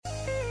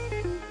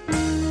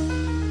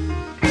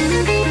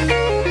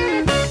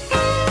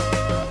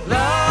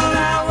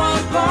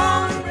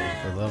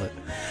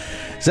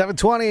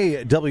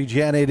720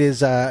 WGN. It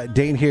is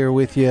Dane here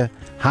with you,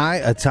 high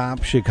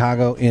atop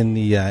Chicago in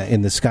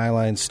the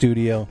Skyline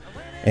studio,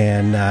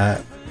 and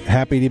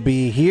happy to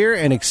be here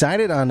and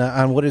excited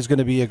on what is going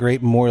to be a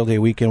great Memorial Day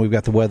weekend. We've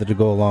got the weather to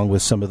go along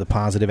with some of the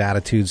positive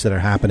attitudes that are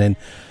happening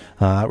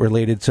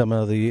related to some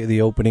of the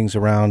openings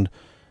around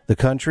the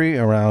country,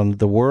 around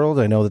the world.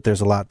 I know that there's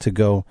a lot to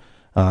go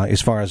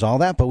as far as all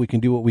that, but we can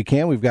do what we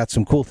can. We've got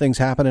some cool things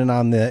happening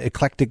on the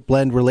eclectic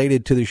blend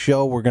related to the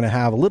show. We're going to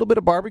have a little bit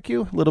of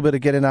barbecue, a little bit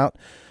of getting out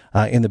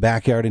in the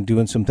backyard and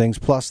doing some things.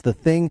 Plus, the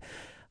thing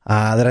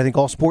that I think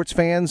all sports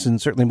fans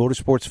and certainly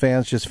motorsports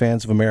fans, just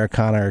fans of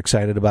Americana, are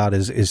excited about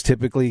is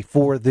typically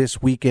for this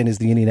weekend is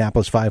the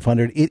Indianapolis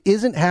 500. It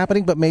isn't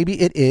happening, but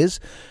maybe it is.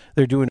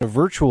 They're doing a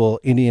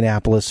virtual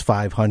Indianapolis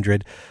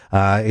 500.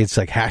 It's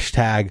like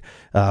hashtag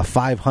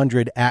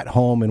 500 at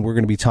home, and we're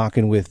going to be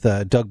talking with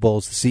Doug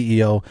Boles, the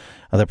CEO,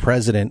 the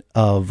president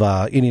of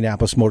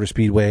Indianapolis Motor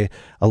Speedway,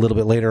 a little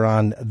bit later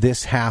on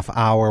this half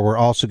hour. We're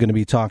also going to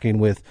be talking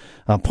with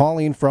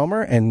Pauline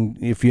Frommer,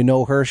 and if you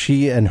know her,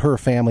 she and her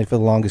family for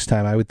the longest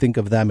time, I would think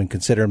of them and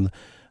consider them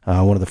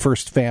one of the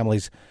first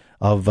families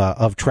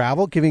of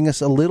travel, giving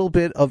us a little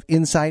bit of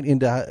insight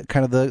into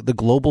kind of the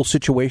global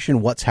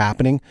situation, what's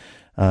happening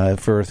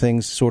for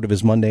things sort of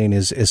as mundane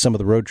as some of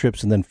the road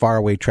trips and then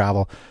faraway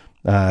travel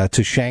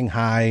to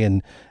Shanghai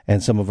and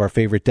some of our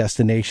favorite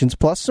destinations,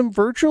 plus some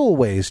virtual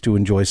ways to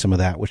enjoy some of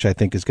that, which I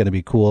think is going to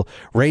be cool.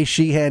 Ray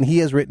Sheehan, he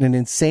has written an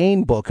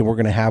insane book, and we're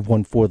going to have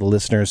one for the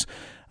listeners.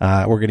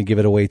 We're going to give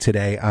it away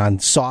today on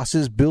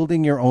sauces,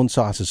 building your own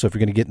sauces. So if you're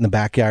going to get in the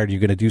backyard,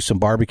 you're going to do some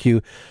barbecue,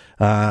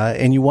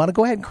 and you want to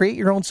go ahead and create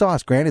your own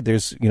sauce. Granted,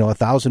 there's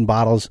 1,000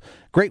 bottles,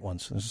 great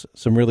ones. There's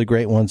some really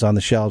great ones on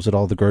the shelves at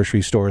all the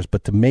grocery stores,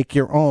 but to make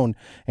your own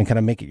and kind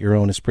of make it your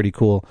own is pretty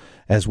cool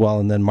as well.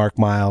 And then Mark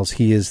Miles,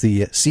 he is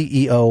the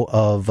CEO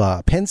of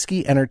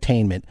Penske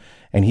Entertainment,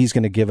 and he's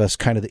going to give us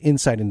kind of the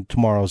insight into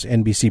tomorrow's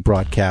NBC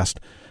broadcast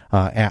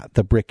at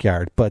the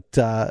Brickyard. But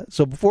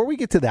so before we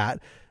get to that,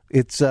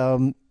 it's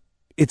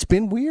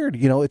been weird.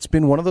 It's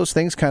been one of those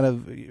things kind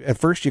of, at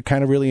first you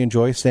kind of really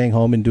enjoy staying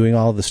home and doing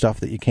all of the stuff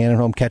that you can at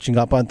home, catching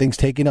up on things,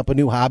 taking up a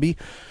new hobby,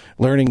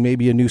 learning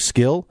maybe a new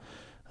skill,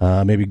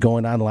 maybe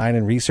going online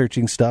and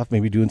researching stuff,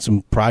 maybe doing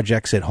some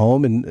projects at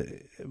home.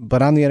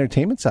 But on the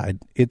entertainment side,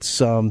 it's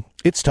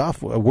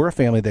tough. We're a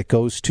family that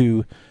goes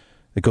to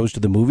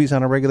the movies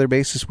on a regular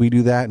basis. We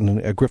do that,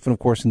 and Griffin, of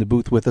course, in the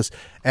booth with us.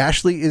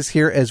 Ashley is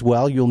here as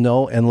well. You'll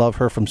know and love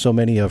her from so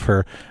many of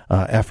her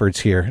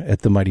efforts here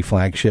at the Mighty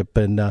Flagship.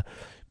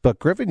 But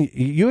Griffin,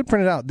 you had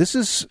printed out, this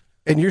is,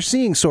 and you're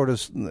seeing sort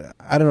of,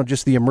 I don't know,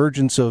 just the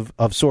emergence of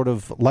sort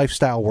of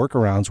lifestyle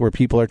workarounds where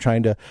people are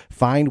trying to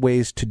find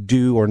ways to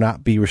do or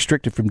not be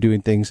restricted from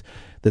doing things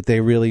that they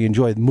really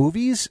enjoy.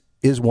 Movies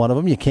is one of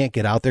them. You can't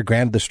get out there.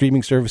 Granted, the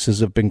streaming services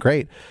have been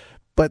great,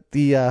 but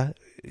you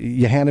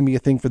handed me a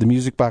thing for the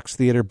Music Box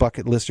Theater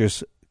bucket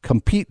listers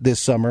compete this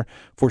summer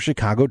for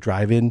Chicago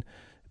drive-in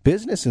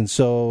business. And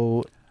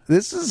so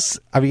this is,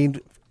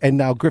 and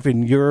now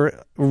Griffin, you're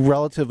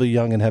relatively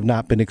young and have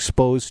not been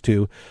exposed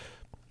to,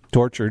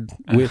 tortured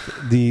with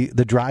the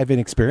drive-in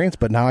experience,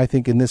 but now I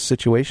think in this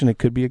situation it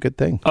could be a good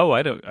thing. Oh,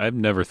 I've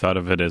never thought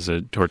of it as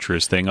a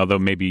torturous thing, although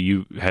maybe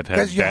you have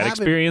had bad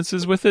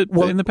experiences with it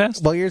in the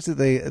past. Well, here's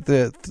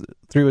the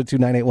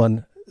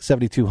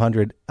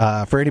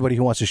 312-981-7200 for anybody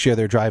who wants to share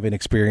their drive-in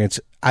experience.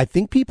 I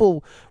think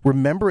people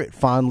remember it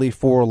fondly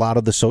for a lot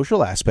of the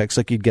social aspects,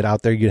 like you'd get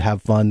out there, you'd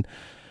have fun.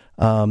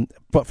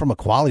 But from a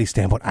quality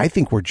standpoint, I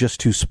think we're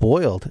just too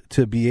spoiled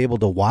to be able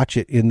to watch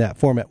it in that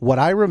format. What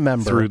I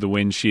remember through the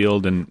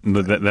windshield, and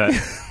that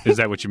is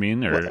that what you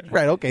mean? Or?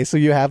 Right. Okay. So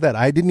you have that.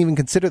 I didn't even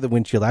consider the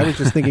windshield. I was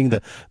just thinking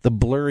the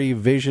blurry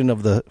vision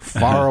of the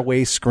far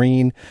away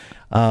screen,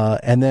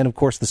 and then of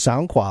course the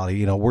sound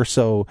quality. We're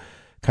so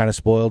kind of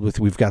spoiled with,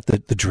 we've got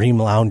the Dream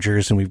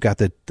Loungers, and we've got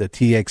the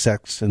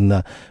TXX,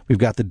 and we've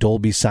got the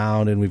Dolby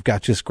sound, and we've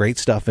got just great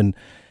stuff. And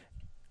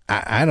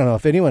I don't know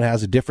if anyone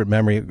has a different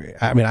memory.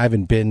 I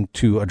haven't been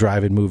to a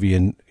drive-in movie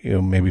in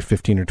maybe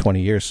 15 or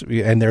 20 years,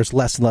 and there's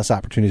less and less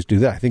opportunities to do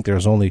that. I think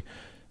there's only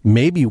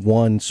maybe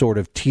one sort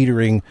of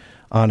teetering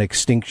on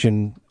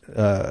extinction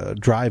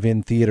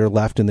drive-in theater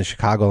left in the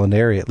Chicagoland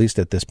area, at least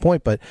at this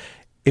point. But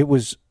it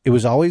was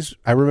always,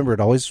 I remember it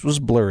always was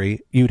blurry.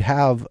 You'd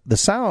have the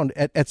sound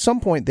at some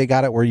point they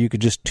got it where you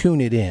could just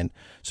tune it in,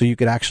 so you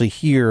could actually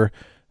hear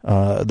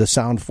the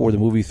sound for the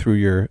movie through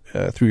your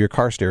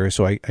car stereo.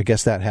 So I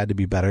guess that had to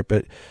be better.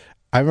 But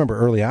I remember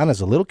early on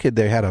as a little kid,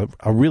 they had a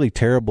really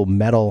terrible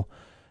metal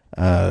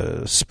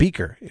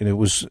speaker, and it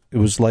was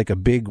like a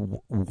big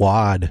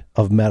wad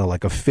of metal,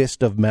 like a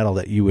fist of metal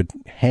that you would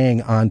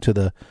hang onto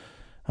the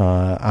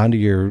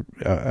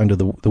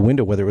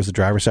window, whether it was the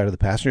driver's side or the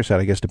passenger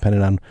side, I guess,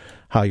 depending on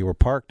how you were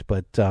parked.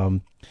 But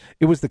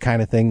it was the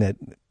kind of thing that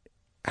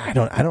I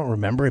don't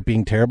remember it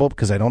being terrible,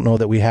 because I don't know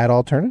that we had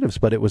alternatives,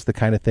 but it was the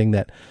kind of thing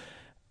that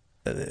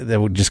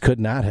just could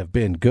not have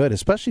been good,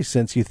 especially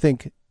since you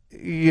think,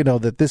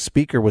 that this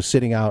speaker was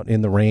sitting out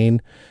in the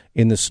rain,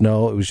 in the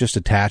snow. It was just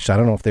attached. I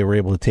don't know if they were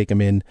able to take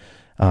them in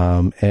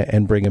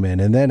and bring them in.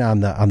 And then on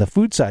the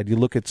food side, you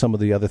look at some of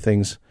the other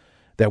things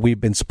that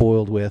we've been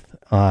spoiled with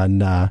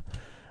on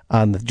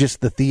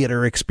just the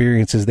theater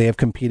experiences. They have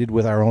competed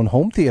with our own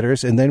home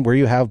theaters, and then where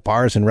you have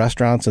bars and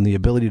restaurants and the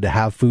ability to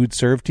have food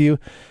served to you.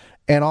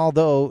 And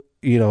although,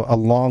 a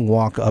long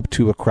walk up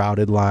to a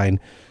crowded line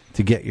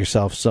to get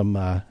yourself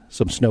some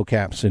snow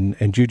caps and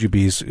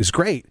jujubes is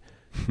great.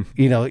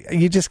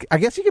 I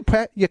guess you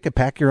could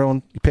pack your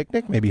own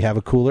picnic, maybe have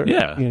a cooler.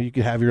 Yeah. You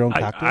could have your own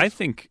cocktails. I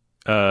think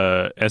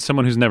as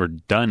someone who's never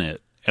done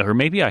it, or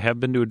maybe I have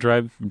been to a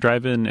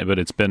drive-in, but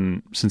it's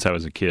been since I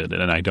was a kid,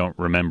 and I don't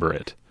remember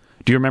it.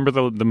 Do you remember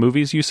the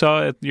movies you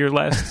saw at your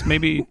last,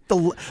 maybe?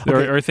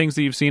 Or things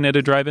that you've seen at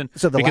a drive-in?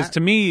 Because to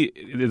me,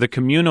 the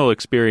communal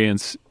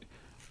experience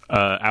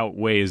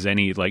outweighs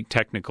any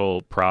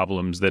technical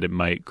problems that it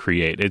might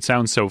create. It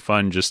sounds so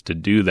fun just to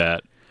do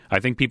that. I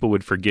think people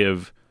would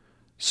forgive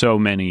so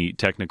many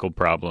technical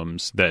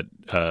problems that,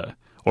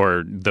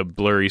 or the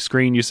blurry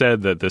screen you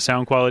said, the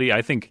sound quality.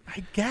 I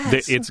guess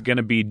that it's going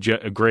to be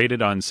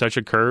graded on such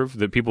a curve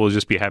that people will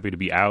just be happy to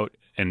be out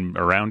and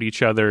around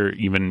each other,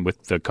 even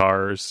with the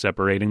cars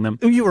separating them.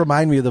 You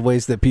remind me of the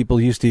ways that people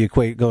used to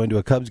equate going to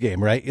a Cubs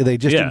game, right? They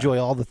just enjoy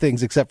all the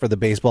things except for the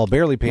baseball,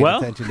 barely paying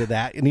attention to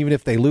that. And even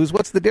if they lose,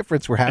 what's the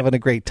difference? We're having a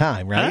great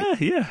time, right?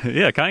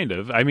 Yeah, kind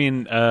of. I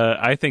mean,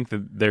 I think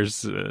that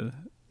there's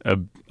a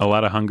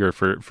lot of hunger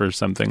for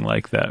something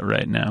like that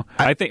right now.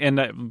 I think,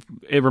 and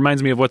it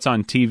reminds me of what's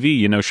on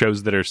TV,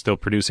 shows that are still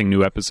producing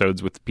new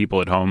episodes with people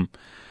at home,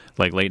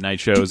 like late night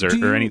shows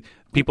or any.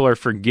 People are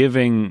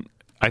forgiving,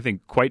 I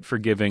think, quite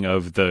forgiving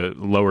of the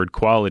lowered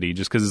quality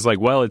just because it's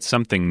it's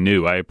something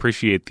new. I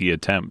appreciate the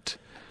attempt.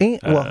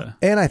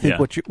 And I think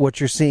what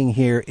you're seeing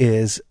here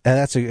is, and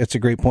it's a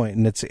great point,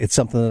 and it's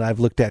something that I've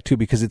looked at too,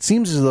 because it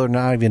seems as though they're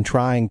not even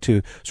trying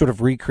to sort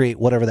of recreate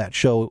whatever that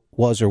show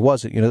was or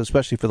wasn't.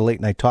 Especially for the late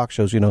night talk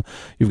shows.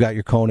 You've got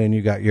your Conan,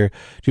 you got your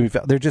Jimmy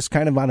Fallon. They're just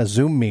kind of on a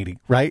Zoom meeting,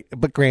 right?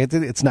 But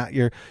granted, it's not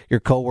your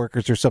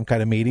coworkers or some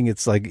kind of meeting.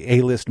 It's like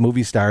A-list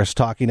movie stars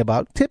talking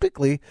about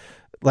typically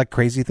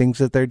crazy things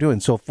that they're doing.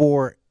 So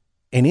for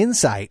an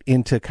insight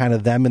into kind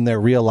of them and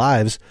their real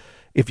lives,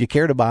 if you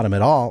cared about them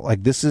at all, I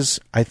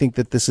think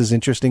that this is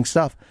interesting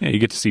stuff. Yeah, you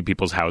get to see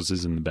people's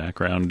houses in the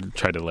background,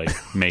 try to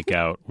make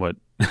out what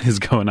is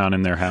going on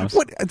in their house.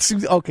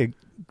 Okay,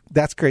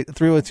 that's great.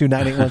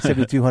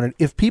 302-981-7200.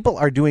 If people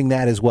are doing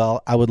that as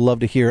well, I would love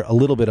to hear a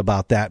little bit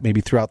about that,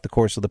 maybe throughout the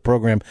course of the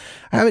program.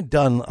 I haven't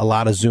done a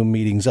lot of Zoom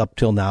meetings up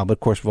till now, but of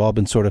course we've all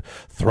been sort of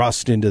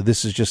thrust into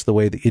this is just the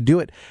way that you do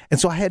it. And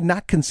so I had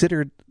not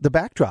considered the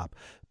backdrop.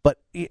 But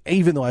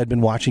even though I'd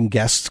been watching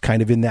guests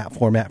kind of in that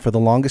format for the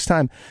longest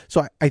time.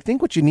 So I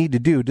think what you need to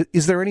do,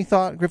 is there any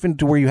thought, Griffin,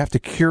 to where you have to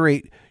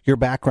curate your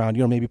background?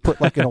 Maybe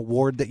put an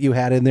award that you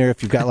had in there.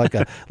 If you've got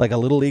a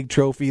Little League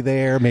trophy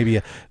there,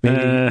 maybe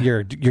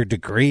your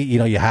degree,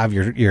 you have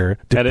your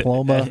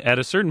diploma. At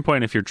a certain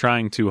point, if you're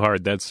trying too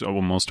hard, that's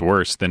almost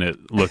worse than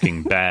it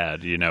looking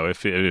bad.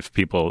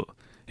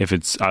 If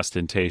it's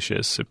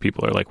ostentatious, if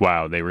people are like,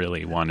 wow, they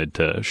really wanted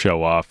to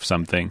show off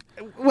something,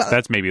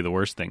 that's maybe the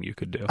worst thing you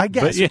could do. I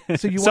guess. But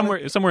so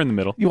somewhere in the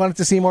middle. You want it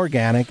to seem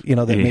organic,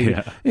 that maybe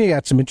you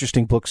got some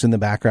interesting books in the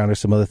background or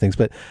some other things.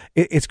 But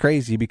it's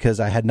crazy because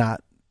I had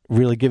not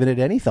really given it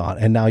any thought.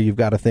 And now you've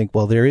got to think,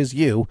 well, there is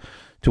you,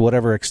 to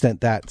whatever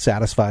extent that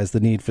satisfies the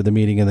need for the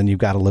meeting, and then you've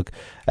got to look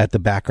at the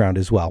background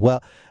as well.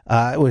 Well,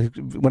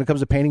 when it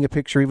comes to painting a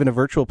picture, even a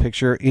virtual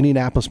picture,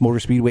 Indianapolis Motor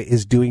Speedway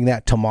is doing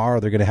that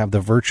tomorrow. They're going to have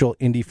the virtual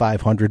Indy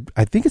 500.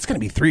 I think it's going to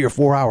be 3 or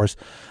 4 hours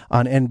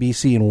on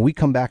NBC. And when we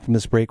come back from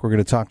this break, we're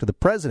going to talk to the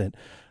president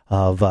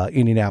of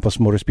Indianapolis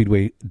Motor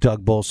Speedway,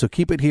 Doug Boles. So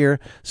keep it here,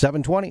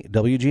 720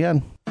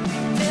 WGN.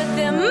 If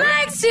it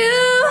makes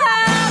you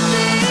happy,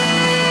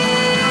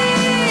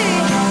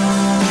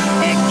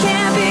 it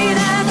can't be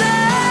that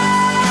bad.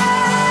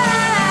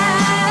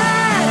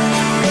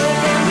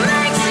 If it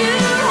makes you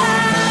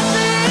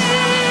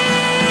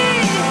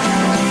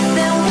happy,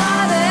 then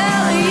why the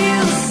hell are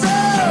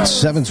you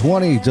so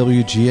 720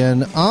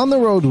 WGN, on the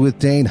road with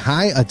Dane,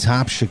 high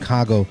atop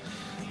Chicago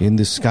in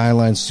the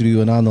Skyline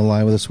studio. And on the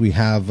line with us, we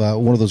have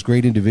one of those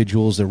great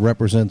individuals that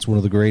represents one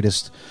of the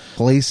greatest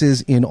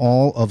places in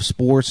all of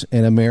sports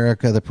in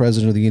America, the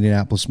president of the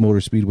Indianapolis Motor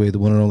Speedway, the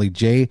one and only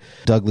J.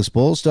 Douglas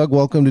Boles. Doug,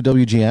 welcome to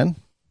WGN.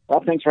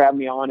 Well, thanks for having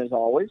me on, as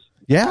always.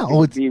 Yeah,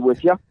 it's be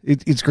with you.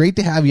 It's great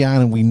to have you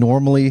on, and we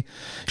normally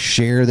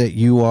share that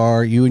you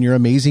and your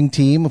amazing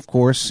team. Of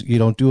course, you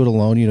don't do it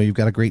alone. You've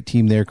got a great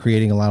team there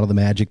creating a lot of the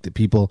magic that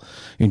people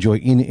enjoy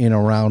in and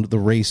around the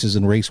races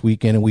and race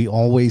weekend. And we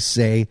always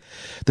say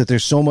that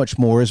there's so much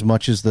more, as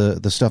much as the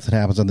stuff that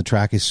happens on the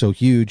track is so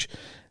huge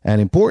and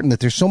important,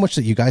 that there's so much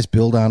that you guys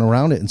build on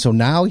around it. And so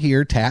now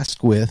here,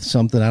 tasked with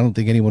something I don't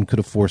think anyone could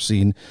have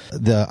foreseen,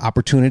 the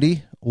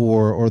opportunity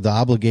or the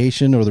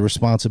obligation or the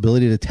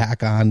responsibility to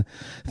tack on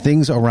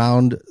things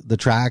around the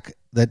track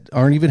that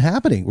aren't even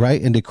happening,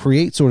 right? And to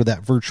create sort of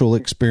that virtual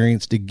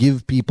experience to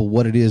give people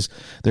what it is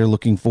they're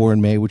looking for in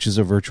May, which is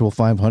a virtual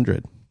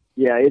 500.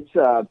 Yeah, it's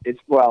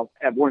well,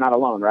 we're not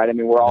alone, right? I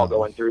mean, we're all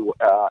going through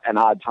an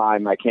odd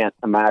time. I can't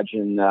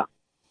imagine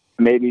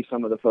maybe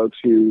some of the folks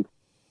who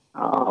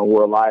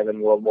were alive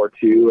in World War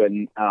II,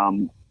 and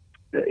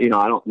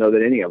I don't know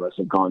that any of us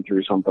have gone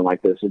through something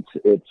like this.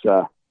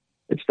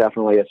 It's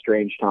definitely a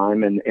strange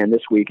time, and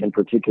this week in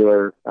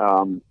particular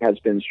has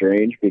been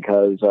strange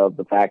because of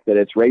the fact that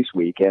it's race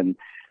week and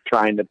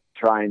trying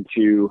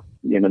to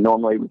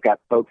normally we've got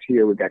folks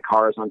here, we've got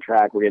cars on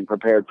track, we're getting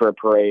prepared for a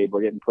parade,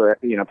 we're getting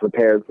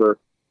prepared for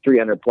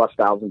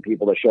 300,000+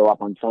 people to show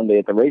up on Sunday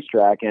at the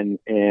racetrack, and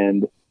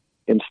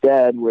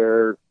instead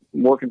we're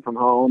working from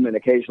home and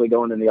occasionally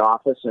going in the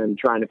office and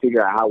trying to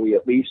figure out how we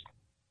at least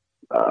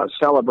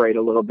celebrate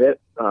a little bit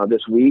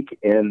this week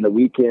and the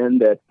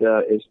weekend that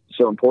is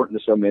so important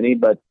to so many,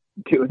 but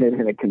doing it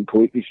in a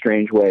completely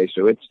strange way.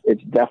 So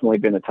it's definitely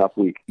been a tough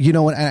week. And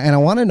I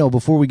want to know,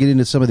 before we get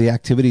into some of the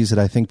activities that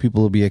I think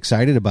people will be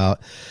excited about,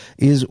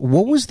 is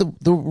what was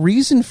the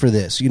reason for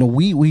this?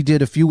 We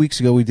did a few weeks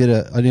ago, we did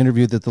an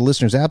interview that the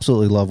listeners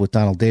absolutely love with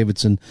Donald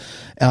Davidson,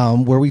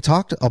 where we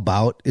talked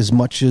about, as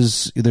much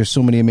as there's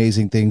so many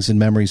amazing things and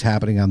memories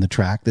happening on the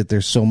track, that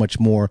there's so much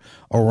more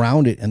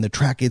around it. And the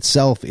track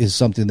itself is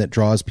something that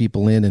draws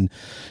people in and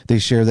they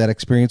share that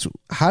experience.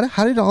 How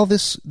did all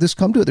this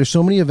come to it? There's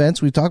so many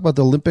events. We talked about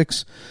the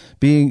Olympics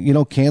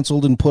being,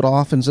 canceled and put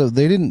off, and so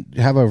they didn't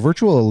have a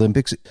virtual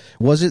Olympics.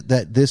 Was it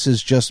that this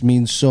just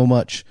means so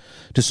much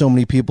to so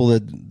many people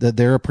that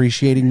they're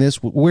appreciating this?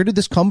 Where did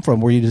this come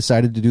from, where you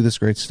decided to do this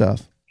great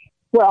stuff?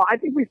 Well, I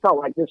think we felt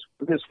like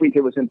this week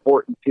it was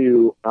important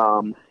to,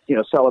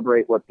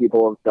 celebrate what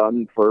people have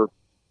done for,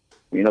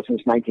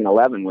 since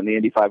 1911 when the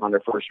Indy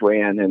 500 first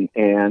ran,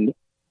 and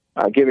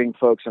giving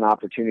folks an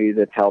opportunity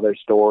to tell their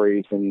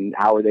stories and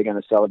how are they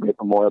going to celebrate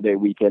Memorial Day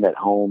weekend at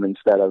home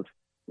instead of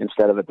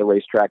at the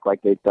racetrack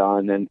like they've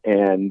done,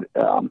 and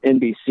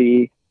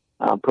NBC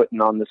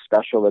putting on the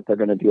special that they're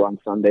going to do on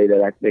Sunday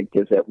that I think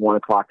is at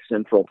 1:00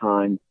 Central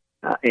Time.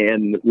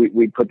 And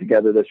we put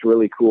together this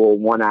really cool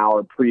 1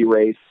 hour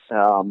pre-race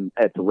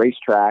at the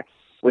racetrack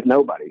with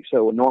nobody.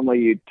 So normally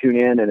you tune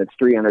in and it's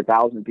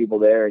 300,000 people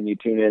there, and you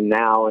tune in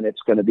now and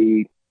it's going to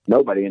be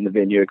nobody in the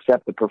venue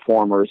except the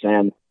performers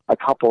and a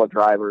couple of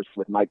drivers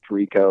with Mike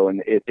Tirico.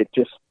 And it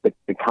just,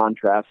 the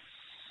contrast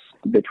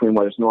between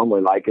what it's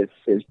normally like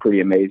is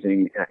pretty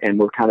amazing. And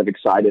we're kind of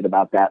excited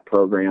about that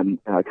program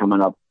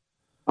coming up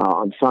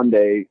on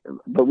Sunday.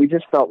 But we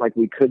just felt like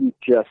we couldn't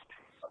just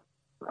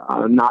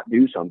not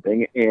do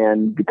something.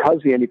 And because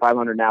the Indy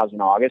 500 now is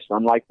in August,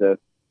 unlike the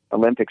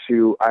Olympics,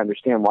 who I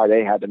understand why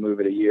they had to move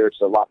it a year,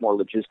 it's a lot more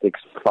logistics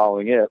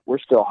following it. We're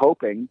still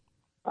hoping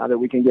that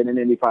we can get an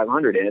Indy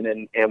 500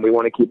 in, and we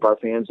want to keep our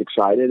fans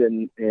excited,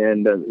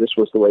 and this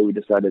was the way we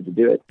decided to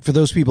do it. For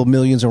those people,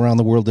 millions around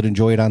the world that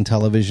enjoy it on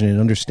television and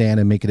understand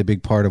and make it a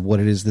big part of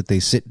what it is that they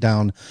sit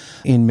down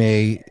in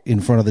May in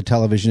front of the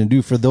television and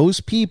do, for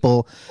those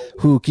people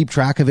who keep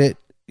track of it,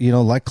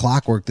 like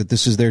clockwork, that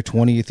this is their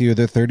 20th year,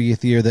 their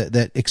 30th year,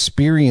 that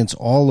experience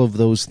all of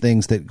those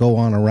things that go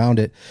on around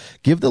it.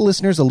 Give the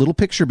listeners a little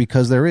picture,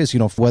 because there is,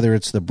 whether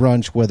it's the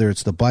brunch, whether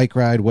it's the bike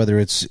ride, whether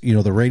it's,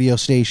 the radio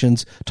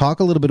stations. Talk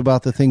a little bit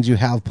about the things you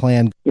have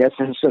planned. Yes,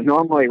 and so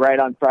normally right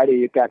on Friday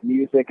you've got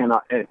music and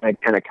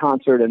a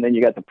concert, and then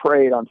you got the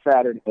parade on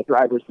Saturday, the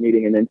drivers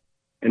meeting,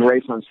 and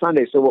race on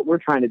Sunday. So what we're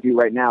trying to do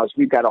right now is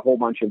we've got a whole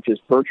bunch of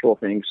just virtual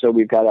things. So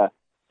we've got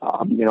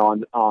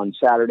on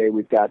Saturday,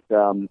 we've got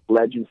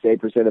Legends Day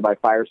presented by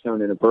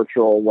Firestone in a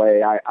virtual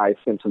way. I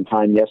spent some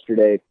time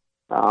yesterday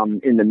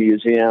in the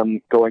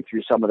museum going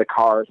through some of the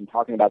cars and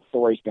talking about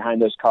stories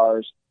behind those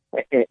cars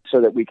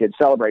so that we could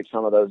celebrate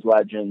some of those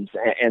legends.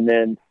 And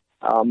then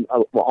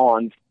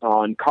on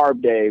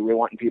Carb Day, we're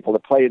wanting people to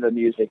play the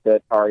music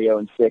that REO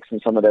and Styx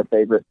and some of their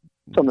favorite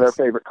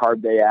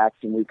Carb Day acts.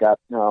 And we've got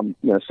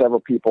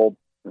several people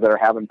that are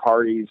having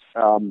parties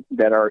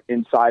that are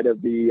inside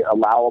of the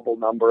allowable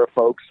number of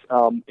folks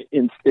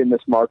in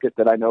this market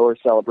that I know are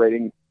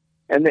celebrating.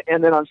 And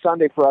then on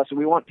Sunday for us,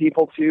 we want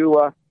people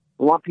to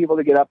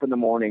get up in the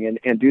morning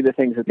and do the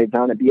things that they've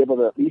done and be able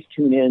to at least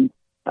tune in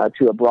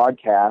to a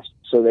broadcast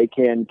so they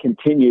can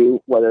continue,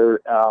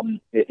 whether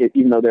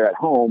even though they're at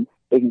home,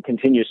 they can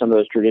continue some of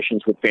those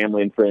traditions with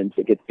family and friends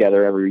that get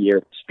together every year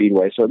at the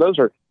Speedway. So those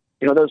are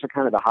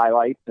kind of the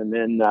highlights. And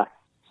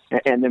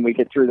then we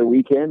get through the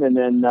weekend, and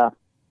then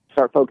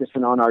start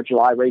focusing on our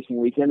July racing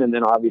weekend, and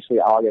then obviously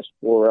August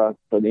for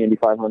the Indy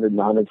 500 and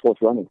the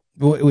 104th running.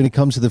 When it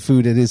comes to the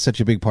food, it is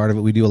such a big part of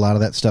it. We do a lot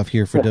of that stuff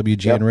here for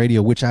WGN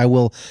Radio, which I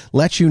will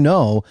let you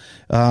know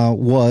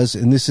was,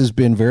 and this has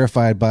been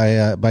verified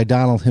by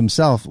Donald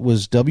himself,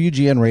 was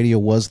WGN Radio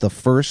was the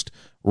first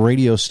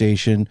radio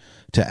station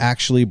to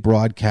actually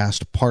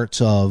broadcast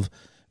parts of,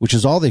 which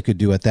is all they could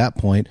do at that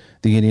point,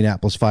 the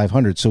Indianapolis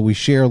 500. So we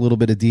share a little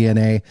bit of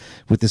DNA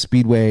with the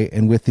Speedway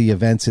and with the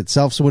events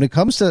itself. So when it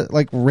comes to,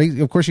 like,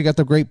 of course, you got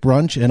the great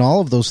brunch and all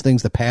of those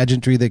things, the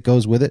pageantry that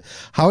goes with it.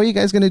 How are you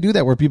guys going to do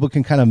that, where people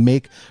can kind of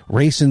make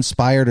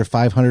race-inspired or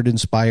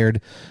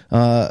 500-inspired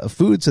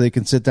food so they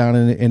can sit down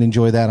and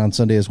enjoy that on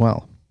Sunday as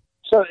well?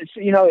 So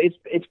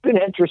it's been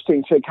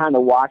interesting to kind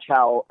of watch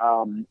how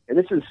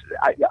this is.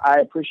 I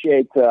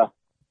appreciate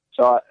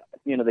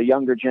the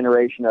younger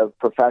generation of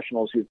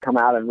professionals who've come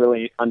out and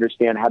really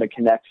understand how to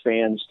connect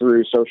fans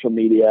through social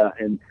media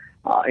and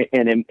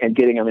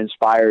getting them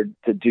inspired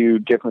to do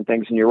different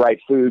things. And you're right,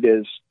 food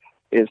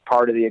is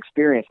part of the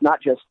experience,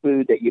 not just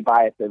food that you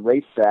buy at the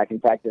racetrack. In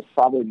fact, it's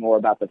probably more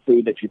about the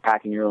food that you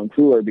pack in your own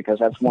cooler, because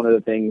that's one of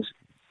the things,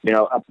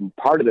 a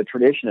part of the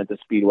tradition at the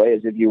Speedway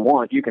is if you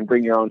want, you can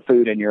bring your own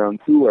food in your own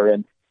cooler.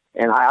 And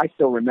I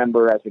still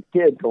remember as a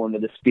kid going to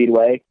the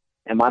Speedway,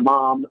 and my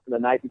mom, the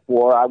night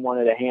before, I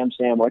wanted a ham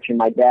sandwich, and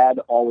my dad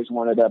always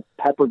wanted a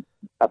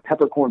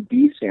peppercorn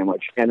beef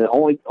sandwich. And the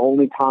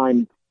only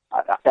time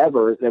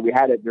ever that we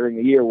had it during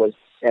the year was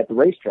at the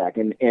racetrack.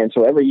 And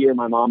so every year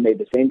my mom made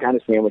the same kind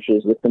of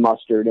sandwiches with the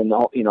mustard and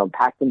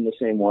packed them the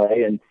same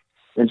way.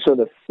 And so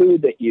the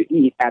food that you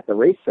eat at the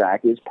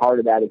racetrack is part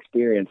of that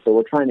experience. So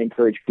we're trying to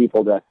encourage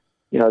people to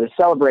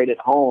celebrate at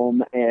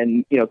home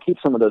and, keep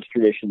some of those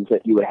traditions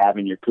that you would have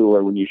in your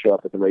cooler when you show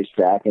up at the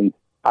racetrack. And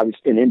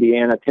obviously in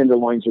Indiana,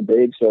 tenderloins are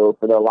big. So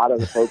for a lot of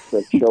the folks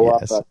that show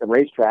Yes. up at the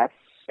racetrack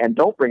and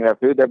don't bring their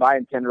food, they're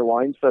buying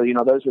tenderloins. So,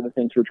 those are the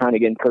things we're trying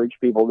to encourage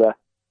people to,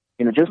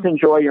 just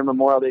enjoy your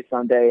Memorial Day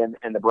Sunday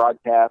and the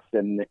broadcast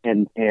and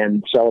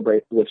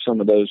celebrate with some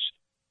of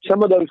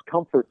those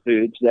comfort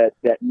foods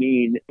that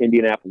mean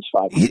Indianapolis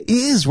 500. It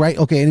is, right?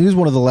 Okay, and it is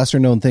one of the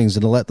lesser-known things.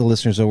 And to let the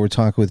listeners know, we're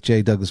talking with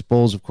J. Douglas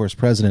Boles, of course,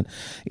 president,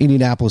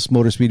 Indianapolis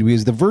Motor Speedway.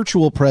 He's the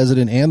virtual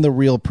president and the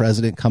real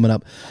president coming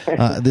up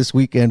this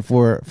weekend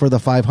for the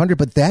 500.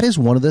 But that is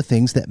one of the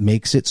things that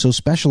makes it so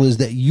special, is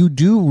that you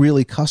do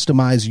really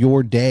customize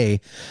your day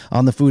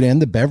on the food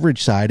and the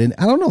beverage side. And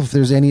I don't know if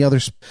there's any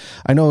others.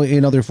 I know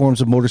in other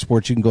forms of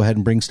motorsports, you can go ahead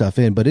and bring stuff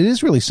in, but it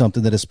is really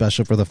something that is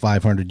special for the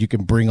 500. You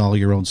can bring all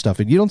your own stuff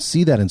in. You don't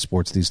see that in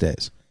sports these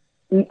days.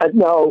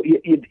 No,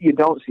 you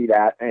don't see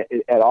that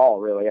at all,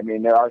 really. I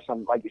mean, there are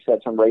some, like you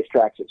said, some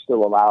racetracks that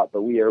still allow it,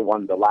 but we are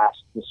one of the last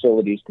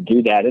facilities to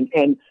do that.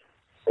 And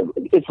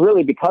it's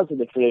really because of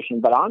the tradition.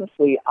 But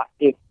honestly,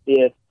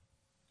 if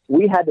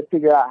we had to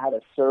figure out how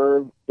to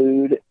serve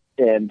food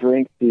and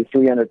drink to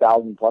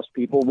 300,000 plus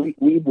people,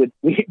 we'd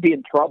be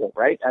in trouble,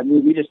 right? I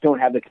mean, we just don't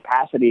have the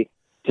capacity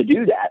to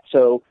do that.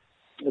 So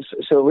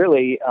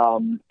really,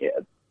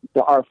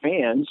 our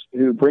fans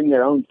who bring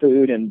their own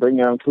food and bring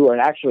their own cooler,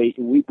 and actually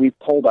we've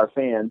polled our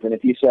fans, and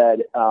if you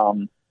said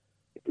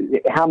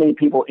how many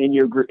people in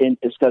your group,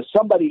 does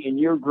somebody in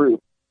your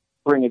group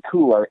bring a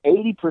cooler,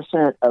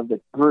 80% of the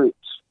groups,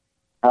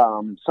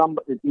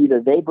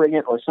 either they bring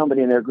it or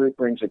somebody in their group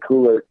brings a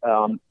cooler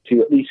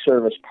to at least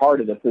service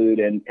part of the food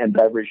and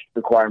beverage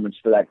requirements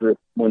for that group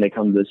when they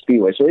come to the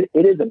Speedway. So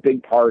it is a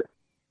big part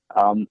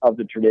of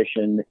the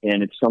tradition,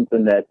 and it's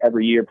something that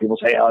every year people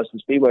say, "Oh, is the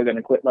Speedway going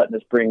to quit letting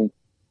us bring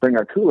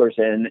our coolers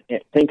in,"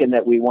 thinking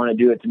that we want to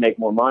do it to make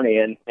more money.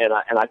 And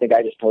I think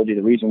I just told you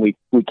the reason we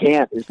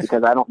can't is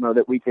because I don't know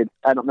that we could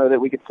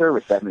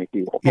service that many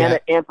people. Yeah.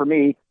 And for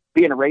me,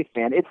 being a race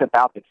fan, it's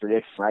about the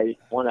tradition, right?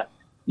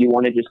 You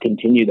want to just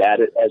continue that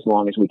as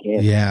long as we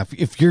can. Yeah,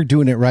 if you're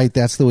doing it right,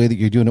 that's the way that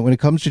you're doing it. When it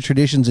comes to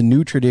traditions and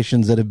new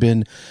traditions that have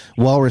been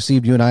well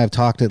received, you and I have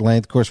talked at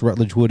length. Of course,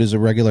 Rutledge Wood is a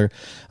regular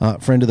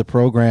friend of the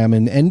program,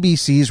 and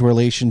NBC's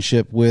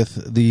relationship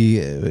with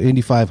the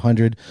Indy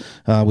 500,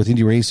 with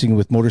Indy Racing,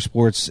 with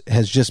motorsports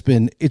has just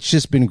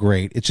been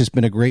great. It's just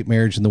been a great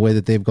marriage in the way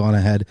that they've gone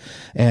ahead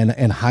and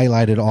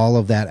highlighted all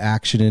of that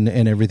action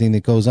and everything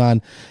that goes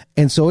on.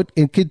 And so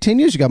it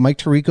continues. You got Mike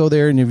Tirico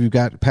there, and you've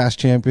got past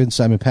champion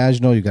Simon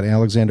Pagenaud. You've got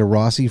Alexander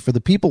Rossi. For the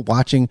people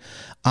watching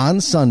on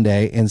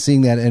Sunday and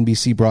seeing that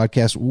NBC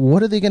broadcast,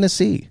 what are they going to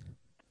see?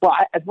 Well,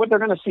 what they're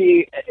going to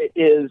see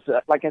is,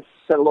 like I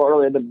said a little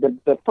earlier,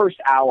 the first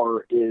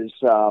hour is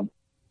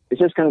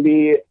just going to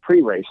be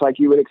pre-race, like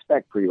you would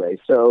expect pre-race.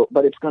 So,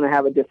 but it's going to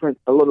have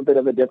a little bit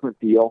of a different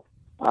feel.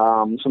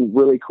 Some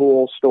really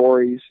cool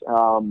stories.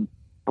 I'm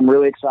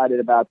really excited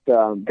about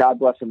God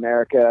Bless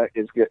America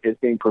is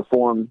being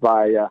performed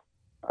by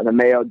the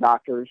Mayo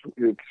doctors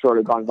who've sort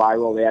of gone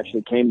viral. They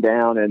actually came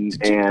down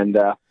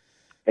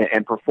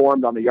and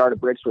performed on the Yard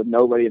of Bricks with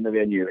nobody in the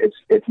venue.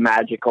 It's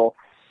magical.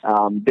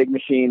 Big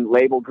Machine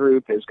Label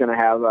Group is going to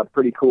have a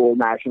pretty cool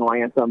national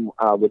anthem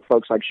with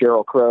folks like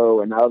Sheryl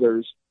Crow and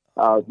others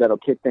that'll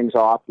kick things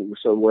off.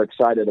 So we're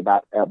excited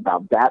about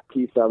that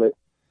piece of it.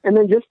 And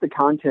then just the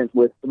content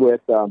with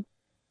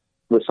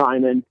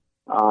Simon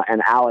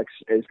and Alex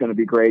is going to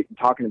be great,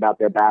 talking about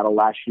their battle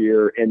last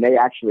year. And they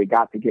actually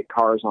got to get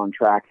cars on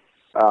track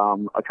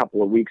a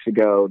couple of weeks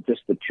ago,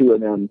 just the two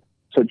of them.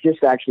 So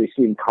just actually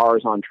seeing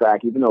cars on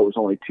track, even though it was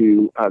only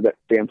two, that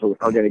fans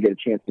are going to get a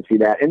chance to see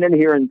that. And then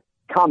hearing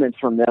comments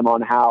from them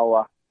on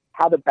how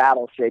the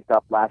battle shaped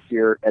up last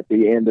year at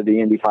the end of the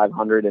Indy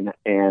 500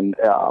 and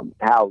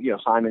how,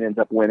 Simon ends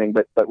up winning,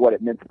 but what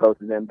it meant to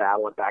both of them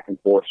battling back and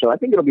forth. So I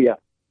think it'll be a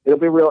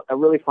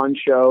really fun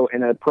show,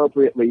 and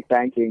appropriately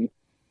thanking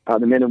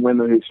the men and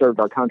women who served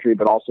our country,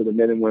 but also the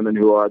men and women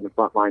who are on the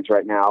front lines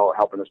right now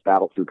helping us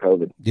battle through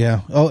COVID. Yeah,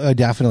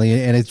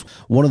 definitely. And it's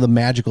one of the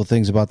magical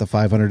things about the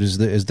 500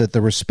 is that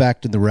the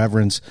respect and the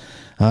reverence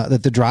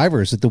that the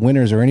drivers, that the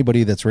winners, or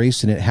anybody that's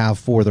racing it have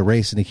for the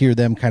race, and to hear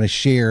them kind of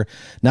share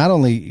not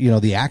only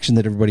the action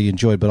that everybody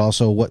enjoyed, but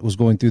also what was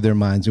going through their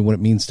minds and what it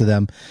means to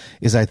them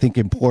is, I think,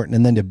 important.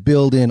 And then to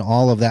build in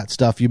all of that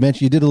stuff. You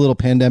mentioned, you did a little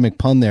pandemic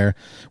pun there,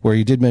 where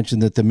you did mention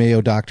that the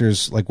Mayo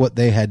doctors, like what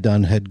they had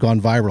done, had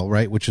gone viral,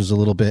 right? Which is a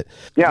little bit,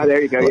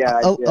 there you go. Yeah,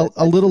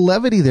 a little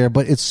levity there,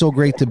 but it's so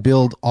great to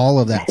build all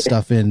of that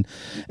stuff in,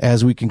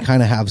 as we can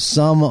kind of have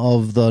some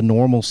of the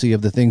normalcy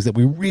of the things that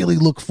we really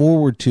look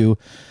forward to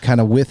kind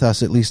of with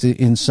us, at least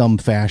in some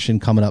fashion,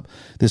 coming up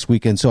this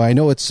weekend. So I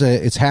know it's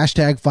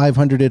hashtag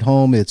 500 at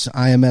home. It's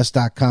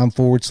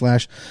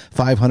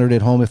ims.com/500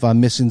 at home. If I'm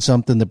missing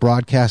something, the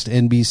broadcast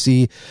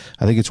NBC,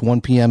 I think it's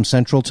 1 p.m.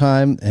 Central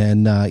Time,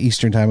 and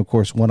Eastern Time, of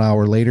course, 1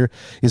 hour later.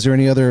 Is there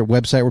any other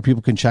website where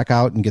people can check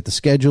out and get the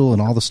schedule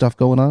and all the stuff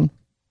going on?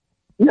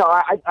 No,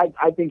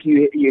 I think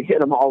you hit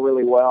them all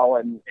really well,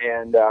 and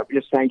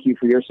just thank you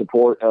for your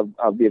support of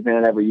the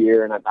event every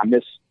year. And I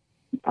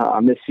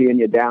miss seeing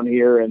you down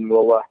here, and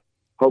we'll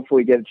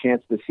hopefully get a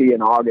chance to see you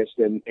in August.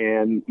 And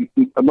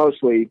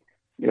mostly,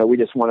 we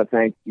just want to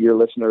thank your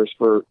listeners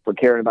for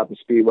caring about the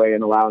Speedway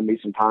and allowing me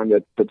some time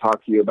to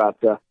talk to you about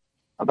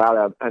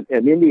an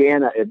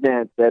Indiana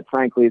event that,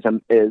 frankly,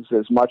 is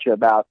as much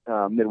about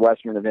a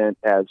Midwestern event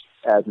as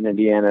an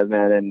Indiana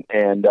event,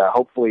 and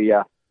hopefully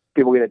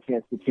people get a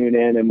chance to tune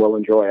in and we'll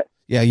enjoy it.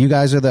 Yeah, you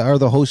guys are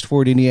the host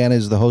for it. Indiana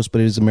is the host, but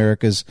it is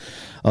America's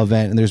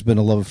event, and there's been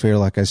a love affair,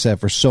 like I said,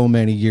 for so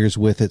many years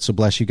with it. So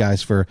bless you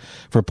guys for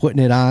putting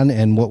it on,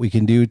 and what we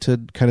can do to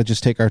kind of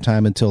just take our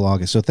time until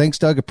August. So thanks,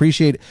 Doug.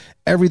 Appreciate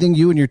everything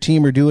you and your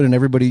team are doing, and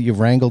everybody you've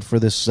wrangled for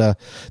this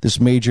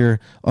major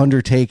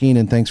undertaking.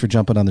 And thanks for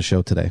jumping on the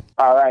show today.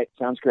 All right,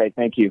 sounds great.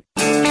 Thank you.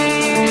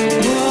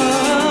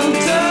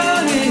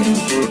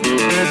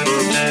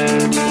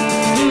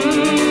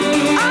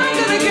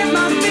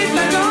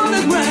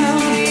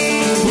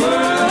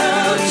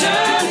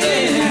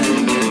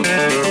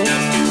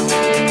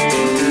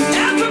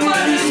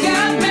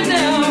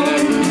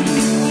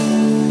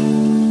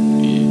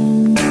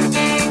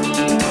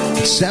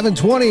 It's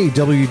 720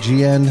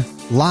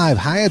 WGN live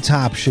high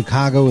atop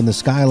Chicago in the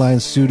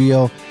Skyline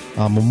studio.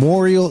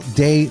 Memorial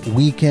Day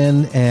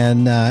weekend,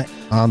 and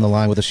on the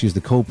line with us, she's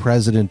the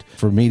co-president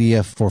for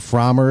media for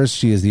Frommer's.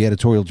 She is the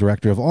editorial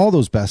director of all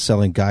those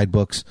best-selling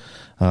guidebooks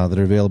that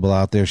are available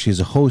out there. She's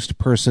a host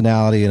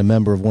personality and a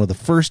member of one of the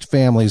first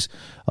families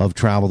of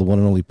travel, the one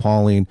and only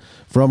Pauline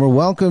Frommer.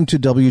 Welcome to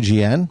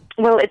WGN.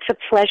 Well, it's a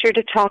pleasure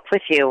to talk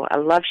with you. I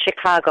love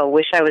Chicago.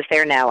 Wish I was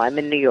there now. I'm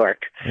in New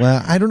York.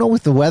 Well, I don't know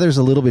if the weather's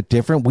a little bit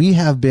different. We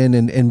have been,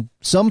 and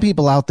some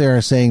people out there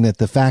are saying that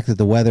the fact that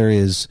the weather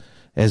has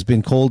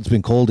been cold, it's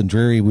been cold and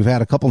dreary. We've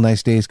had a couple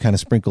nice days kind of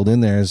sprinkled in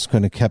there. It's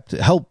going to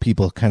help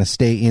people kind of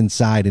stay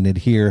inside and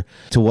adhere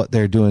to what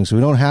they're doing. So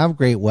we don't have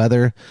great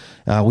weather.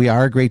 We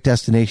are a great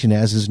destination,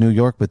 as is New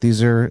York, but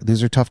these are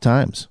tough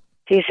times.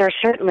 These are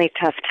certainly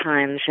tough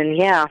times. And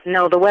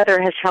the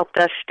weather has helped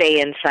us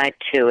stay inside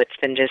too. It's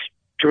been just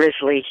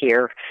drizzly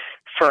here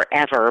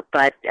forever.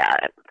 But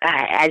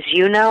as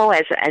you know,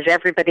 as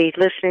everybody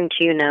listening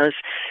to you knows,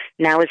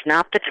 now is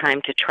not the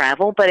time to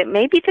travel, but it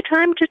may be the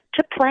time to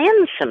plan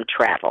some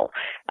travel.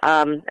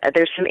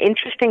 There's some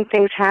interesting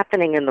things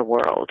happening in the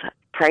world.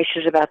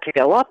 Prices about to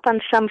go up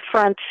on some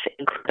fronts,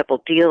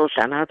 incredible deals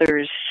on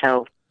others.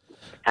 So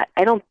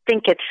I don't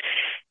think it's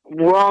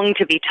wrong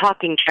to be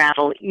talking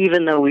travel,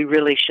 even though we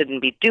really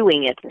shouldn't be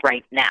doing it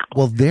right now.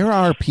 Well, there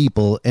are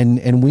people,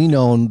 and we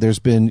know there's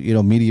been,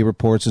 media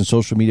reports and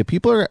social media.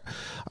 People are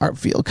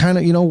feel kind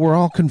of, we're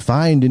all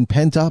confined and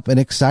pent up and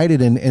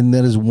excited. And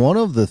that is one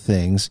of the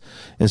things,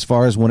 as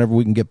far as whenever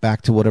we can get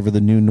back to whatever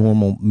the new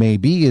normal may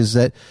be, is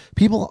that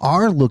people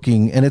are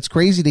looking, and it's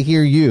crazy to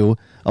hear you,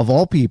 of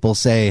all people,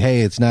 say,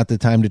 hey, it's not the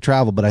time to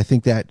travel. But I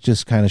think that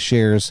just kind of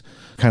shares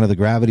kind of the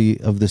gravity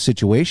of the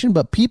situation.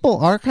 But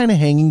people are kind of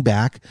hanging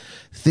back,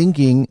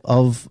 thinking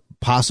of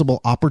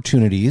possible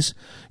opportunities,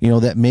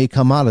 that may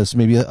come out as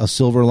maybe a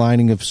silver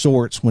lining of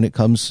sorts when it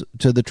comes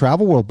to the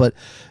travel world. But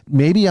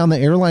maybe on the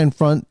airline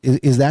front,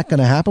 is that going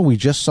to happen? We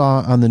just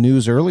saw on the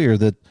news earlier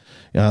that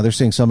they're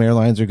saying some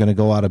airlines are going to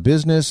go out of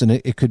business, and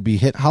it could be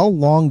hit. How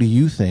long do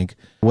you think,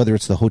 whether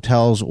it's the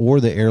hotels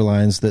or the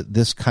airlines, that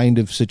this kind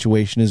of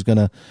situation is going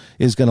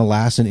to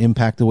last and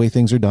impact the way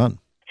things are done?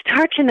 It's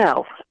hard to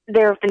know.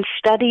 There have been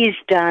studies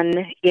done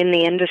in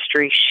the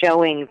industry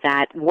showing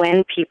that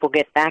when people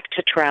get back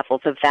to travel,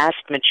 the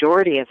vast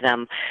majority of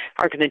them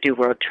are going to do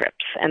road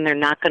trips, and they're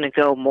not going to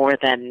go more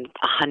than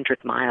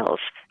 100 miles.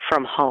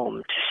 from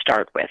home to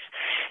start with.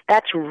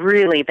 That's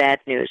really bad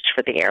news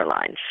for the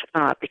airlines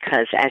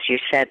because, as you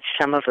said,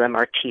 some of them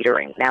are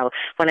teetering. Now,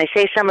 when I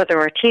say some of them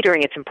are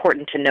teetering, it's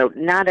important to note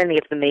not any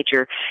of the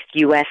major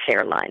U.S.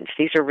 airlines.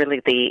 These are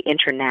really the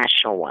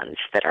international ones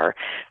that are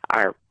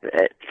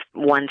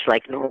ones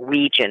like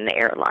Norwegian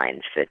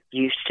Airlines that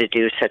used to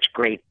do such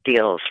great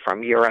deals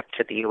from Europe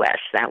to the U.S.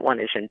 That one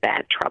is in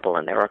bad trouble,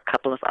 and there are a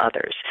couple of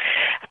others.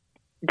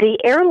 The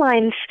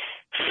airlines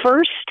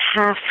first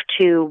have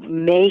to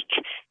make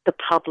the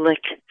public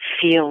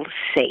feel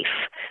safe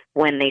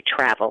when they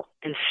travel.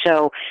 And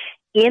so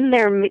in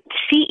their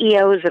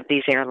CEOs of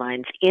these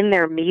airlines, in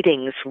their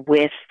meetings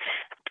with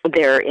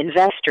their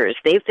investors,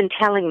 they've been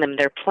telling them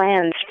their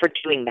plans for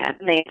doing that,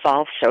 and they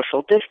involve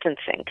social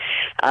distancing.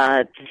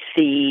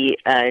 The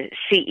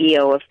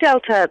CEO of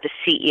Delta, the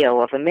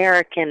CEO of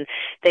American,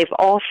 they've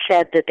all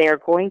said that they are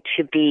going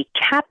to be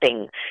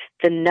capping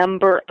the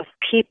number of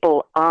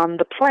people on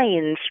the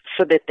planes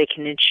so that they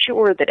can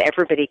ensure that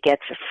everybody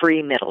gets a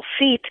free middle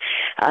seat,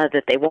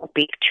 that they won't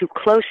be too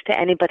close to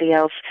anybody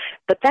else.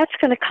 But that's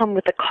going to come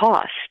with a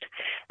cost.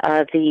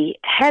 The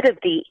head of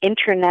the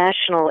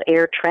International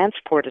Air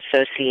Transport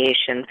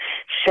Association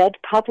said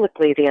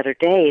publicly the other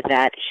day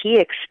that he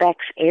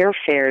expects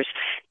airfares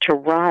to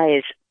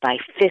rise by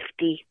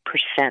 50%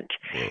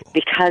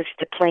 because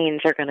the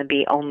planes are going to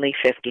be only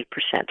 50%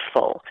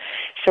 full.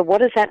 So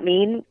what does that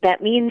mean?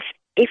 That means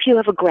if you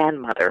have a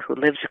grandmother who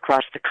lives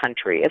across the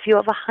country, if you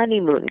have a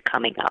honeymoon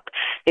coming up,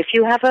 if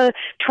you have a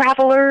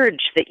travel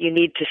urge that you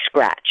need to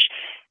scratch,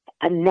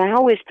 and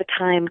now is the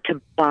time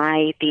to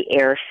buy the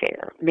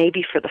airfare,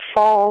 maybe for the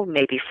fall,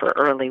 maybe for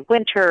early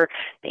winter,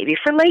 maybe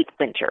for late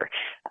winter.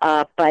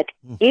 But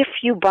if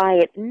you buy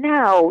it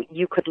now,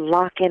 you could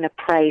lock in a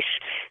price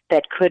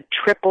that could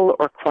triple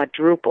or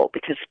quadruple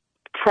because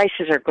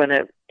prices are going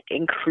to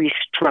increase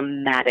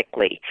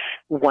dramatically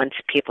once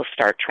people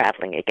start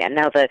traveling again.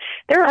 Now,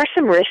 there are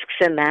some risks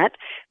in that.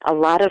 A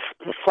lot of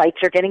flights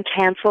are getting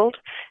canceled,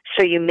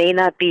 so you may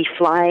not be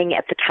flying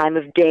at the time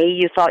of day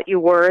you thought you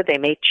were. They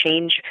may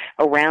change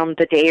around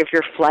the day of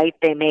your flight.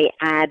 They may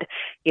add,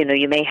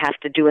 you may have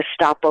to do a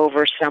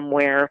stopover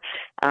somewhere.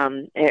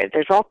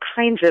 There's all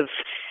kinds of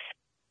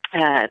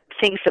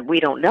things that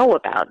we don't know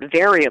about,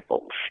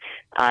 variables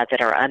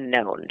that are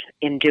unknown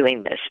in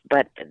doing this.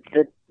 But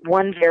the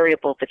one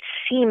variable that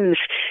seems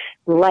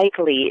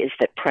likely is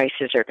that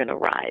prices are going to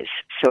rise.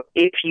 So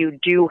if you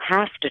do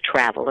have to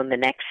travel in the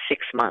next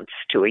 6 months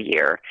to a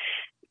year,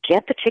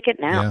 get the ticket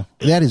now.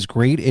 Yeah, that is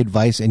great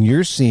advice. And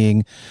you're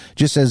seeing,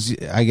 just as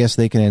I guess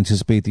they can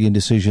anticipate the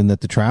indecision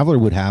that the traveler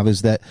would have,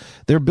 is that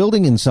they're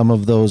building in some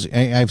of those.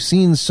 I've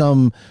seen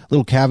some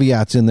little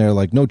caveats in there,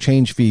 like no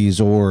change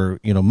fees or,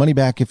 money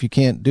back if you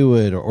can't do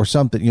it or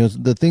something,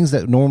 the things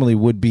that normally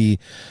would be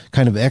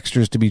kind of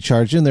extras to be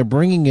charged in. They're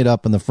bringing it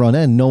up in the front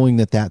end, knowing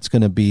that that's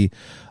going to be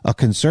a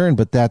concern,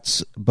 but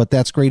that's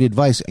great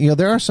advice.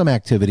 There are some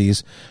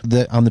activities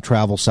that on the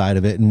travel side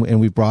of it, and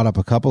we've brought up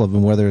a couple of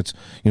them, whether it's,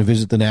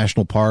 visit the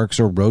national parks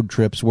or road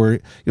trips where,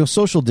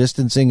 social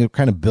distancing are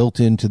kind of built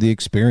into the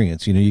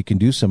experience. You can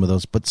do some of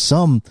those, but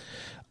some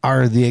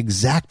are the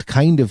exact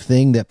kind of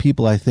thing that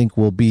people, I think,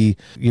 will be,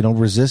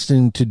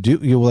 resisting to do.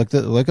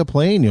 Like a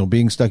plane,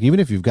 being stuck. Even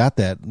if you've got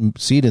that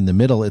seat in the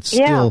middle, it's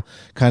still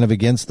kind of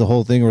against the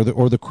whole thing.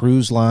 Or the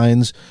cruise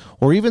lines,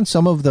 or even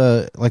some of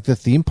the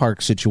theme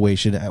park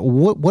situation.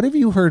 What have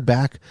you heard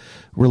back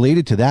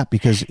related to that?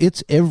 Because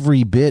it's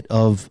every bit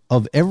of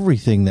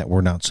everything that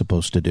we're not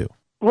supposed to do.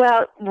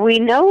 Well, we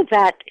know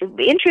that,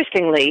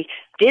 interestingly,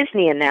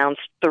 Disney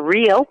announced the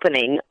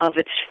reopening of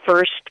its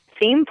first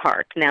theme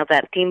park. Now,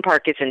 that theme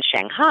park is in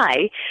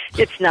Shanghai.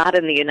 It's not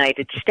in the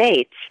United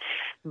States.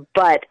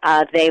 But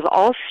they've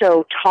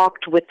also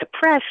talked with the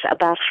press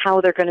about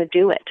how they're going to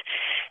do it.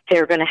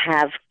 They're going to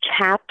have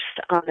caps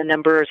on the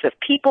numbers of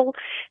people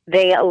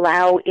they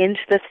allow into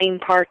the theme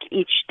park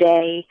each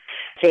day.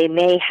 They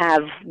may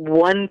have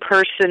one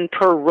person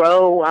per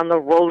row on the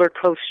roller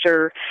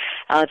coaster.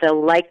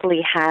 They'll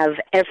likely have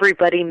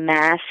everybody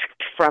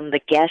masked from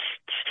the guests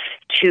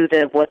to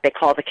what they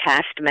call the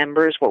cast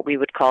members, what we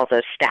would call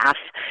the staff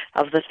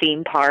of the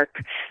theme park.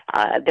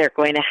 They're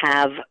going to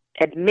have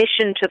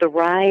admission to the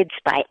rides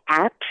by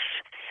apps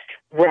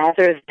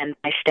rather than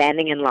by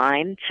standing in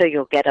line. So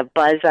you'll get a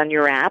buzz on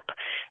your app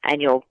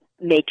and you'll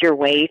make your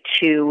way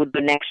to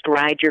the next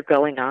ride you're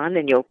going on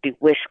and you'll be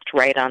whisked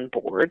right on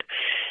board.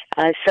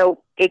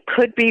 So it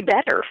could be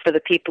better for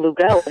the people who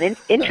go. And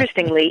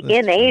interestingly,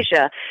 in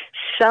Asia,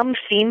 some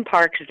theme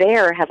parks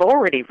there have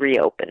already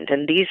reopened,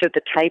 and these are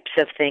the types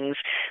of things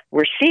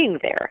we're seeing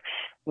there.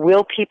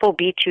 Will people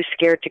be too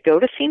scared to go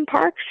to theme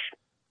parks?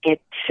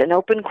 It's an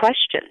open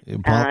question.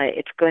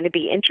 It's going to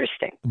be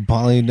interesting.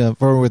 Pauline,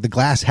 with the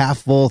glass half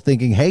full,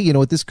 thinking, hey, you know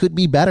what, this could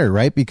be better,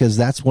 right? Because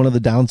that's one of the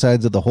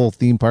downsides of the whole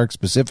theme park,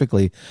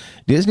 specifically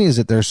Disney, is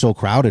that they're so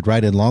crowded,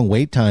 right, and long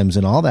wait times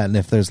and all that. And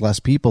if there's less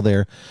people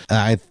there,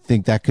 I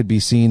think that could be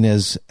seen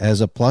as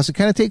a plus. It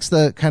kind of takes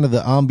the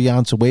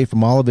ambiance away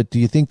from all of it. Do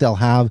you think they'll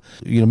have,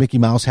 Mickey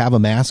Mouse have a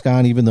mask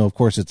on, even though, of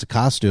course, it's a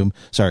costume?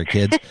 Sorry,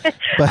 kids.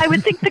 But I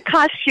would think the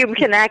costume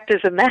can act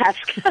as a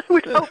mask. I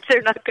would hope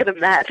they're not going to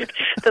mask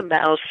the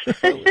mouse.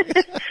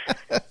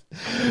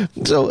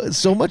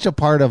 So much a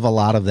part of a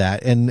lot of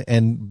that,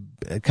 and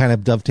kind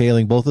of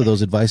dovetailing both of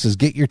those advices.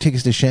 Get your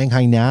tickets to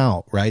Shanghai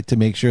now, right, to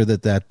make sure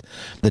that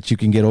you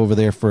can get over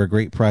there for a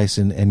great price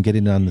and get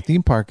in on the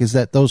theme park. Is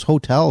that those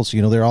hotels,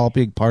 they're all a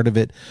big part of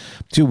it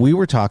too. We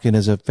were talking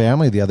as a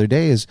family the other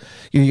day, is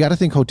you got to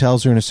think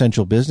hotels are an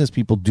essential business.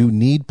 People do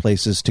need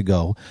places to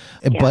go,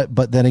 yeah.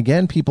 But then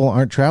again, people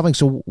aren't traveling.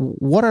 So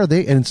what are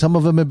they? And some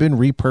of them have been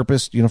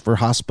repurposed, for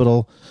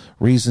hospital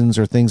reasons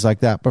or things like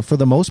that. But for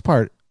the most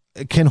part,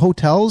 can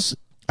hotels,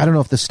 I don't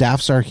know if the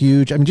staffs are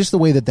huge. I mean, just the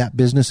way that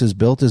business is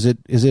built, is it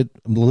a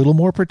little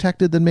more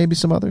protected than maybe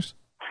some others?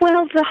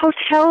 Well, the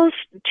hotels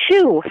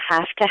too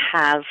have to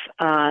have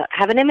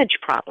an image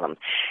problem,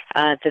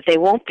 that they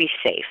won't be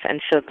safe,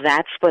 and so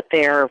that's what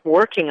they're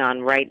working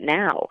on right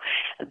now.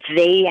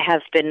 They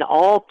have been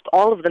all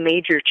of the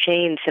major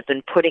chains have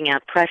been putting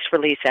out press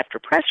release after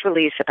press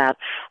release about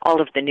all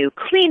of the new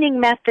cleaning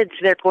methods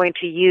they're going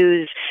to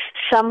use.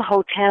 Some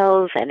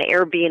hotels and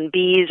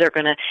Airbnbs are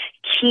going to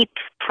keep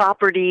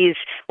properties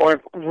or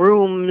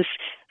rooms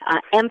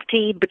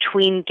empty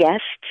between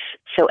guests,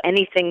 so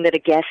anything that a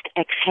guest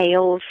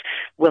exhales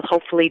will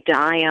hopefully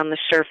die on the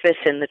surface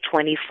in the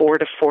 24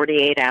 to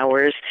 48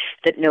 hours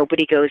that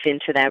nobody goes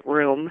into that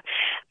room.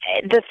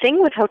 The thing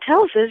with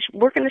hotels is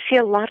we're going to see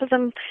a lot of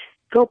them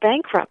go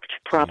bankrupt,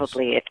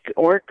 probably,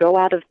 or go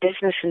out of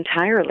business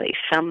entirely.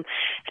 Some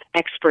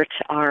experts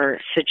are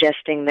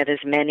suggesting that as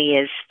many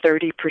as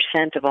 30%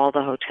 of all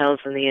the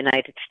hotels in the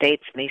United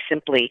States may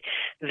simply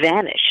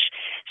vanish.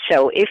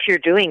 So if you're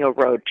doing a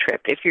road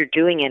trip, if you're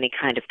doing any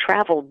kind of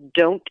travel,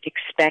 don't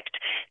expect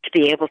to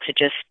be able to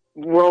just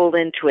roll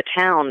into a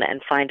town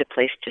and find a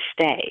place to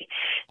stay.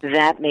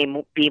 That may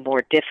be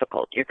more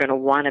difficult. You're going to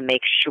want to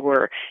make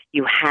sure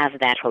you have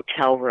that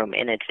hotel room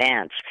in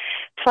advance.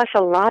 Plus,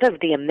 a lot of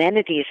the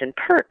amenities and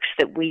perks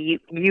that we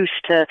used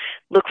to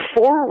look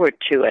forward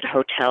to at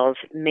hotels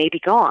may be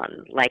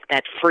gone, like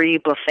that free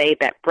buffet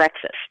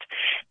breakfast.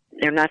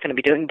 They're not going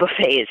to be doing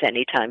buffets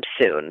anytime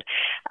soon.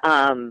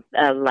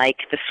 Like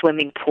the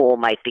swimming pool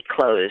might be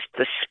closed.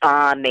 The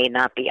spa may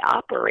not be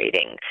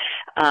operating.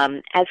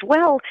 As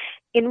well,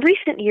 in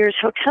recent years,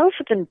 hotels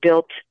have been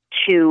built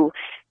to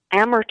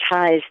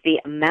amortize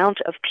the amount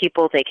of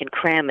people they can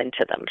cram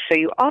into them. So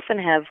you often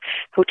have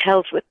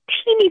hotels with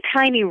teeny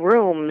tiny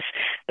rooms,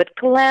 but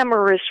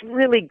glamorous,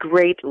 really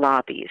great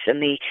lobbies.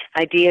 And the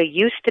idea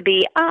used to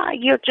be,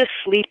 you'll just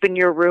sleep in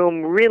your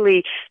room.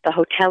 Really, the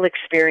hotel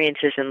experience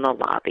is in the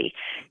lobby.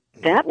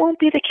 That won't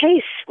be the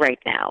case right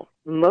now.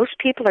 Most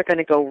people are going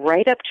to go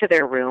right up to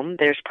their room.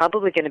 There's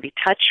probably going to be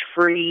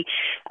touch-free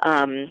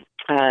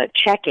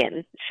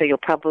check-in, so you'll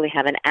probably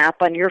have an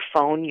app on your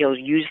phone. You'll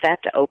use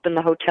that to open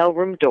the hotel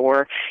room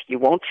door. You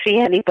won't see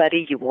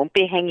anybody. You won't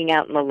be hanging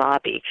out in the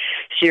lobby.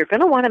 So you're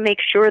going to want to make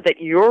sure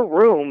that your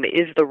room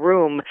is the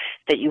room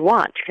that you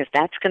want, because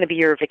that's going to be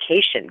your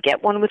vacation.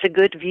 Get one with a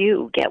good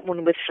view. Get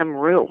one with some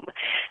room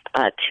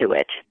to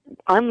it.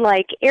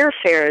 Unlike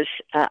airfares,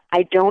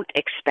 I don't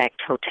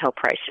expect hotel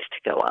prices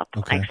to go up.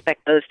 Okay. I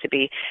expect those to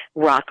be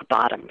rock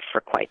bottom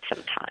for quite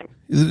some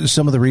time.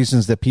 Some of the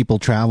reasons that people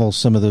travel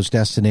some of those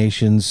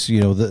destinations,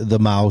 the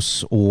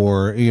mouse,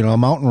 or a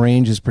mountain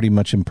range is pretty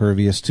much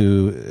impervious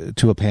to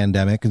a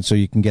pandemic, and so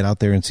you can get out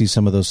there and see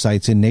some of those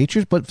sites in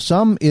nature. But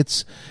some,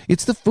 it's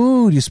the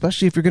food,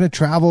 especially if you're going to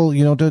travel,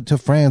 to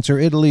France or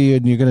Italy,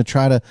 and you're going to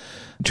try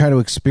to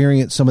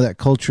experience some of that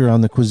culture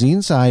on the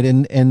cuisine side.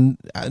 And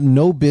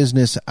no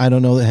business, I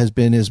don't know, that has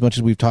been, as much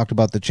as we've talked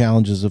about the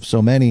challenges of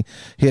so many,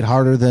 hit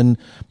harder than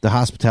the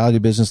hospitality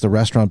business, the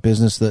restaurant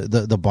business,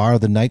 the bar,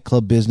 the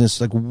nightclub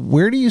business. Like,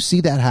 where do you see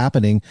that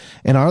happening?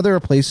 And are there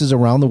places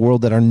around the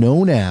world that are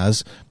known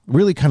as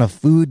really kind of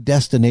food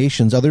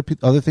destinations, other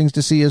things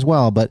to see as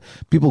well, but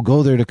people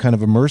go there to kind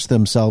of immerse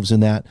themselves in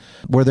that,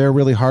 where they're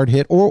really hard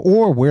hit,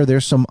 or where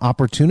there's some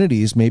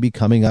opportunities maybe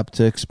coming up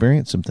to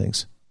experience some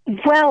things?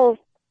 Well,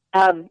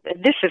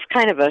 this is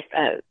kind of a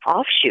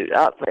offshoot.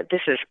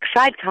 This is a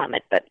side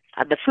comment, but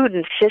the food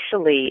in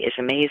Sicily is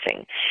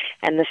amazing.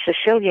 And the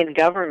Sicilian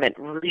government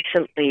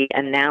recently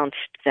announced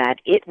that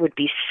it would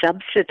be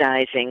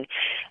subsidizing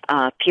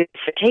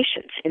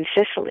purifications in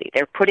Sicily.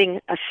 They're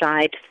putting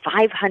aside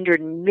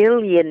 500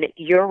 million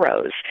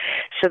euros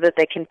so that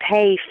they can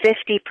pay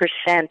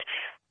 50%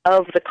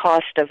 of the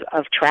cost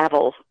of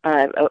travel,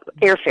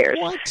 airfares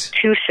What?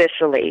 to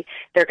Sicily.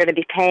 They're going to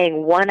be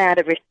paying one out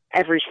of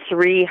every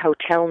 3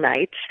 hotel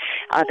nights.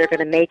 They're going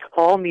to make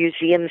all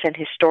museums and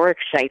historic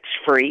sites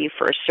free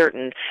for a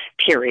certain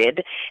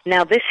period.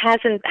 Now,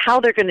 how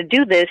they're going to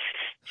do this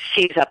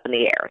seems up in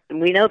the air.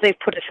 We know they've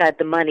put aside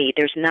the money.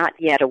 There's not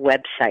yet a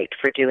website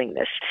for doing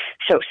this.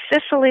 So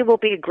Sicily will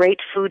be a great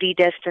foodie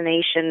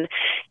destination.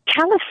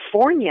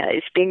 California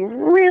is being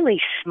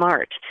really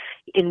smart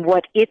in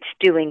what it's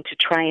doing to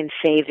try and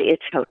save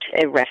its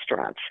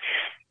restaurants.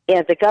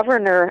 The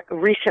governor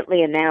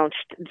recently announced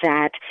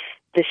that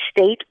the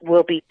state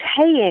will be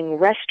paying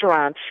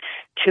restaurants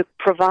to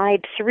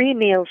provide 3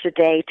 meals a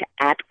day to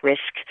at-risk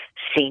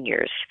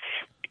seniors.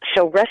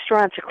 So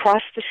restaurants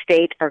across the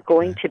state are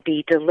going to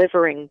be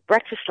delivering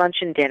breakfast, lunch,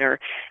 and dinner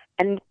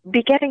and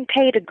be getting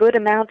paid a good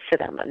amount for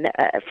them,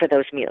 for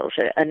those meals,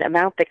 an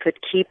amount that could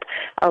keep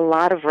a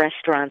lot of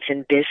restaurants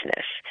in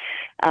business.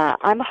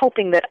 I'm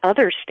hoping that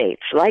other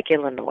states like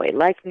Illinois,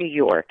 like New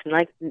York,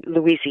 like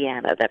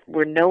Louisiana, that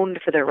were known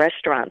for their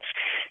restaurants,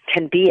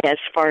 can be as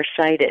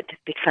far-sighted,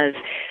 because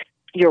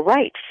you're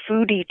right,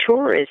 foodie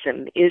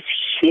tourism is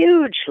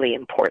hugely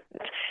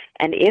important.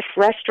 And if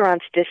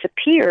restaurants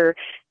disappear,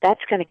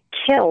 that's going to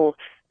kill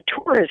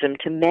tourism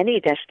to many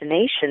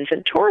destinations.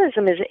 And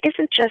tourism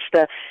isn't just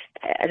a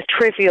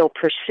trivial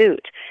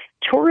pursuit.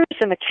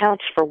 Tourism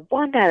accounts for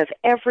 1 out of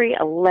every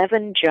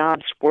 11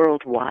 jobs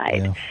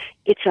worldwide. Yeah.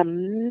 It's a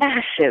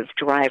massive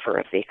driver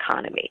of the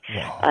economy.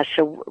 Wow.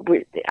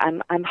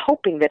 I'm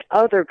hoping that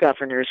other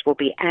governors will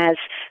be as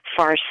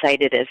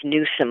far-sighted as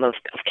Newsom of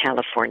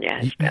California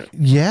has been.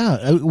 Yeah,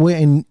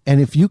 and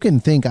if you can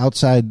think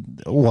outside,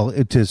 well,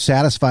 to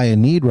satisfy a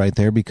need right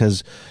there,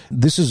 because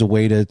this is a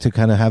way to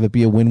kind of have it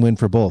be a win-win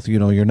for both. You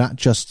know, you're not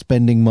just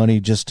spending money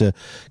just to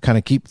kind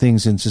of keep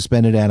things in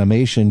suspended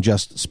animation,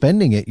 just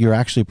spending it. You're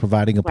actually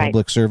providing a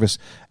public service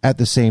at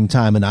the same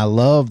time. And I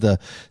love the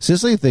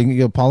Sicily thing.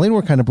 You know, Pauline,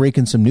 we're kind of breaking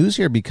some news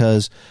here,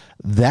 because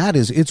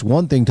it's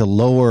one thing to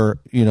lower,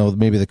 you know,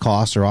 maybe the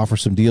costs or offer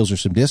some deals or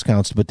some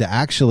discounts, but to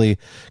actually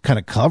kind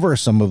of cover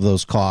some of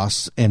those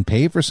costs and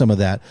pay for some of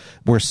that,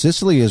 where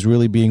Sicily is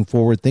really being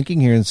forward thinking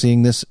here and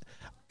seeing this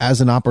as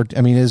an opportunity.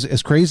 I mean,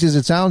 as crazy as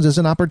it sounds, as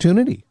an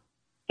opportunity.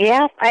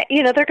 Yeah,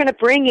 they're going to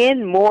bring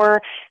in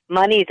more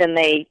money than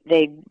they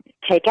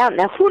take out.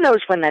 Now, who knows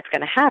when that's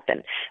going to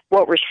happen?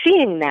 What we're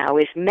seeing now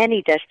is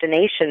many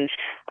destinations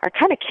are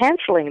kind of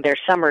canceling their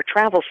summer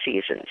travel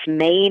seasons.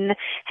 Maine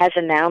has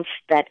announced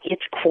that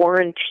its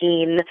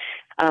quarantine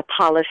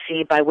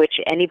policy, by which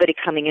anybody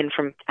coming in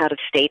from out of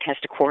state has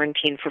to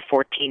quarantine for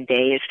 14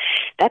 days,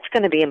 that's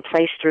going to be in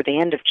place through the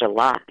end of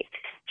July.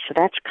 So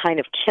that's kind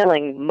of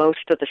killing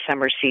most of the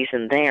summer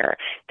season there.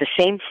 The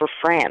same for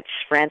France.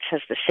 France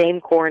has the same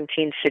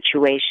quarantine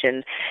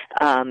situation.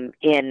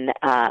 In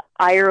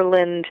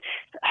Ireland,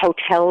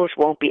 hotels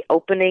won't be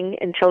opening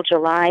until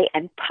July,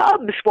 and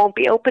pubs won't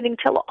be opening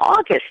till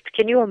August.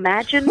 Can you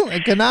imagine I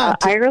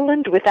cannot.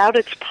 Ireland without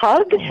its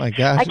pub? Oh, my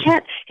gosh. I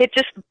can't. It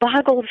just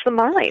boggles the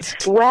mind.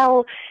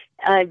 Well,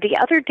 the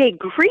other day,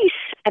 Greece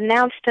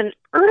announced an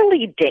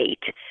early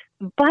date,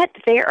 but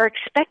they are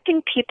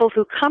expecting people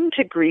who come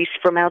to Greece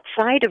from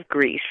outside of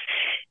Greece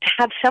to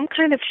have some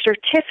kind of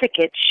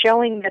certificate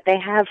showing that they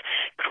have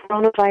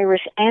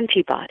coronavirus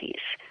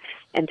antibodies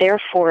and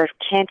therefore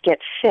can't get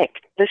sick.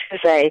 This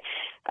is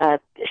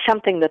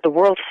something that the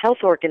World Health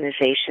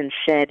Organization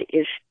said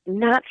is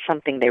not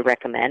something they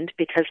recommend,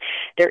 because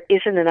there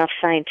isn't enough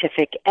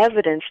scientific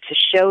evidence to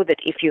show that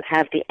if you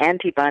have the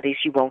antibodies,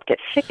 you won't get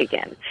sick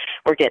again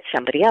or get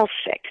somebody else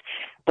sick.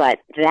 But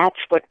that's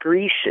what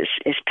Greece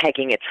is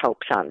pegging its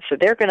hopes on. So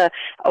they're going to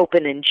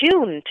open in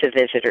June to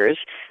visitors,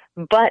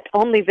 but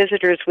only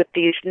visitors with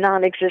these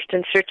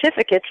non-existent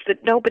certificates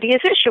that nobody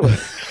is issuing.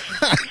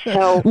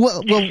 So,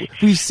 well,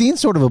 we've seen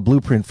sort of a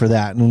blueprint for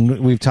that, and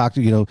we've talked,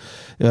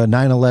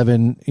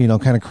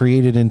 9/11, kind of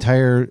created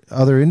entire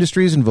other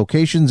industries and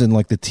vocations, and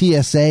like the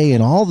TSA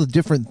and all the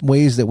different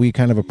ways that we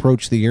kind of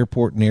approach the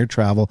airport and air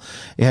travel.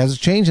 It has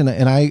changed,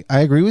 and I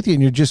agree with you.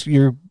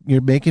 And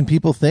you're making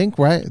people think,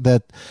 right,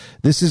 that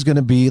this is going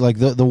to be like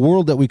the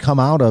world that we come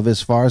out of,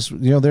 as far as,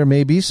 there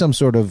may be some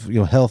sort of,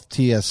 health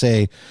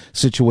TSA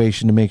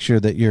situation to make sure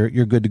that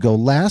you're good to go.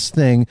 Last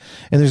thing,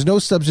 and there's no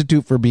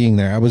substitute for being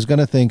there. I was going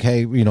to think,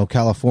 hey,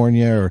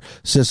 California or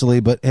Sicily,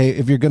 but hey,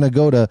 if you're going to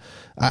go to,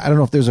 I don't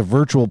know if there's a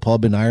virtual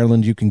pub in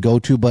Ireland you can go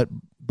to, but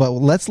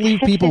let's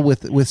leave people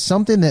with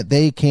something that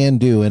they can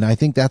do. And I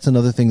think that's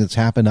another thing that's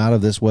happened out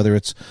of this, whether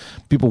it's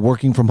people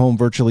working from home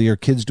virtually or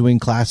kids doing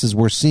classes.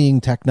 We're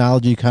seeing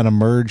technology kind of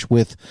merge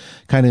with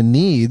kind of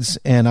needs.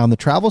 And on the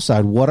travel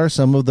side, what are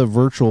some of the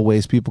virtual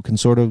ways people can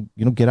sort of,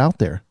 get out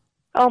there?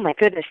 Oh, my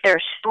goodness, there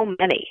are so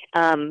many.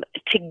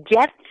 To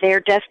get their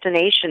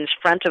destinations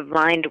front of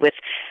mind with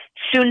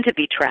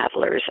soon-to-be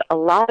travelers, a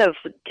lot of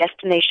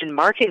destination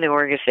marketing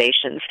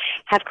organizations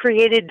have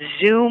created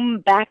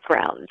Zoom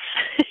backgrounds.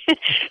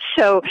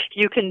 So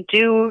you can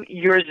do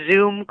your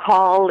Zoom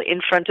call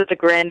in front of the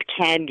Grand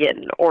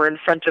Canyon or in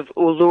front of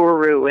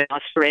Uluru in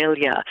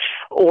Australia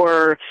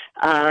or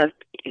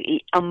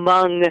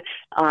among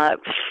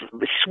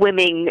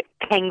swimming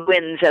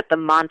penguins at the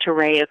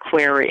Monterey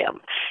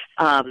Aquarium.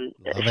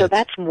 So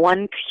that's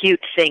one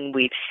cute thing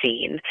we've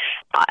seen.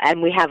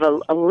 And we have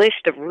a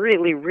list of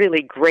really,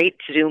 really great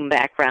Zoom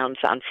backgrounds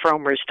on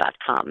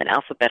FrommerMedia.com in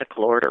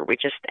alphabetical order. We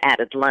just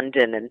added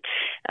London and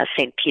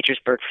St.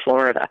 Petersburg,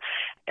 Florida.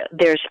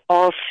 There's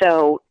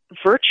also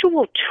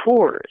virtual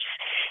tours.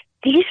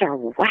 These are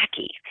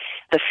wacky.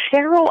 The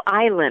Faroe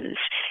Islands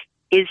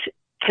is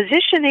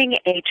positioning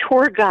a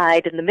tour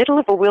guide in the middle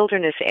of a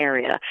wilderness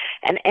area,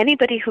 and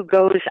anybody who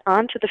goes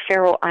onto the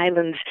Faroe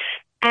Islands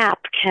app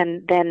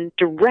can then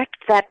direct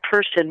that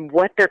person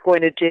what they're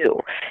going to do.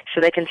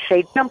 So they can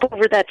say, jump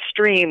over that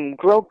stream,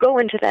 go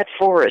into that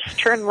forest,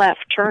 turn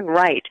left, turn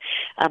right.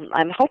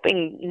 I'm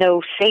hoping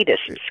no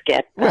sadists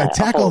get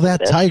tackle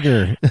that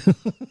tiger.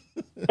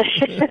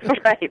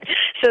 Right.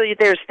 So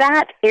there's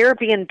that.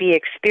 Airbnb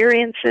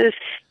Experiences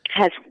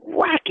has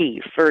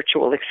wacky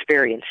virtual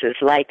experiences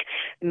like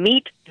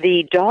meet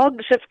the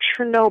dogs of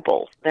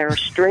Chernobyl. There are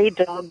stray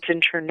dogs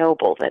in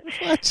Chernobyl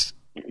that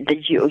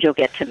you'll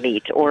get to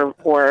meet,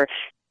 or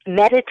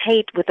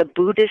meditate with a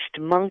Buddhist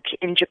monk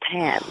in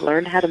Japan.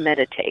 Learn how to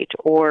meditate,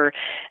 or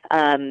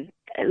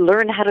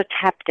learn how to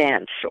tap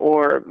dance,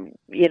 or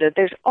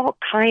there's all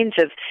kinds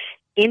of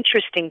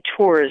interesting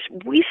tours.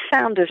 We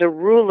found as a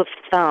rule of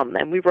thumb,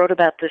 and we wrote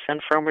about this on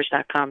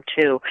FrommerMedia.com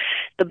too,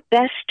 the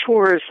best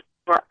tours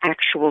are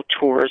actual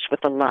tours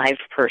with a live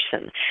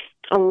person.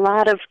 A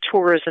lot of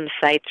tourism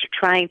sites are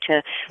trying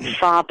to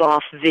fob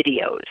off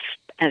videos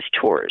as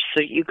tours.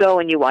 So you go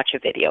and you watch a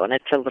video, and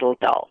it's a little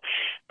dull.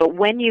 But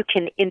when you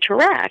can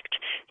interact,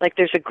 like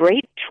there's a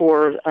great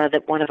tour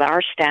that one of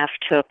our staff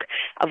took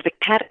of the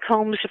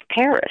catacombs of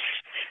Paris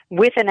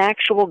with an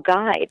actual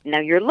guide. Now,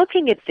 you're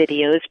looking at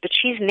videos, but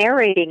she's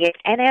narrating it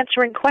and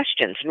answering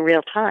questions in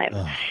real time.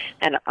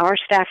 And our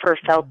staffer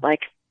felt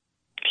like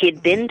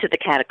he'd been to the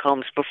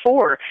catacombs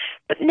before,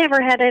 but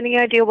never had any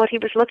idea what he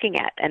was looking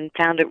at, and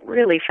found it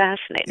really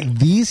fascinating.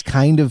 These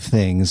kind of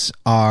things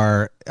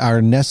are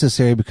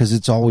necessary because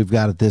it's all we've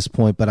got at this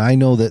point, but I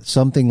know that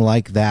something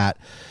like that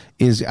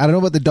is, I don't know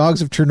about the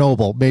dogs of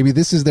Chernobyl, maybe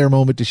this is their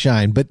moment to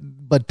shine, but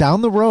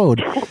down the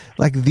road,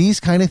 like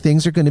these kind of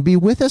things are going to be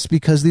with us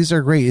because these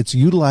are great. It's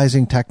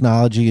utilizing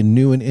technology in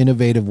new and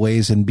innovative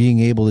ways and being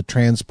able to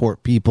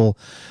transport people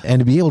and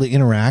to be able to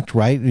interact,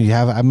 right?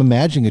 I'm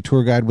imagining a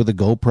tour guide with a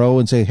GoPro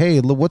and say, hey,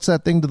 what's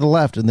that thing to the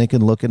left? And they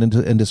can look at it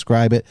and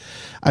describe it.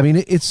 I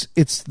mean, it's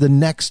the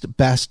next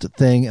best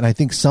thing. And I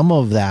think some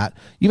of that,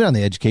 even on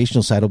the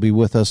educational side, will be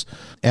with us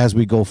as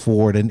we go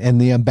forward.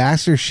 And the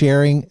ambassador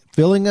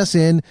filling us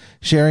in,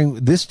 sharing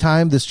this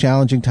time, this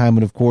challenging time,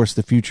 and of course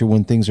the future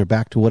when things are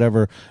back to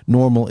whatever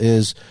normal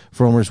is.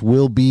 Frommers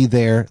will be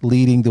there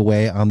leading the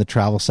way on the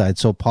travel side.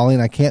 So, Pauline,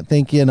 I can't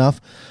thank you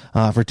enough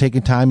for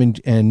taking time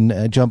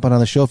and jumping on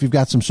the show. If you've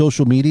got some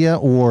social media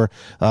or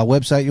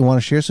website you want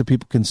to share so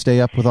people can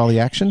stay up with all the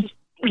action.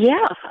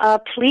 Yeah,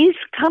 please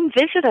come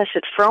visit us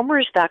at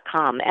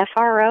FrommerMedia.com,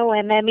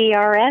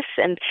 FrommerMedia,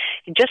 and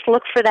just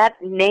look for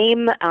that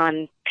name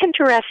on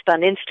Pinterest,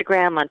 on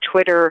Instagram, on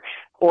Twitter,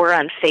 or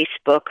on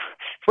Facebook.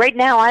 Right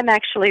now, I'm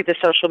actually the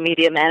social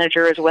media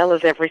manager as well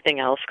as everything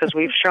else because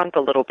we've shrunk a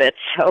little bit.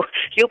 So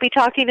you'll be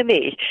talking to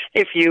me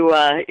if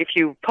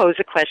you pose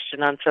a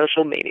question on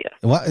social media.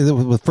 Well,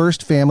 the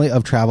first family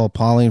of travel,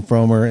 Pauline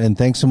Frommer, and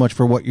thanks so much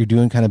for what you're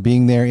doing, kind of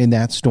being there in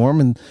that storm,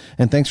 and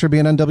thanks for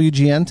being on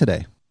WGN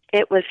today.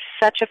 It was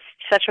such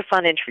a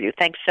fun interview.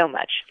 Thanks so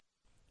much.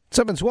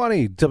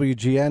 720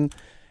 WGN.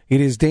 It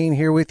is Dane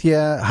here with you,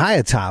 high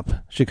atop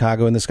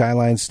Chicago in the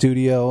Skyline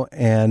studio,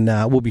 and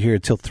we'll be here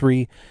until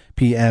 3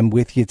 p.m.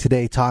 with you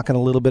today, talking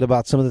a little bit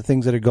about some of the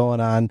things that are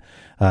going on.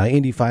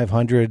 Indy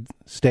 500,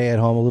 stay at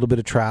home, a little bit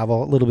of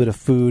travel, a little bit of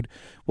food.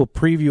 We'll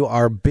preview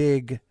our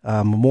big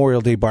Memorial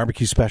Day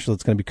barbecue special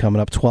that's going to be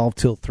coming up 12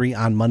 till 3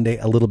 on Monday,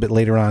 a little bit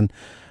later on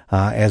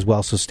as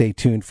well, so stay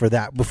tuned for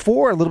that.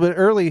 Before, a little bit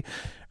earlier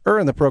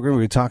in the program,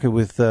 we were talking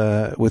with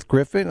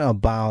Griffin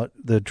about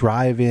the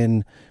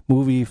drive-in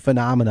movie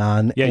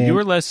phenomenon. Yeah, you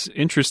were less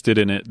interested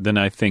in it than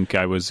I think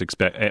I was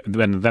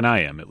than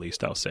I am, at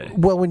least I'll say.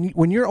 Well,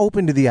 when you're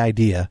open to the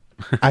idea,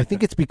 I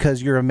think it's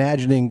because you're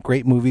imagining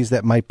great movies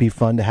that might be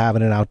fun to have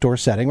in an outdoor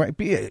setting, right?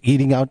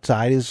 Eating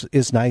outside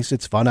is nice.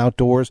 It's fun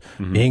outdoors.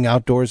 Mm-hmm. Being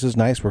outdoors is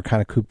nice. We're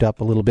kind of cooped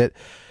up a little bit,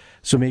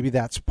 so maybe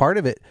that's part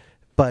of it.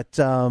 But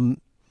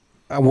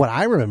what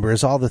I remember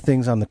is all the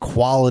things on the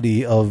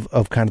quality of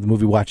kind of the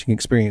movie watching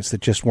experience that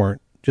just weren't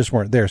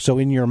there. So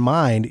in your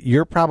mind,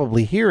 you're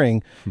probably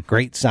hearing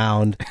great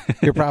sound.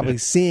 You're probably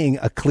seeing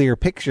a clear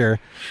picture.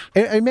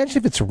 And imagine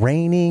if it's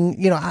raining.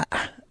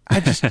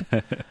 I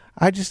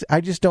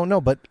just don't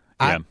know. But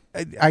yeah.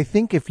 I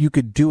think if you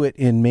could do it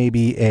in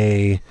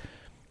maybe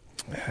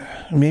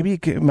maybe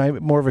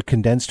more of a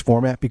condensed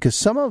format, because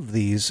some of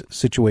these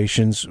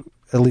situations,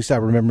 at least I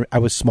remember, I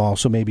was small,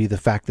 so maybe the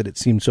fact that it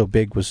seemed so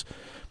big was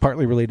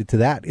partly related to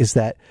that, is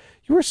that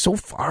you were so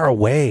far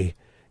away.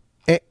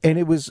 And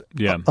it was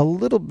a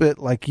little bit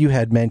like you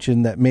had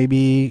mentioned, that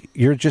maybe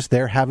you're just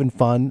there having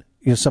fun.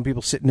 You know, some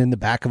people sitting in the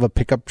back of a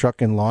pickup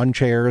truck in lawn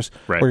chairs,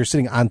 or you're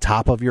sitting on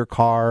top of your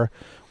car,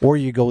 or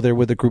you go there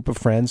with a group of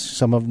friends,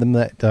 some of them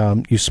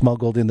that you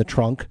smuggled in the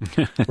trunk,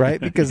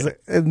 right? Because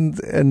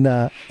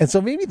and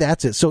so maybe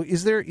that's it. So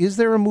is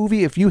there a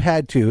movie, if you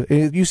had to,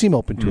 you seem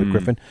open to it,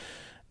 Griffin,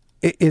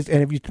 and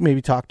if you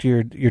maybe talk to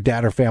your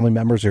dad or family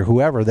members or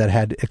whoever that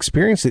had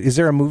experienced it, is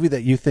there a movie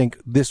that you think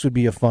this would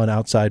be a fun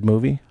outside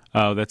movie?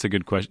 Oh, that's a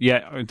good question.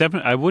 Yeah,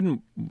 definitely.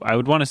 I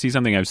would want to see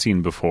something I've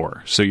seen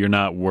before, so you're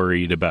not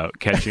worried about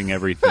catching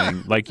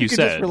everything. Like you can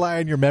said, just rely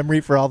on your memory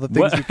for all the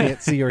things you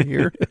can't see or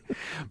hear.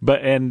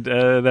 But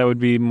that would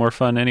be more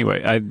fun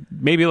anyway.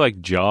 Maybe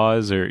like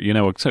Jaws, or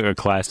a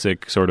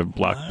classic sort of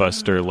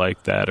blockbuster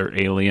like that, or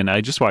Alien. I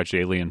just watched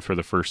Alien for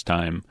the first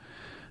time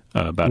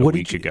about a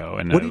week ago,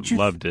 and I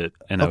loved it.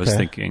 And I was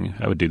thinking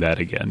I would do that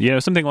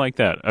again. Something like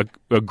that.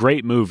 A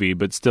great movie,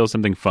 but still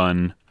something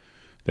fun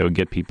that would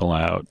get people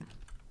out.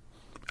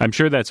 I'm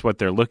sure that's what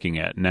they're looking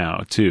at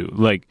now, too.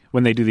 Like,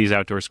 when they do these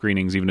outdoor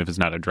screenings, even if it's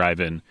not a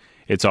drive-in,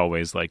 it's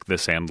always like The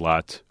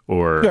Sandlot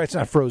or... No, it's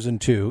not Frozen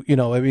 2.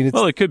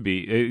 Well, it could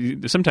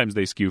be. Sometimes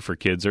they skew for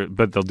kids,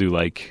 but they'll do,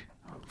 like,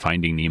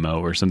 Finding Nemo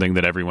or something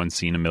that everyone's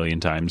seen a million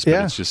times.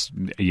 But it's just,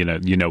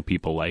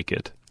 people like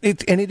it.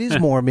 And it is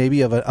more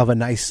maybe of a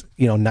nice,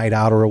 night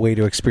out or a way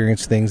to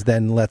experience things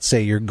than, let's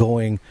say, you're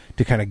going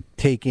to kind of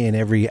take in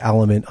every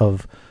element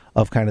of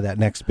kind of that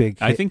next big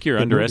hit. I think you're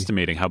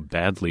underestimating how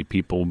badly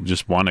people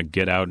just want to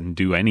get out and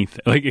do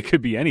anything. Like, it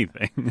could be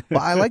anything. Well,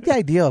 I like the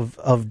idea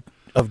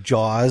of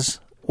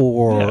Jaws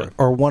or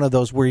one of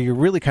those where you're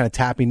really kind of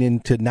tapping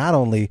into not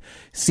only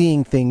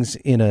seeing things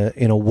in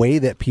a way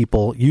that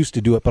people used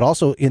to do it, but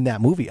also in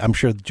that movie. I'm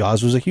sure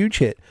Jaws was a huge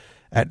hit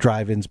at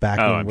drive-ins back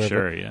in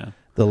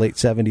the late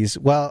 70s.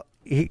 Well,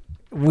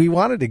 we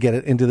wanted to get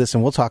into this,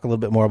 and we'll talk a little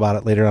bit more about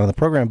it later on in the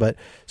program. But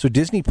so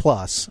Disney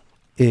Plus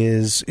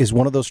is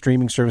one of those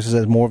streaming services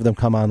as more of them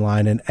come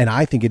online, and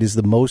I think it is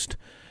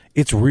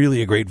it's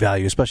really a great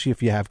value, especially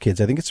if you have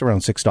kids. I think it's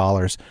around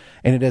 $6,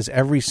 and it has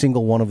every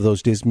single one of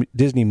those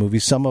Disney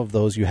movies. Some of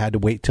those you had to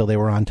wait till they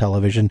were on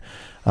television,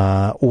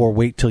 or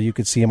wait till you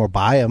could see them or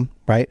buy them,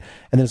 right?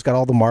 And then it's got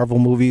all the Marvel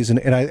movies,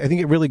 and I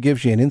think it really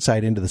gives you an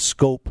insight into the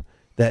scope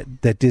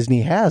that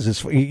Disney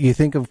has. You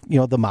think of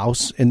the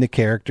mouse and the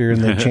character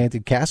and the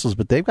enchanted castles,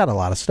 but they've got a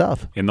lot of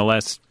stuff. In the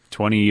last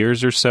 20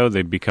 years or so,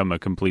 they've become a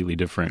completely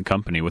different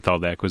company with all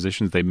the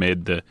acquisitions they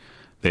made. They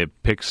have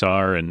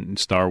Pixar and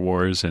Star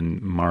Wars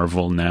and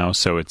Marvel now,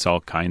 so it's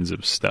all kinds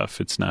of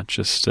stuff. It's not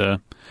just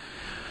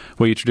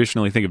what you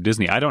traditionally think of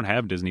Disney. I don't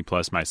have Disney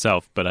Plus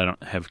myself, but I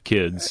don't have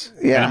kids.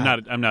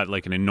 And I'm not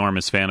like an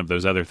enormous fan of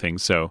those other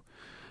things. So,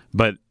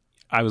 but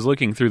I was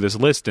looking through this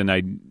list,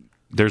 and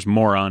there's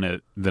more on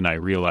it than I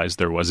realized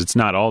there was. It's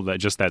not all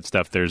just that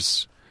stuff.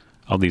 There's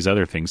all these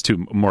other things,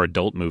 too, more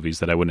adult movies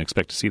that I wouldn't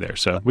expect to see there.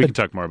 So we can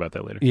talk more about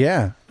that later.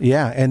 Yeah.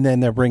 And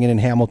then they're bringing in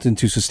Hamilton,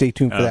 too, so stay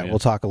tuned for that. Yeah. We'll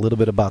talk a little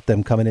bit about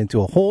them coming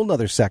into a whole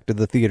other sector,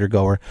 the theater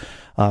goer,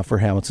 for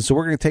Hamilton. So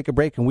we're going to take a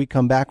break, and we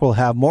come back, we'll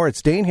have more.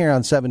 It's Dane here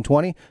on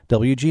 720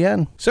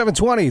 WGN.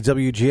 720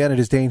 WGN, it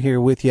is Dane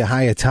here with you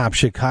high atop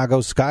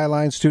Chicago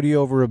Skyline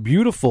Studio over a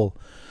beautiful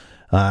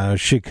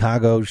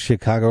Chicago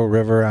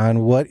River on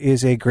what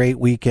is a great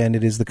weekend.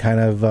 It is the kind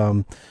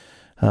of...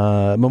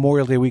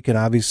 Memorial Day weekend,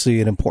 obviously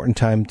an important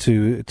time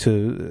to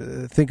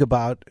think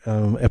about,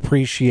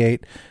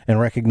 appreciate, and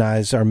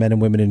recognize our men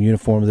and women in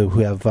uniform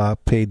who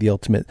have paid the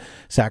ultimate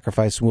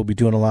sacrifice. And we'll be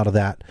doing a lot of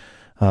that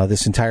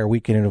this entire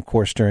weekend, and of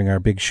course during our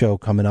big show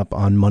coming up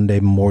on Monday,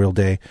 Memorial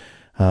Day.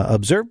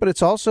 Observed, but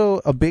it's also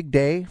a big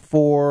day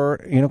for,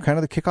 kind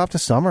of the kickoff to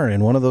summer.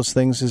 And one of those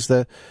things is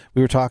that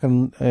we were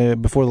talking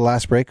before the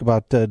last break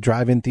about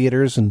drive-in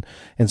theaters and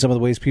some of the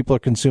ways people are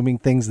consuming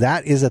things.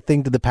 That is a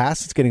thing to the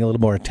past. It's getting a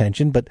little more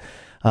attention. But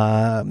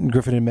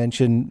Griffin had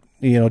mentioned,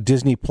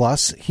 Disney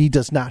Plus. He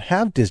does not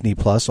have Disney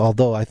Plus,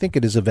 although I think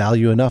it is a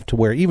value enough to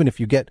where even if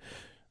you get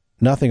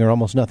nothing or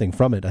almost nothing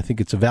from it, I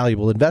think it's a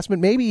valuable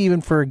investment, maybe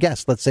even for a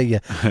guest. Let's say you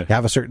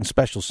have a certain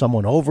special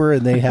someone over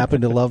and they happen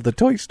to love the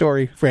Toy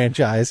Story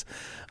franchise.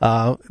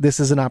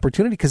 This is an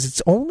opportunity because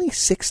it's only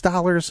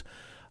 $6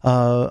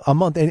 a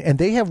month. And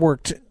they have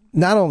worked,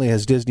 not only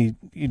has Disney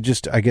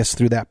just, I guess,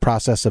 through that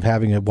process of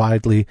having a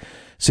widely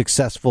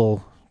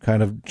successful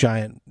kind of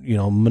giant,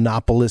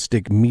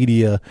 monopolistic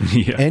media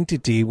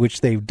entity,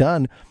 which they've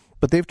done,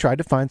 but they've tried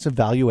to find some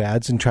value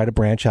adds and try to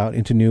branch out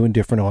into new and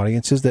different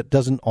audiences that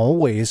doesn't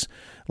always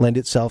lend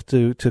itself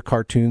to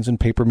cartoons and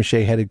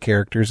papier-mâché-headed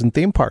characters and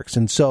theme parks.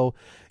 And so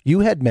you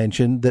had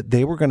mentioned that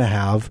they were going to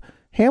have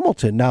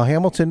Hamilton. Now,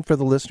 Hamilton, for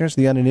the listeners,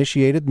 the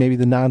uninitiated, maybe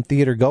the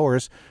non-theater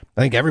goers,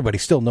 I think everybody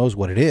still knows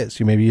what it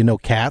is. Maybe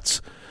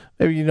Cats,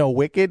 I mean, you know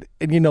Wicked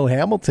and you know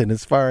Hamilton.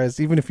 As far as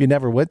even if you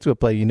never went to a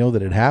play, you know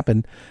that it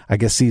happened. I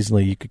guess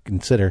seasonally you could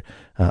consider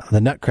the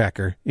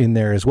Nutcracker in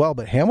there as well.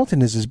 But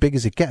Hamilton is as big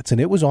as it gets,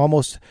 and it was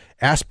almost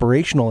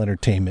aspirational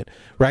entertainment,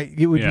 right?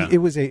 It would be,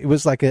 it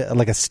was like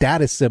a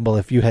status symbol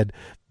if you had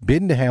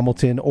been to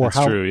Hamilton, or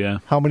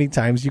how many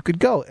times you could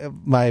go.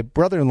 My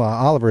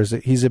brother-in-law Oliver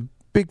he's a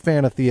big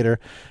fan of theater,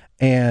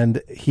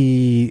 and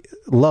he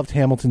loved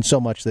Hamilton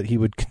so much that he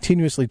would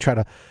continuously try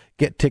to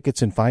get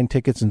tickets and find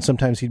tickets, and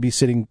sometimes he'd be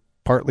sitting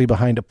partly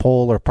behind a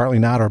pole or partly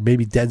not, or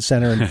maybe dead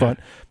center in front.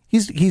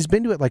 He's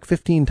been to it like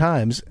 15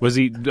 times. Was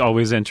he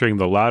always entering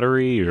the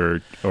lottery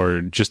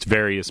or just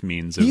various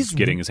means of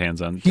getting his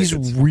hands on tickets?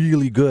 He's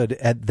really good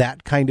at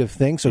that kind of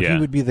thing. So he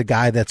would be the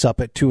guy that's up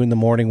at 2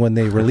 a.m. when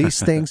they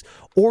release things,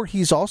 or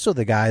he's also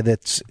the guy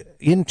that's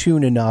in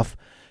tune enough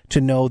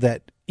to know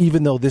that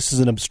even though this is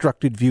an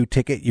obstructed view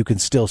ticket, you can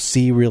still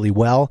see really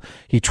well.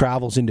 He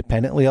travels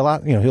independently a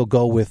lot. You know, he'll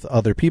go with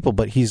other people,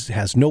 but he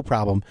has no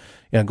problem,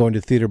 going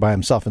to the theater by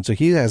himself. And so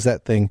he has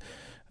that thing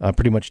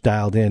pretty much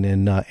dialed in.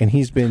 And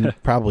he's been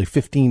probably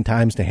 15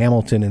 times to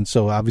Hamilton. And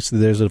so obviously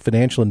there's a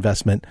financial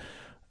investment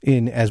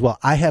in as well.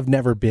 I have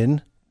never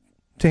been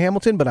to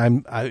Hamilton, but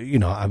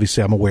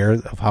obviously I'm aware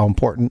of how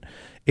important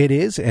it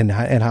is and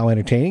how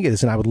entertaining it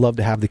is, and I would love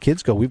to have the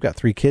kids go. We've got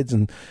 3 kids,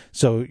 and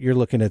so you're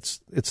looking at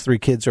it's 3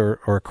 kids or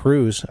a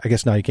cruise. I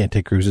guess now you can't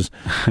take cruises,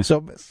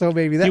 so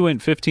maybe that. He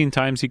went 15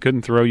 times. He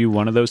couldn't throw you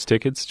one of those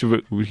tickets.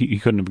 He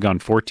couldn't have gone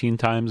 14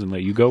 times and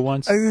let you go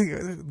once.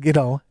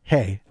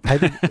 Hey, I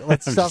think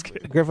let's stuff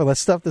Griffin.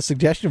 Let's stuff the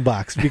suggestion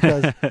box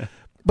because.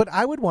 But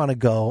I would want to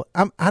go.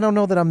 I don't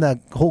know that I'm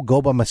that whole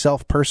go by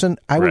myself person.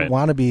 I would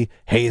want to be,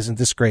 hey, isn't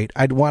this great?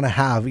 I'd want to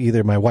have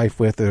either my wife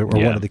with or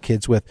one of the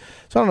kids with.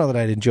 So I don't know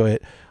that I'd enjoy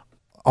it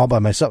all by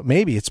myself.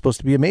 Maybe it's supposed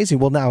to be amazing.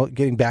 Well, now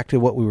getting back to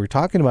what we were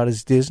talking about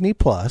is Disney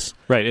Plus.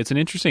 Right. It's an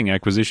interesting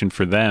acquisition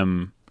for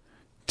them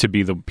to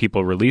be the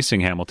people releasing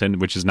Hamilton,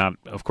 which is not,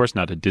 of course,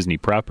 not a Disney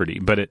property.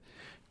 But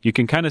you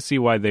can kind of see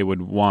why they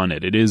would want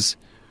it. It is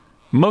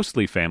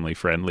mostly family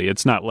friendly.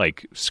 It's not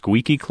like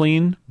squeaky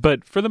clean,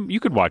 but for them,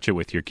 you could watch it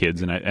with your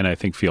kids, and I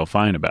think feel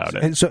fine about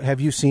it. And so, have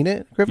you seen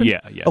it, Griffin?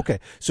 Yeah. Okay,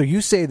 so you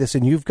say this,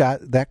 and you've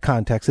got that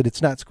context that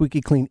it's not squeaky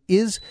clean.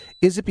 Is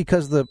it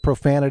because the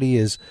profanity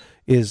is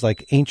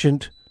like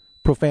ancient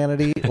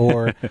profanity,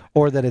 or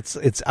that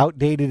it's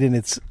outdated and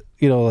it's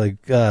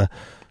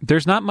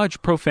There's not much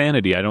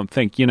profanity, I don't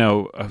think.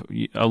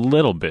 A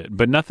little bit,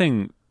 but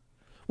nothing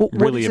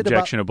really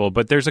objectionable,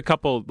 but there's a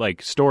couple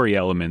like story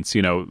elements,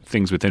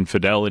 things with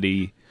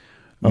infidelity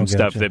and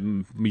stuff that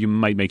you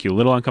might make you a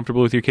little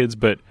uncomfortable with your kids,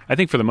 but I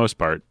think for the most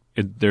part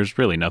there's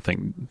really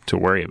nothing to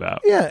worry about.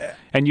 Yeah.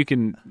 And you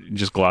can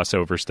just gloss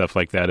over stuff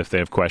like that if they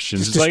have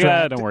questions. It's like,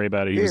 don't worry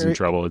about it. He was in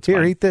trouble. It's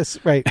fine. Eat this.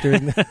 Right.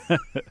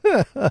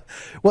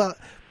 Well,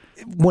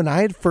 when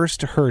I had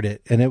first heard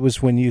it, and it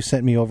was when you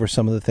sent me over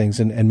some of the things,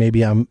 and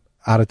maybe I'm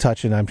out of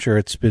touch, and I'm sure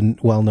it's been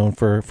well known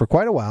for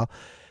quite a while,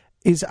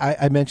 is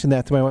I mentioned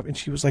that to my wife, and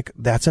she was like,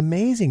 that's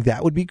amazing.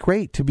 That would be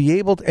great to be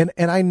able to,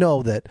 and I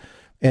know that,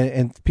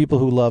 and people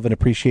who love and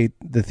appreciate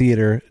the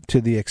theater to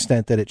the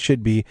extent that it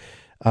should be,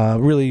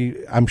 really,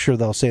 I'm sure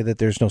they'll say that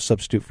there's no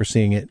substitute for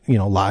seeing it,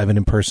 live and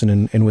in person,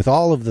 and with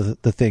all of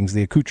the things,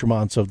 the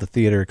accoutrements of the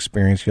theater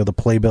experience, the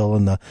playbill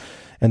and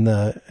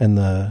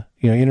the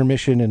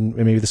intermission and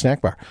maybe the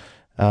snack bar.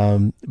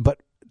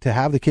 But to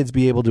have the kids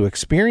be able to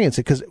experience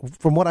it, because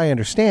from what I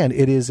understand,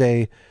 it is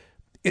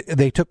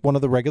they took one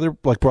of the regular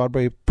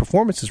Broadway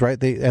performances, right?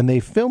 They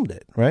filmed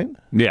it, right?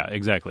 Yeah,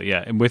 exactly.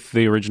 Yeah, and with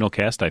the original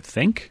cast, I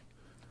think.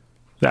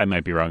 I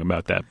might be wrong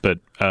about that, but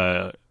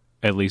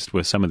at least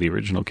with some of the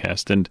original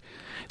cast. And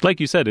like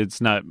you said, it's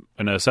not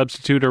a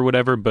substitute or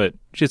whatever, but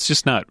it's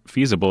just not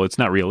feasible. It's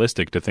not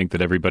realistic to think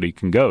that everybody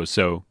can go.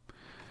 So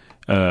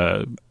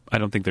I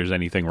don't think there's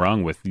anything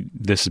wrong with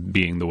this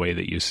being the way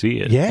that you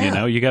see it.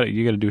 Yeah. You got to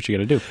do what you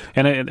got to do.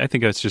 And I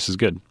think that's just as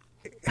good.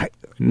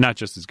 Not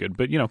just as good,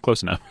 but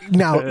close enough.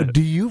 Now,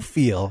 do you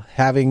feel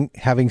having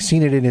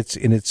seen it in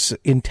its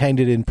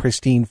intended and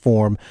pristine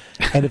form,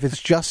 and if it's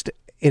just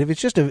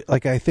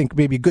I think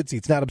maybe good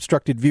seats, not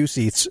obstructed view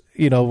seats,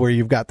 where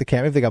you've got the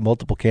camera, if they got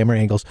multiple camera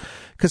angles,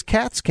 because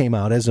Cats came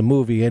out as a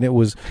movie and it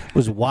was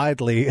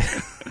widely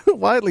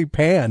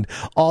panned,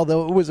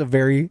 although it was a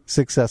very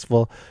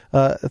successful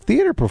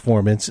theater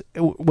performance.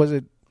 Was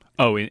it?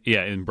 Oh,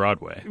 in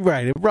Broadway.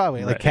 Right, in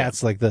Broadway. Like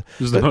Cats, yeah.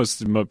 It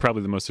was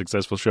probably the most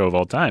successful show of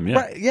all time, yeah.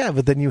 Right, yeah,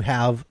 but then you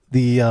have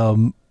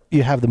the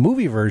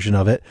movie version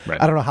of it.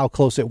 Right. I don't know how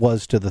close it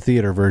was to the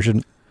theater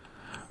version.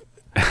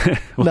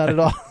 Not at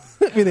all.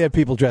 I mean, they had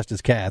people dressed as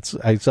cats.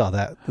 I saw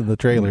that in the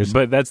trailers.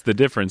 But that's the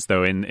difference,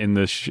 though. In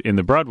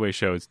the Broadway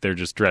show, they're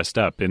just dressed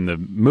up. In the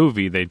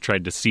movie, they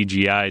tried to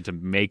CGI to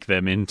make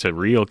them into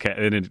real cats,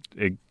 and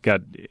it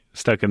got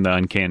stuck in the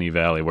uncanny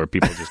valley where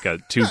people just got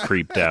too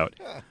creeped out.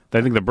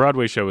 I think the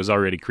Broadway show was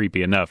already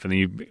creepy enough, and then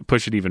you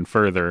push it even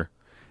further,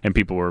 and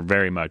people were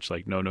very much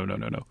like, no.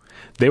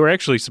 They were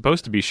actually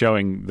supposed to be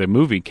showing the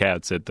movie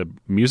Cats at the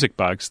Music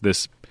Box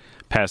this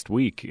past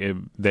week.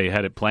 They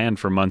had it planned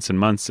for months and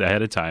months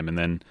ahead of time, and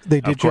then,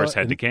 of course,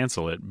 had to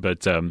cancel it.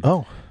 But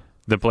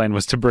the plan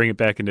was to bring it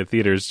back into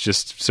theaters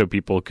just so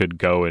people could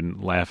go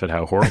and laugh at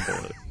how horrible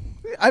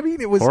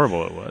it was.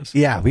 Horrible it was.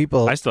 Yeah,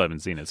 people. I still haven't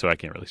seen it, so I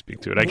can't really speak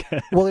to it, I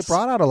guess. Well, it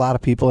brought out a lot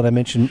of people, and I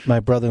mentioned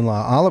my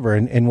brother-in-law Oliver,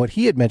 and what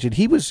he had mentioned,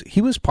 he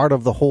was part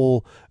of the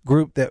whole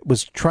group that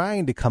was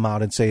trying to come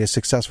out and say, as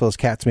successful as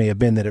Cats may have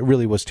been, that it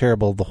really was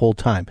terrible the whole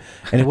time,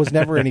 and it was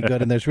never any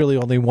good. And there's really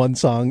only one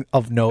song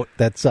of note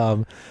that's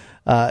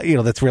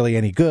that's really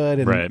any good,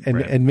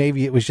 and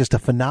maybe it was just a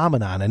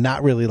phenomenon and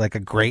not really like a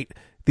great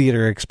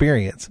theater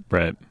experience.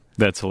 Right.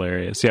 That's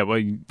hilarious. Yeah,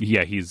 well,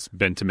 he's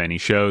been to many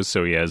shows,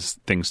 so he has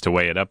things to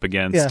weigh it up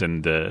against,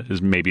 and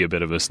is maybe a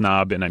bit of a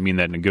snob, and I mean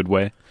that in a good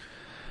way.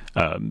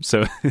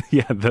 So,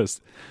 yeah,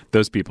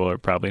 those people are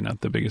probably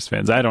not the biggest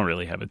fans. I don't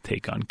really have a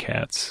take on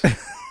Cats.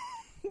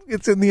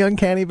 It's in the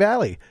uncanny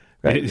valley,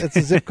 right? It's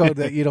a zip code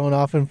that you don't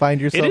often find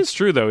yourself. It is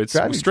true, though. It's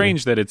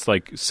strange that it's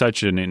like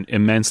such an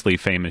immensely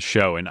famous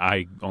show, and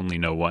I only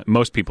know one.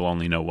 Most people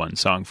only know one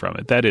song from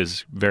it. That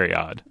is very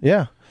odd.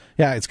 Yeah.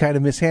 Yeah, it's kind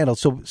of mishandled.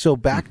 So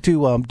back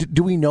to,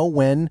 do we know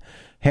when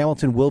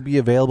Hamilton will be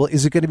available?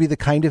 Is it going to be the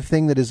kind of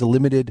thing that is a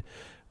limited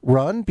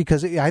run?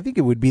 Because I think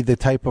it would be the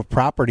type of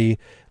property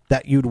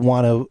that you'd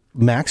want to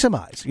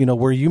maximize,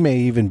 where you may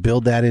even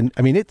build that in.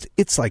 I mean,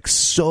 it's like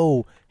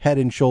so head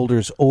and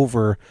shoulders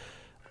over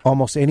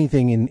almost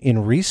anything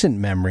in recent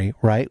memory,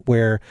 right?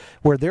 Where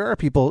there are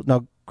people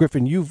now.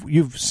 Griffin,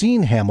 you've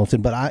seen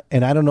Hamilton, but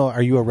I don't know.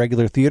 Are you a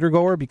regular theater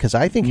goer? Because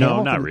I think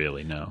Hamilton not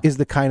really. No, is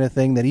the kind of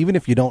thing that even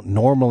if you don't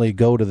normally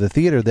go to the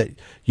theater, that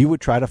you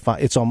would try to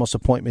find. It's almost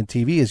appointment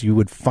TV, is you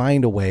would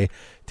find a way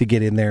to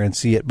get in there and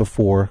see it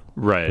before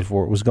it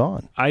was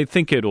gone. I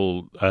think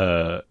it'll.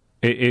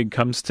 It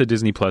comes to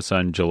Disney Plus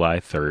on July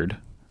 3rd.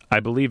 I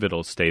believe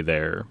it'll stay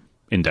there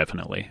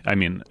indefinitely. I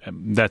mean,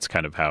 that's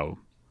kind of how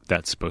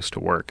that's supposed to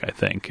work. I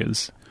think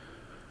is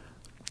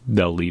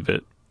they'll leave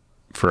it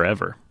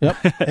forever. Yep.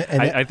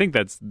 I think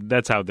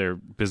that's how their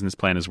business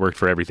plan has worked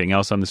for everything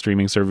else on the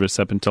streaming service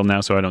up until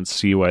now, so I don't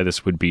see why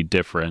this would be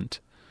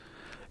different.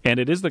 And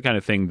it is the kind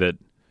of thing that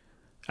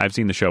I've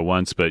seen the show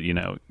once, but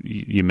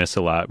you miss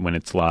a lot when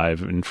it's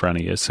live in front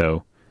of you,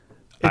 so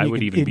I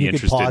would even be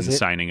interested in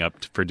signing up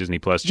for Disney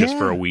Plus just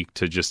for a week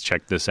to just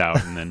check this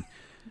out, and then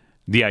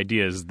the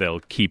idea is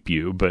they'll keep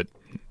you, but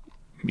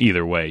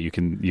either way you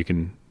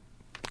can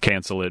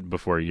cancel it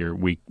before your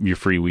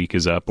free week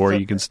is up, or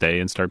you can stay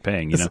and start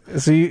paying.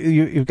 So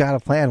you've got a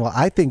plan. Well,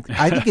 I think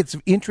it's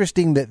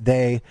interesting that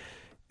they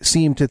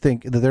seem to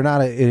think that they're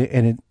not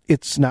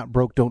it's not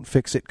broke, don't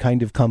fix it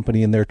kind of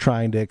company, and they're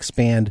trying to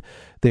expand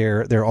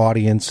their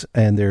audience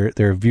and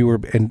their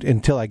viewer, and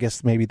until I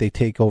guess maybe they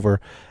take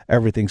over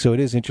everything. So it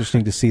is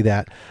interesting to see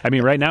that. I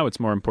mean, right now it's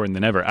more important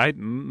than ever.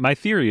 My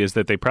theory is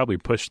that they probably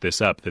pushed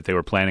this up, that they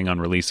were planning on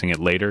releasing it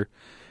later,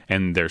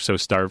 and they're so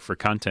starved for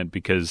content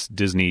because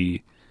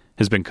Disney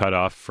has been cut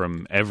off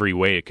from every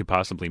way it could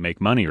possibly make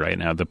money right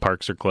now. The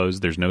parks are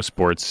closed. There's no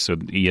sports, so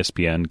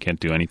ESPN can't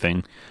do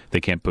anything.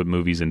 They can't put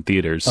movies in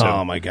theaters. So.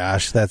 Oh my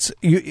gosh, that's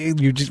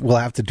you just will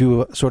have to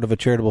do a sort of a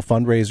charitable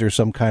fundraiser,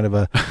 some kind of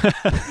a.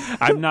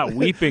 I'm not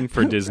weeping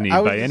for Disney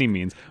by any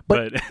means,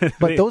 but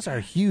those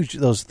are huge.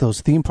 Those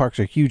theme parks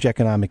are huge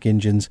economic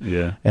engines.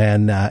 Yeah,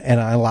 and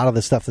a lot of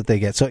the stuff that they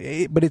get. So,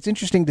 but it's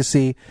interesting to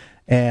see.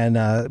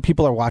 And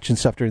people are watching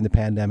stuff during the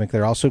pandemic.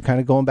 They're also kind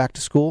of going back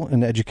to school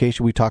and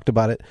education. We talked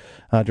about it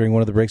during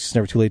one of the breaks. It's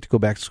never too late to go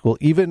back to school,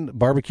 even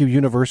barbecue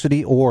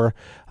university, or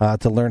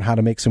to learn how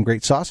to make some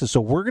great sauces. So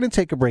we're going to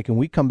take a break, and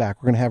we come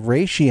back. We're going to have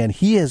Ray Sheehan.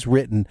 He has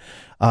written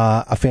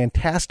a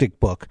fantastic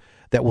book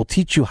that will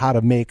teach you how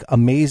to make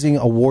amazing,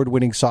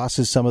 award-winning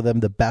sauces, some of them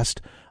the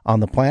best on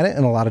the planet,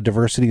 and a lot of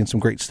diversity and some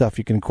great stuff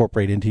you can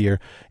incorporate into your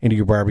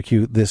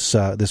barbecue this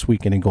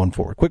weekend and going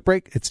forward. Quick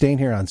break. It's Dane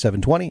here on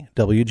 720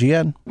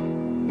 WGN.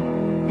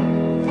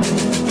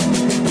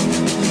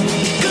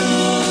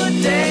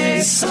 Good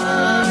day,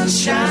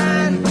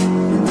 sunshine.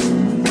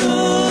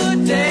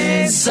 Good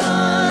day,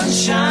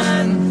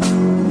 sunshine.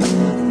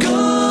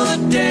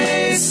 Good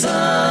day,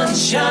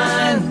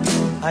 sunshine.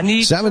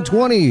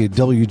 720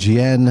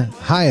 WGN,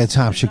 high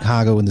atop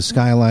Chicago in the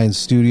Skyline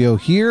studio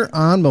here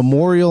on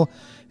Memorial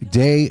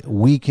Day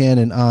weekend.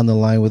 And on the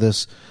line with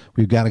us,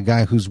 we've got a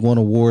guy who's won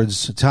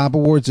awards, top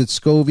awards at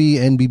Scovie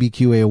and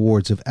BBQA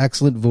Awards of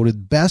Excellent,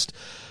 voted best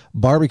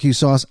barbecue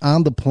sauce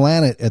on the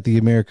planet at the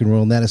American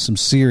Royal, and that is some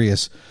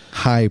serious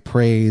high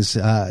praise.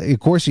 Of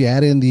course, you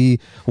add in the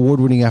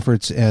award-winning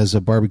efforts as a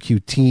barbecue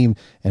team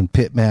and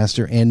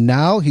pitmaster, and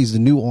now he's the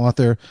new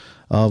author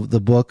of the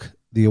book,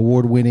 The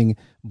Award-Winning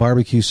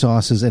Barbecue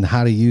Sauces and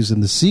How to Use Them,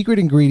 the secret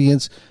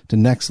ingredients to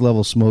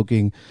next-level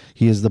smoking.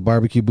 He is the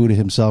barbecue Buddha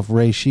himself.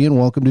 Ray Sheehan,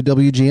 welcome to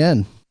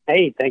WGN.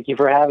 Hey, thank you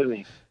for having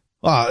me.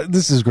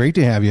 This is great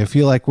to have you. I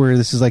feel like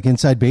this is like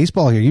inside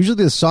baseball here.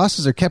 Usually the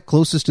sauces are kept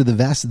closest to the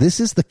vest.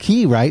 This is the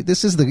key, right?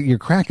 You're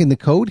cracking the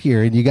code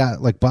here, and you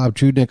got like Bob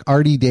Trudnick,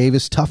 Artie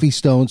Davis, Tuffy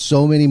Stone,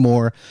 so many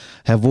more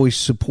have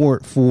voiced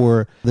support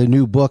for the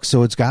new book.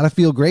 So it's got to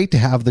feel great to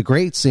have the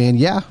greats saying,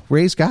 yeah,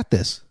 Ray's got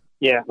this.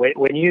 Yeah,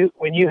 when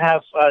you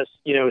have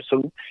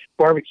some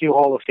barbecue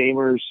Hall of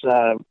Famers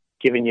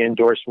giving you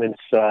endorsements,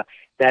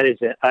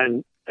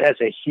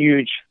 that's a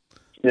huge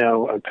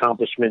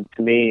accomplishment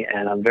to me,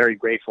 and I'm very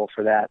grateful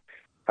for that.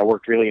 I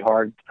worked really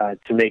hard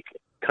to make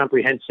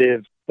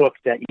comprehensive book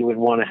that you would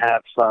want to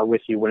have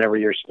with you whenever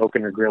you're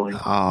smoking or grilling.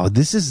 Oh,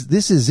 this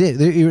is it.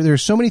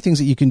 There's so many things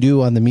that you can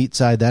do on the meat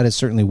side. That is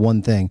certainly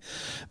one thing.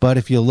 But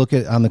if you look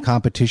at on the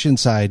competition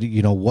side,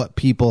 what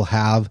people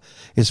have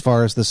as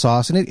far as the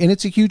sauce, and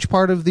it's a huge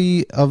part of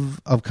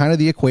of kind of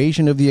the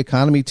equation of the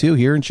economy too.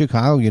 Here in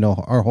Chicago,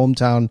 our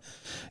hometown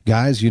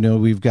guys,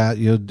 we've got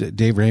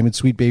Dave Raymond,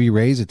 Sweet Baby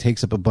Ray's. It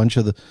takes up a bunch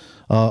of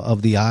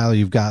the aisle.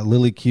 You've got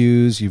Lily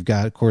Q's. You've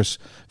got, of course,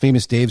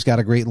 Famous Dave's got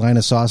a great line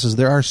of sauces.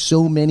 There are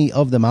so many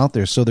of them out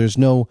there. So there's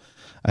no,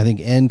 I think,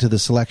 end to the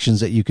selections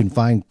that you can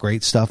find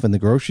great stuff in the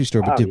grocery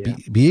store. But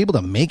be able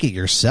to make it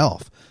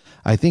yourself,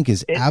 I think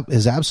is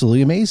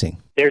absolutely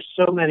amazing. There's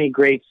so many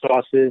great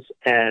sauces,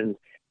 and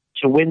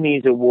to win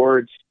these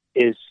awards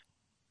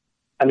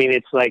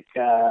it's like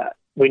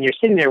when you're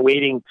sitting there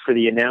waiting for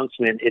the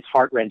announcement, it's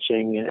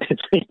heart-wrenching.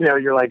 It's,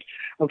 you're like,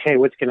 okay,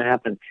 what's going to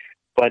happen?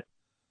 But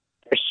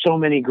there's so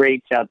many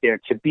greats out there.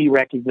 To be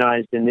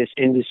recognized in this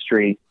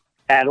industry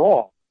at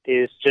all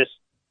is just,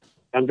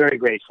 I'm very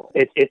grateful.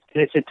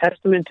 It's a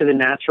testament to the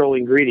natural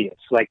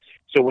ingredients.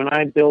 So when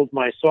I build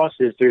my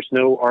sauces, there's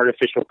no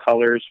artificial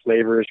colors,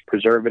 flavors,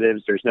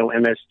 preservatives. There's no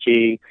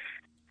MSG.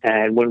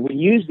 And when we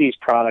use these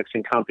products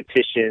in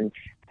competition,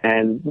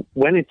 and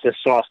when it's a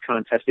sauce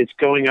contest, it's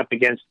going up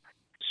against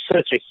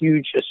such a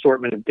huge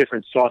assortment of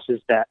different sauces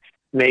that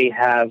may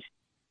have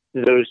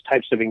those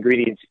types of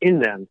ingredients in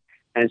them.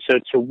 And so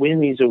to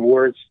win these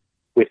awards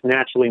with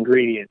natural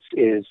ingredients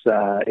is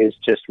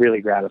just really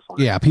gratifying.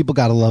 Yeah, people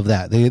got to love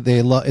that.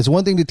 They love. It's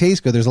one thing to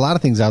taste good. There's a lot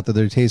of things out there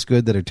that taste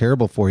good that are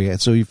terrible for you.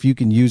 And so if you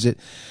can use it,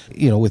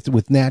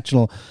 with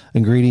natural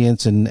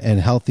ingredients and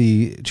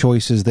healthy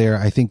choices there,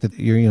 I think that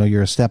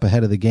you're a step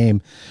ahead of the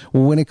game.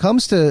 Well, when it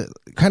comes to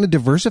kind of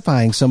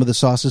diversifying some of the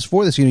sauces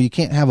for this, you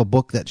can't have a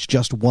book that's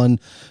just one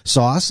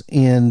sauce.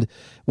 And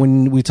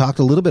when we talked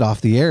a little bit off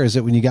the air, is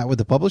that when you got with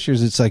the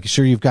publishers, it's like,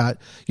 sure, you've got,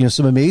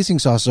 some amazing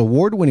sauces,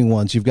 award-winning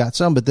ones. You've got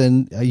some, but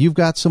then you've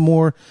got some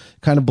more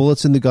kind of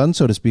bullets in the gun,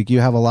 so to speak. You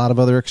have a lot of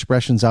other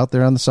expressions out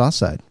there on the sauce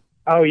side.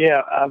 Oh,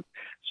 yeah.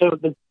 So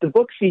the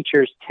book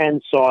features 10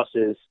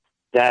 sauces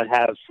that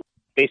have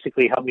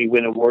basically helped me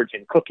win awards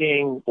in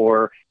cooking,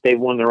 or they've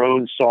won their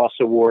own sauce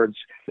awards.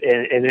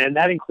 And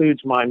that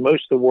includes my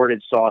most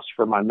awarded sauce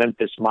for my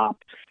Memphis Mop.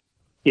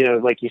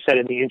 Like you said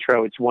in the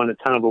intro, it's won a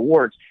ton of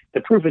awards.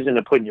 The proof is in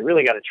the pudding. You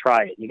really got to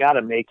try it. You got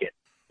to make it.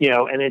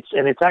 And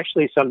it's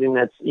actually something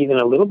that's even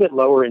a little bit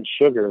lower in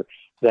sugar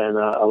than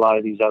a lot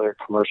of these other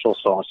commercial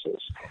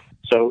sauces.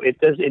 So it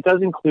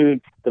does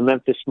include the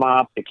Memphis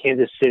Mop, the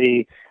Kansas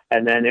City,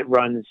 and then it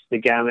runs the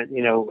gamut,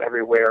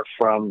 everywhere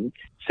from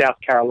South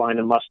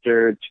Carolina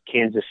mustard to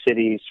Kansas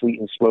City sweet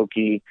and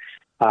smoky,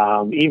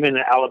 even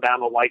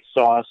Alabama white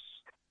sauce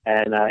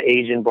and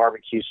Asian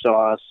barbecue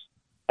sauce,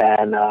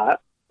 and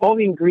all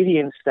the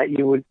ingredients that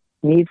you would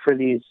need for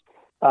these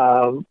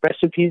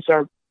recipes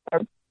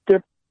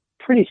they're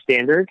pretty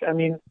standard.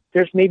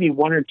 There's maybe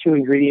one or two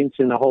ingredients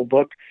in the whole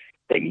book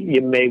that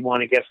you may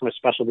want to get from a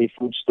specialty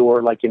food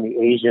store. Like in the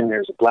Asian,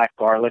 there's a black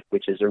garlic,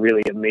 which is a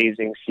really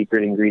amazing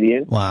secret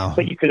ingredient. Wow.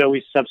 But you could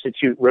always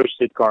substitute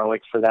roasted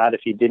garlic for that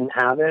if you didn't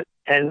have it.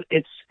 And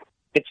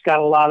it's got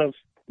a lot of,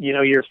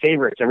 your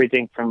favorites,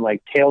 everything from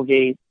like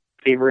tailgate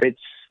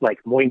favorites, like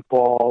moink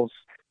balls,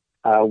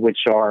 which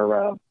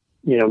are,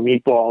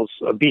 meatballs,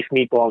 beef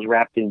meatballs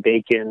wrapped in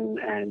bacon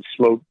and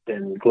smoked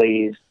and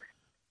glazed,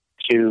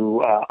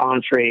 to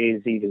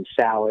entrees, even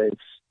salads.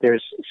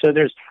 There's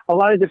a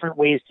lot of different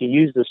ways to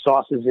use the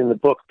sauces in the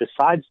book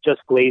besides just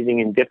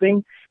glazing and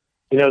dipping.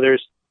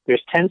 There's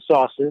 10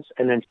 sauces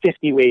and then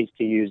 50 ways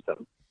to use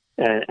them.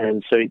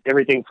 And so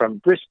everything from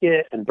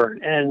brisket and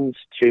burnt ends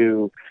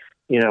to,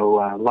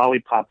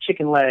 lollipop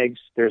chicken legs.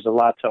 There's a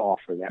lot to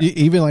offer there.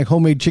 Even like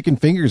homemade chicken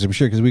fingers, I'm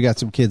sure, because we got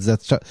some kids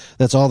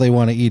that's all they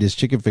want to eat is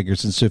chicken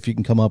fingers. And so if you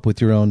can come up with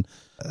your own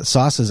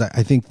sauces,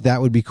 I think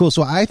that would be cool.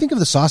 So I think of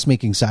the sauce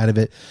making side of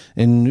it,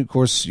 and of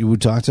course you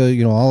would talk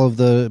to all of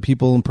the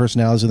people and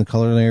personalities in the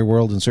culinary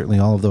world, and certainly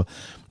all of the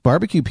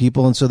barbecue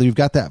people, and so you've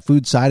got that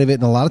food side of it,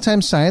 and a lot of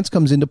times science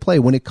comes into play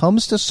when it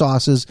comes to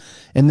sauces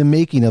and the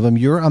making of them.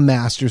 You're a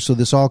master, so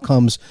this all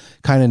comes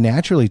kind of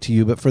naturally to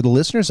you. But for the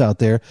listeners out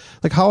there,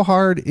 like, how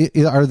hard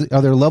are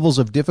there levels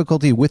of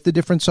difficulty with the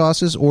different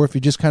sauces, or if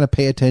you just kind of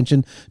pay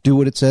attention, do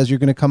what it says, you're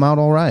going to come out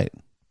all right?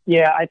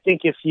 Yeah, I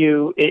think it's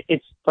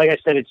like I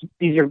said,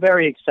 these are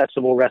very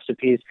accessible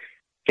recipes.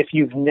 If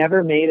you've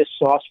never made a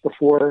sauce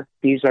before,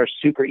 these are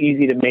super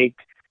easy to make.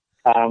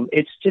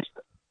 It's just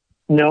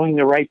knowing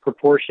the right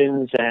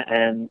proportions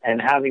and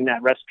having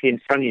that recipe in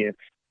front of you,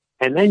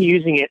 and then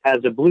using it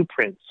as a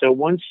blueprint. So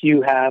once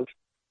you have,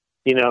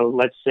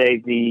 let's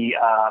say the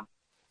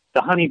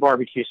honey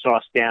barbecue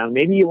sauce down,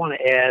 maybe you want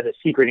to add a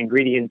secret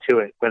ingredient to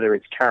it, whether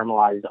it's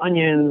caramelized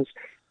onions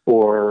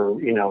or,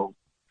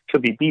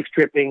 could be beef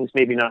drippings,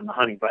 maybe not in the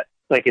honey, but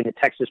like in the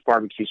Texas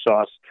barbecue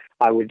sauce,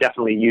 I would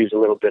definitely use a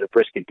little bit of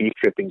brisket beef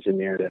drippings in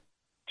there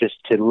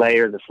to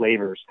layer the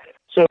flavors.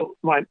 So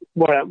my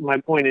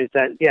point is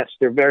that, yes,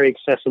 they're very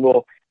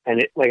accessible.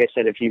 And like I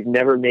said, if you've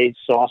never made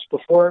sauce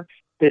before,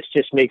 this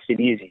just makes it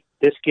easy.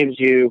 This gives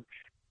you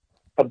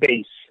a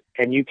base,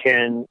 and you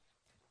can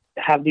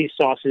have these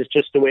sauces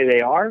just the way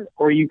they are,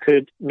 or you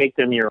could make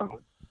them your own.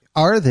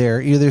 Are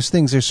there, there's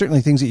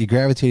certainly things that you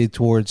gravitated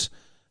towards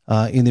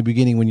in the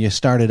beginning when you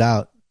started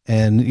out,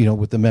 and,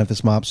 with the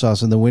Memphis mop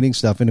sauce and the winning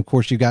stuff. And of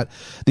course you got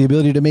the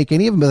ability to make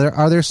any of them, but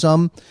are there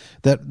some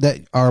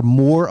that are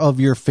more of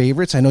your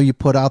favorites? I know you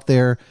put out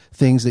there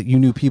things that you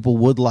knew people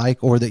would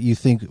like, or that you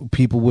think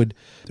people would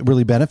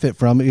really benefit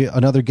from.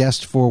 Another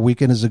guest for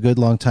Weekend is a good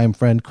longtime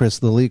friend,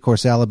 Chris Lilly, of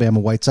course, Alabama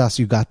white sauce.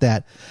 You got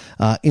that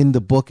in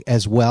the book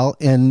as well.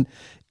 And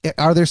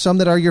are there some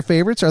that are your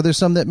favorites? Are there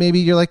some that maybe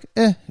you're like,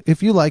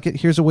 if you like it,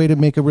 here's a way to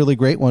make a really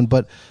great one,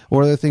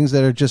 or are there things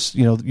that are just,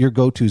 your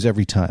go-tos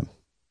every time?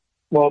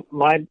 Well,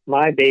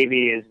 my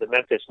baby is the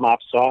Memphis mop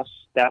sauce.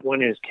 That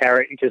one is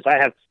carrot, because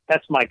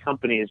that's my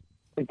company.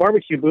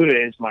 Barbecue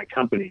Buddha is my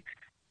company,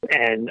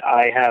 and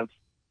I have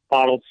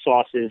bottled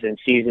sauces and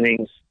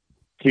seasonings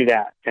through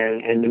that.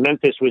 And the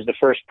Memphis was the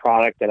first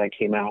product that I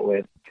came out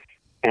with,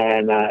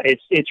 and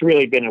it's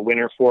really been a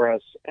winner for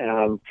us.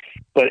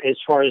 But as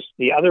far as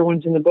the other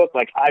ones in the book,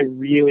 like, I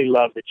really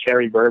love the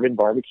cherry bourbon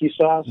barbecue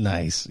sauce.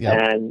 Nice, yeah.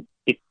 And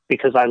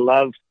because I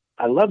love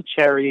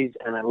cherries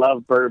and I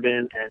love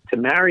bourbon, and to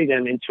marry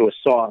them into a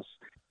sauce,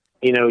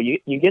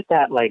 you get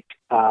that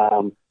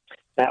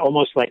that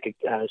almost like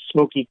a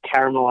smoky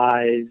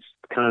caramelized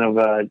kind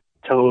of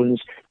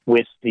tones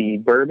with the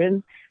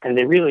bourbon, and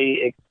they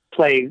really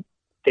play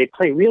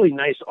really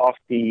nice off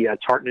the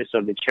tartness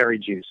of the cherry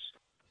juice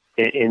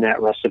in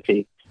that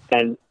recipe,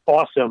 and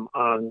awesome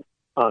on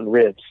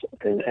ribs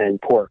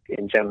and pork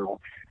in general.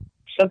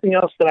 Something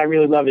else that I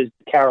really love is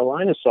the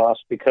Carolina sauce,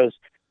 because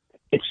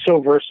it's so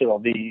versatile.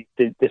 The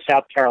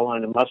South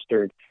Carolina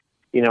mustard,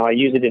 I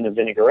use it in a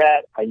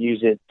vinaigrette. I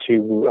use it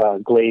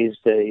to glaze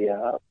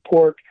the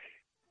pork,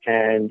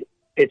 and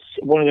it's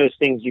one of those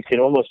things you can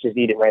almost just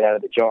eat it right out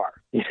of the jar.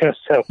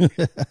 So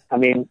I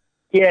mean,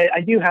 yeah, I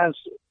do have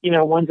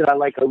ones that I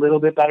like a little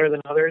bit better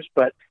than others,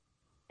 but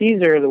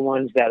these are the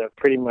ones that have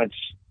pretty much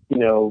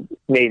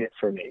made it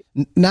for me.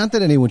 Not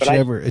that anyone should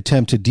ever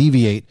attempt to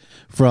deviate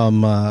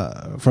from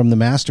the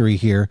mastery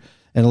here.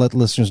 And let the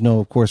listeners know,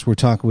 of course, we're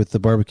talking with the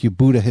Barbecue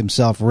Buddha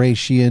himself, Ray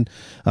Sheehan.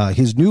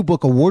 His new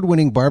book,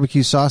 Award-Winning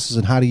Barbecue Sauces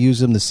and How to Use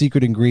Them, the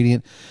Secret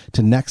Ingredient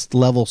to Next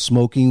Level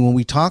Smoking. When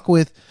we talk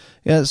with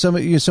some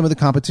of the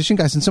competition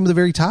guys and some of the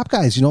very top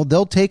guys,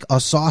 they'll take a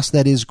sauce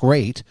that is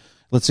great.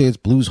 Let's say it's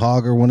Blues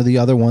Hog or one of the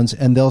other ones,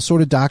 and they'll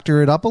sort of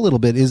doctor it up a little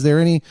bit. Is there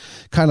any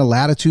kind of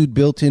latitude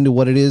built into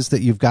what it is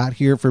that you've got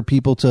here for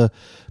people to,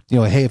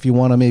 hey, if you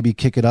want to maybe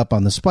kick it up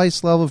on the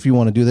spice level, if you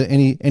want to do that,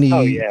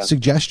 any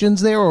suggestions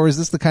there, or is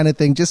this the kind of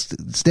thing,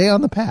 just stay on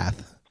the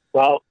path?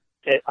 Well,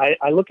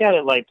 I look at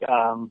it like,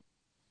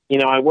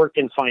 I worked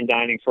in fine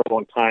dining for a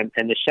long time,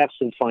 and the chefs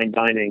in fine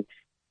dining,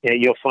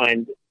 you'll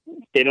find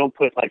they don't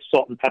put like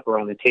salt and pepper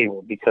on the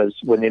table, because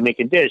when they make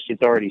a dish,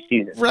 it's already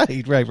seasoned. Right.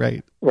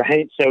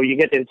 So you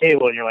get to the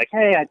table and you're like,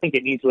 hey, I think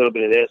it needs a little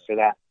bit of this or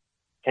that.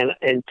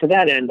 And to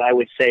that end, I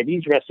would say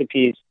these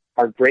recipes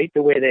are great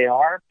the way they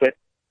are, but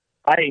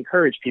I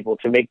encourage people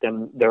to make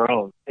them their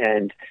own.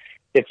 And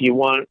if you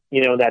want,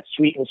 that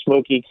sweet and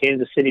smoky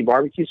Kansas City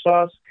barbecue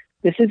sauce,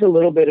 this is a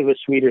little bit of a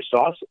sweeter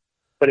sauce.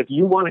 But if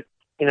you want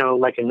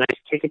like a nice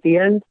kick at the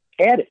end,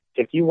 add it.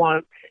 If you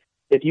want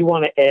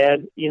to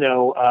add,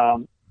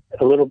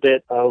 a little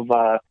bit of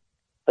a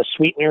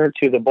sweetener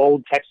to the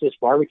bold Texas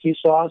barbecue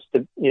sauce,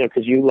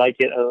 because you like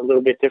it a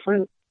little bit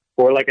different.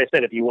 Or like I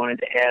said, if you wanted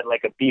to add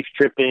like a beef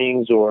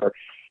drippings or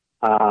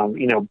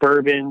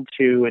bourbon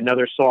to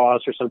another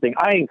sauce or something,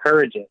 I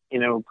encourage it.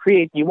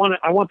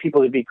 I want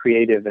people to be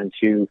creative and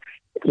to,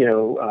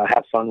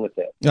 have fun with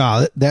it.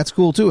 Oh, that's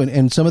cool too.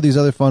 And some of these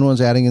other fun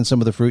ones, adding in some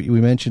of the fruit. We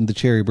mentioned the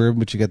cherry bourbon,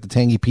 but you got the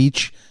tangy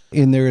peach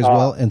in there as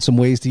well, and some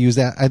ways to use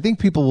that. I think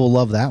people will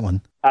love that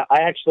one. I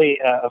actually,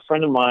 a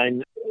friend of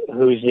mine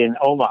who's in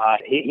Omaha,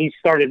 he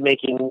started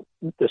making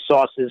the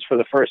sauces for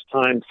the first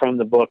time from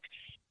the book,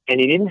 and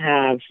he didn't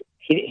have,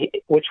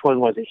 which one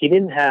was it? He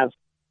didn't have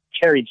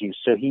cherry juice,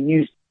 so he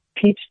used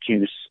peach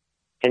juice,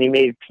 and he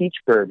made peach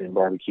bourbon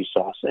barbecue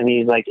sauce. And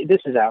he's like,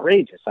 this is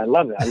outrageous. I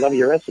love it. I love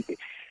your recipe.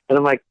 And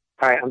I'm like,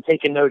 all right, I'm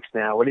taking notes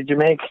now. What did you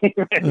make?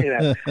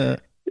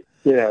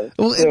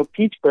 So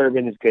peach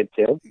bourbon is good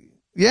too.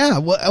 Yeah,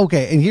 well,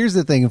 okay. And here's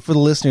the thing for the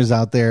listeners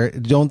out there: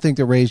 don't think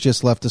that Ray's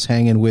just left us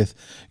hanging with,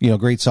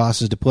 great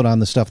sauces to put on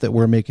the stuff that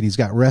we're making. He's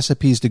got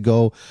recipes to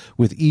go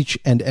with each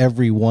and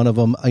every one of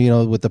them.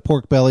 With the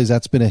pork bellies,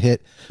 that's been a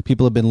hit.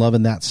 People have been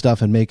loving that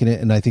stuff and making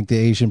it. And I think the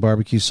Asian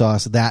barbecue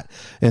sauce, that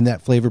and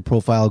that flavor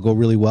profile go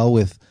really well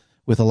with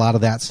a lot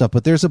of that stuff.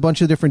 But there's a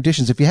bunch of different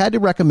dishes. If you had to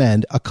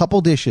recommend a couple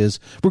dishes,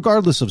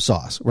 regardless of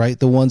sauce, right?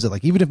 The ones that,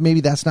 like, even if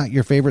maybe that's not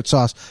your favorite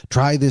sauce,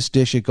 try this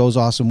dish. It goes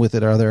awesome with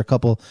it. Are there a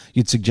couple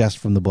you'd suggest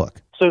from the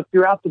book? So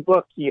throughout the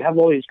book, you have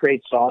all these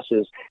great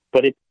sauces,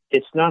 but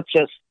it's not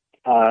just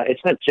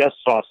it's not just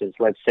sauces.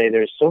 Let's say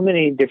there's so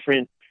many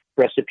different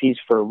recipes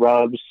for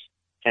rubs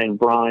and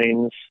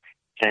brines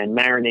and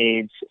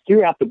marinades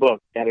throughout the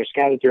book that are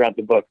scattered throughout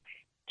the book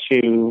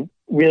to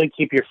really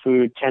keep your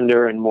food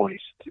tender and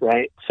moist,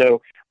 right?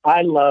 So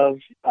I love,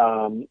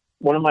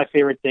 one of my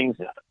favorite things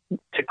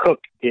to cook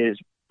is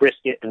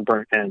brisket and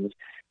burnt ends.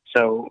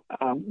 So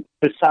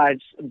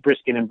besides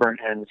brisket and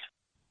burnt ends,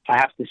 I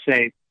have to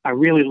say I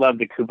really love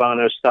the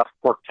Cubano stuffed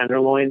pork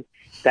tenderloin.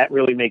 That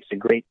really makes a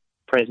great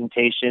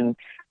presentation.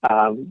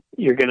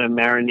 You're going to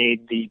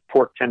marinate the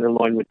pork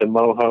tenderloin with the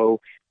mojo,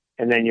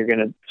 and then you're going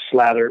to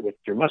slather it with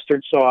your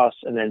mustard sauce,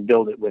 and then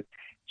build it with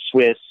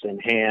Swiss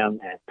and ham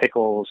and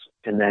pickles,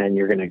 and then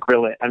you're going to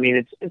grill it. I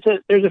mean,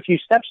 there's a few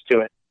steps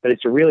to it, but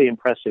it's a really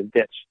impressive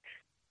dish.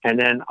 And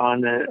then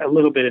on a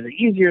little bit of the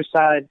easier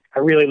side, I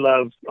really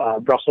love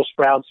Brussels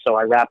sprouts, so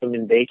I wrap them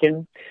in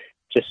bacon,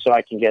 just so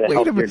I can get a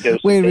healthier dose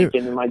of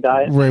bacon in my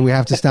diet. Ray, we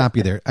have to stop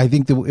you there. I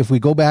think that if we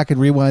go back and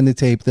rewind the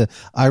tape,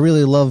 I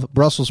really love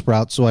Brussels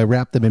sprouts, so I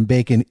wrap them in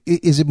bacon.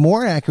 Is it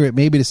more accurate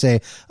maybe to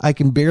say I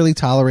can barely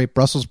tolerate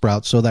Brussels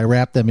sprouts, so that I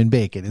wrap them in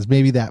bacon? Is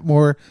maybe that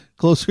more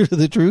closer to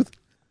the truth?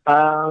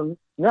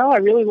 No, I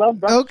really love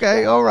Brussels sprouts.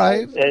 Okay, all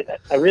right.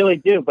 I really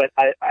do, but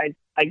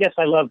I guess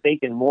I love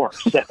bacon more.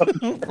 So.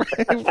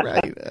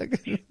 right.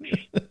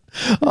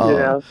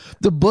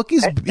 The book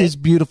is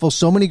beautiful.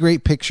 So many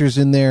great pictures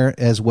in there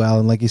as well.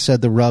 And like you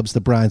said, the rubs,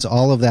 the brines,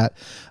 all of that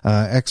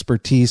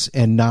expertise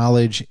and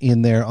knowledge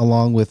in there,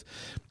 along with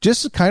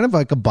just kind of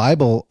like a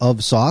Bible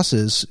of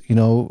sauces,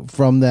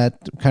 from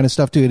that kind of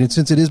stuff too. And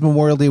since it is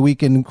Memorial Day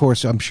weekend, of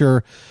course, I'm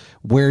sure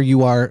where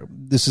you are,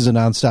 this is a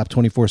nonstop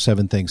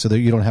 24/7 thing, so that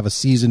you don't have a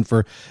season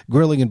for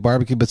grilling and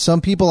barbecue. But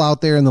some people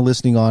out there in the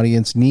listening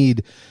audience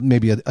need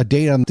maybe a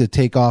day on to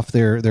take off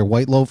their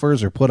white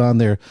loafers or put on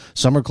their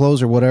summer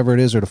clothes or whatever it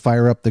is, or to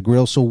fire up the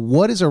grill. So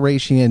what is a Ray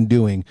Sheehan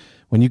doing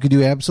when you could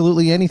do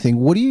absolutely anything?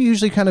 What do you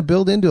usually kind of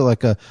build into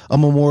like a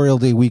Memorial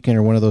Day weekend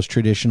or one of those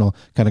traditional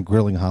kind of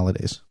grilling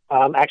holidays?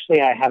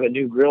 Actually, I have a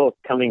new grill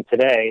coming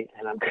today,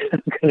 and I'm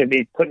going to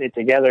be putting it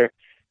together,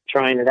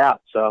 trying it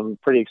out. So I'm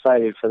pretty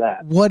excited for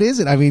that. What is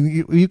it? I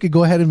mean, you could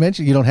go ahead and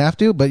mention. You don't have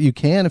to, but you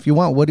can if you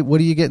want. What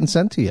are you getting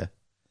sent to you?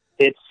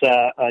 It's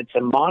a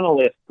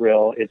monolith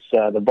grill. It's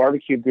the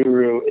Barbecue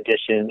Guru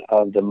edition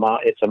of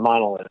it's a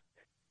monolith,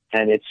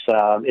 and it's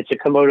a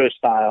Komodo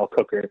style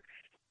cooker,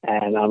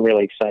 and I'm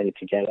really excited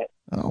to get it.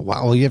 Oh,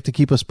 wow. Well, you have to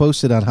keep us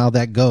posted on how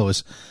that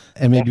goes,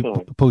 and maybe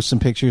post some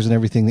pictures and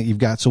everything that you've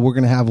got. So we're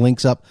going to have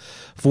links up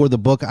for the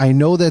book. I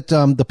know that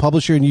the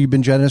publisher, and you've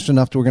been generous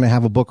enough, we're going to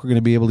have a book we're going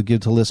to be able to give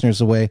to listeners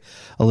away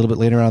a little bit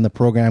later on in the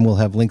program. We'll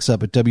have links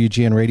up at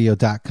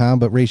WGNradio.com.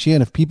 But Ray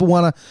Sheehan, if people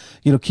want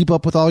to, keep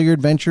up with all your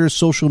adventures,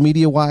 social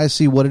media wise,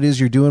 see what it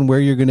is you're doing, where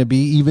you're going to be,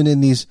 even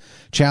in these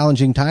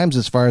challenging times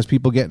as far as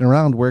people getting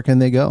around, where can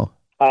they go?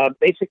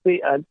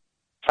 Basically,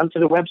 come to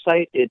the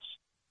website. It's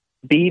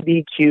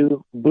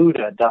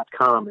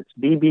bbqbuddha.com. It's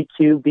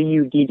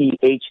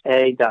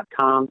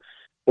bbqbuddha.com,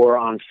 or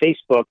on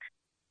Facebook,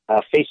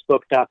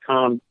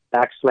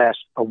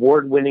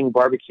 facebook.com/award-winning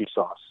barbecue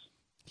sauce.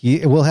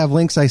 We'll have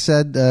links, I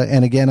said,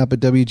 and again up at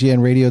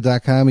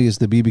WGNradio.com. He is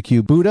the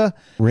BBQ Buddha.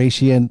 Ray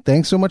Sheehan,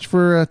 thanks so much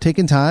for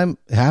taking time.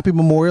 Happy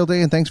Memorial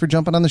Day, and thanks for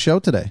jumping on the show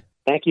today.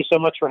 Thank you so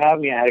much for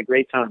having me. I had a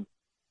great time.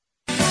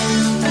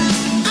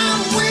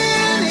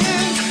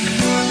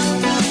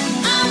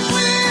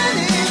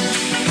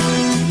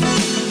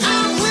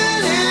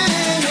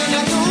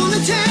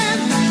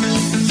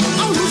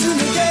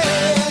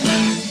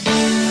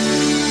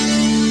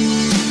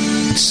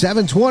 It's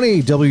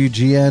 720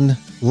 WGN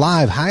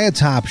live high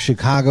atop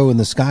Chicago in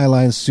the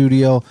Skyline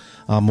studio.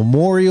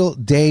 Memorial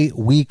Day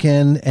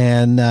weekend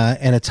and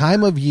a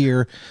time of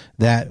year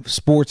that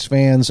sports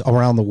fans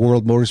around the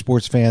world,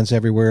 motorsports fans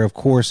everywhere, of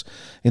course,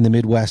 in the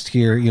Midwest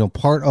here,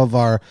 part of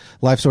our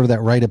life, sort of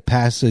that rite of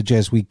passage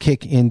as we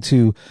kick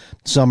into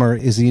summer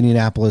is the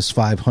Indianapolis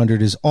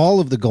 500, is all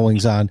of the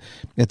goings on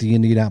at the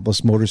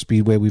Indianapolis Motor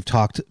Speedway. We've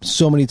talked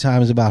so many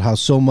times about how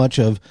so much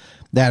of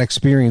that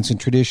experience and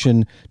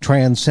tradition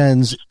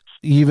transcends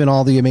even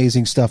all the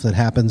amazing stuff that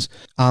happens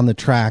on the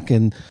track.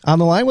 And on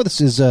the line with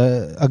us is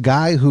a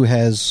guy who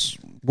has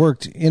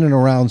worked in and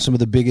around some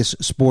of the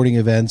biggest sporting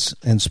events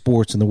and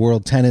sports in the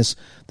world: tennis,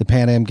 the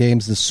Pan Am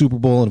Games, the Super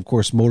Bowl, and of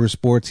course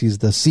motorsports. He's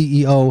the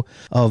CEO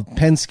of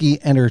Penske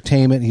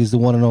Entertainment. He's the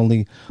one and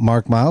only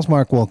Mark Miles.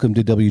 Mark, welcome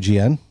to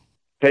WGN.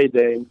 Hey,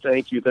 Dane.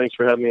 Thank you. Thanks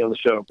for having me on the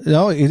show.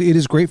 No, it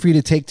is great for you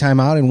to take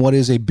time out in what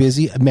is a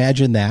busy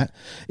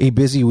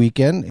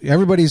weekend.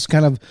 Everybody's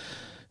kind of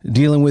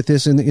dealing with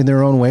this in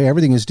their own way.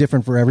 Everything is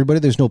different for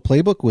everybody. There's no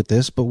playbook with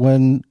this, but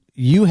when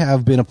you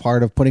have been a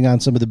part of putting on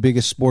some of the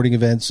biggest sporting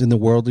events in the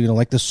world,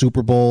 like the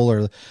Super Bowl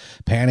or the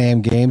Pan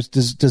Am Games,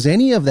 does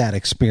any of that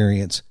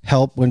experience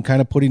help when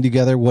kind of putting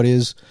together what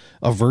is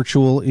a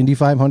virtual Indy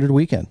 500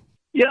 weekend?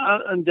 Yeah,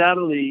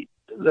 undoubtedly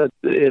that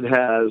it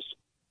has.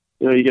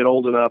 You get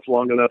old enough,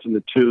 long enough in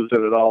the tooth,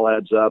 and it all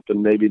adds up,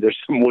 and maybe there's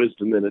some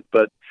wisdom in it.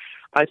 But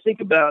I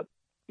think about,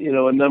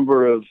 a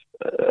number of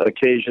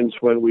occasions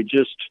when we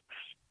just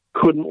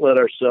couldn't let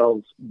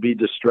ourselves be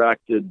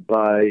distracted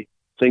by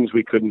things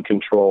we couldn't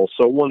control.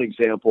 So one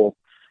example,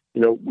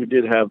 we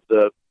did have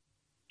the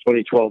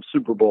 2012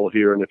 Super Bowl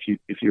here, and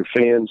if your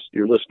fans,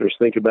 your listeners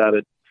think about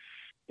it,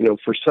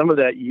 for some of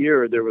that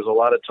year, there was a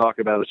lot of talk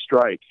about a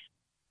strike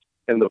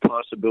and the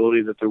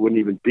possibility that there wouldn't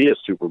even be a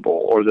Super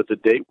Bowl or that the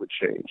date would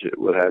change,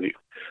 what have you.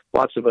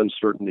 Lots of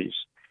uncertainties.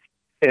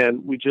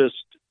 And we just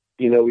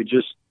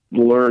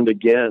learned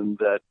again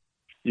that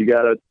you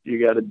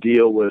gotta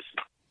deal with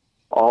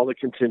all the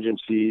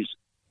contingencies,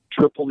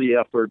 triple the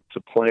effort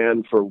to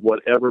plan for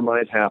whatever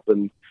might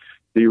happen,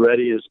 be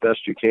ready as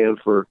best you can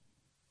for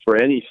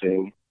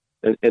anything,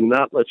 and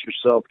not let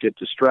yourself get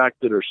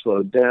distracted or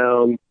slowed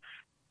down,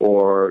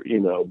 or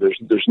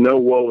there's no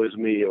woe is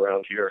me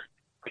around here.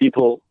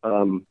 People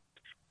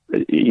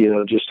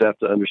just have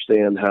to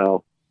understand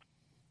how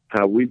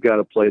we've got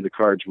to play the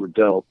cards we're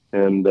dealt,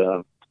 and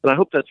I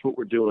hope that's what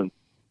we're doing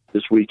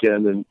this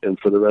weekend and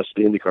for the rest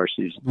of the IndyCar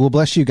season. Well,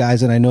 bless you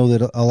guys, and I know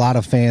that a lot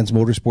of fans,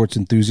 motorsports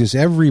enthusiasts,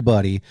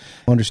 everybody,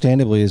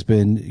 understandably, has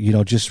been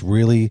just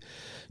really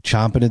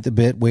chomping at the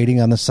bit, waiting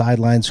on the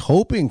sidelines,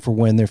 hoping for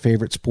when their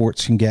favorite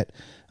sports can get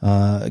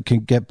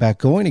back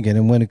going again.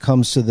 And when it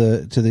comes to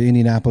the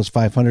Indianapolis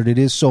 500, it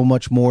is so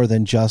much more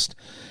than just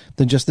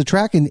the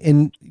track.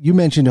 And you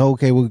mentioned,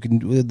 okay,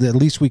 at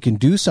least we can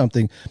do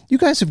something. You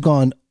guys have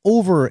gone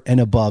over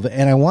and above,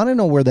 and I want to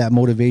know where that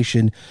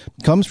motivation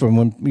comes from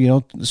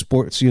when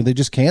sports they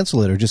just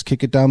cancel it or just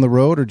kick it down the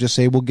road or just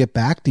say we'll get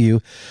back to you.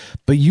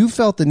 But you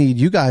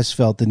guys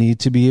felt the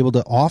need to be able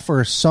to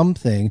offer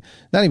something,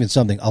 not even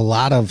something, a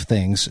lot of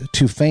things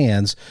to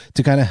fans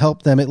to kind of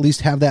help them at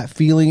least have that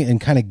feeling and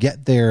kind of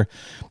get their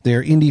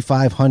Indy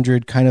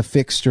 500 kind of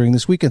fixed during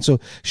this weekend. So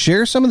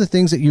share some of the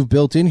things that you've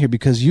built in here,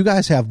 because you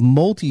guys have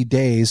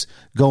multi-days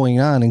going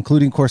on,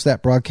 including, of course,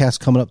 that broadcast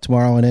coming up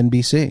tomorrow on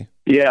NBC.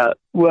 Yeah,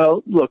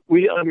 well, look,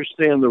 we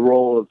understand the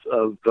role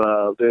of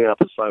the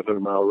Indianapolis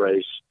 500-mile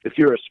race. If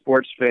you're a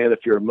sports fan, if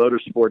you're a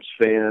motorsports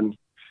fan,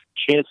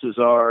 chances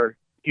are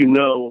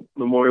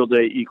Memorial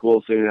Day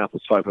equals the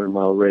Indianapolis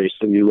 500-mile race,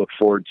 and you look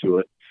forward to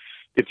it.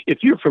 If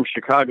you're from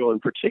Chicago,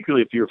 and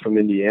particularly if you're from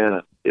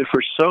Indiana,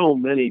 for so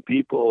many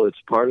people,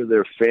 it's part of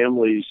their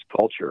family's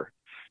culture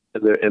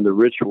and the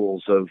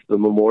rituals of the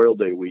Memorial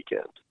Day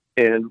weekend.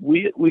 And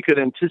we could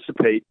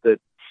anticipate that,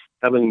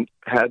 having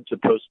had to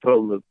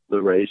postpone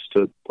the race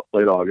to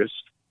late August,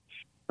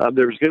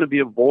 there's going to be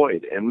a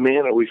void. And,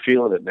 man, are we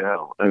feeling it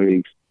now. I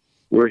mean,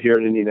 we're here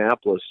in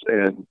Indianapolis,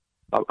 and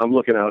I'm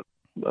looking out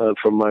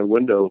from my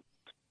window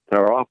in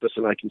our office,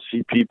 and I can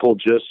see people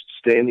just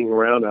standing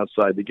around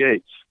outside the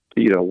gates.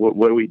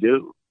 What do we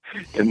do?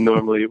 And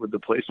normally the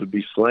place would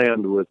be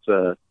slammed with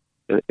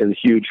and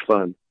huge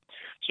fun.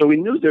 So we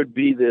knew there'd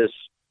be this,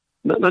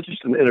 not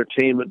just an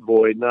entertainment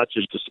void, not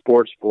just a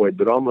sports void,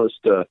 but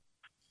almost a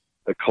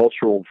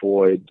cultural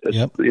void.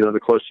 Yep. The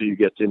closer you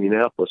get to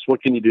Indianapolis,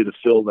 what can you do to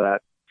fill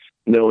that,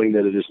 knowing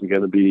that it isn't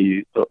going to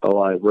be a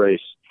live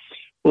race?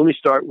 Let me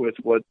start with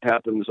what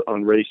happens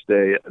on race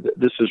day.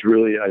 This is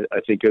really,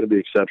 I think, going to be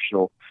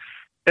exceptional.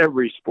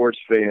 Every sports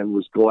fan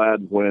was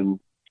glad when,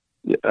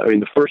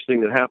 the first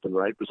thing that happened,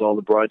 right, was all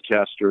the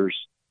broadcasters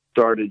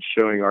started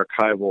showing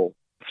archival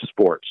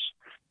sports,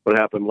 what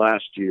happened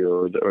last year,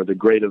 or the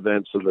great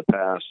events of the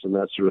past, and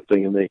that sort of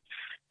thing. And they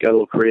got a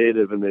little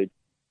creative, and they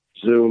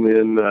zoom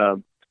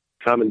in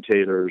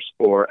commentators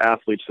or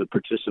athletes that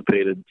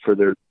participated for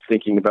their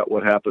thinking about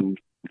what happened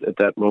at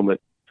that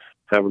moment,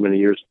 however many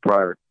years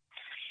prior.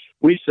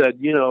 We said,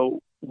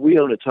 we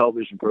own a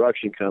television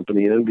production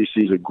company, and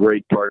NBC is a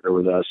great partner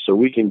with us, so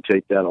we can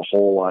take that a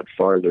whole lot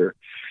farther,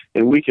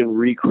 and we can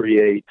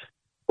recreate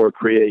or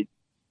create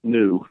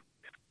new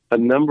a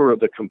number of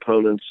the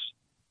components,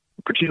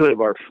 particularly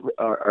of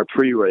our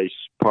pre-race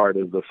part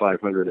of the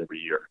 500 every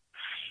year.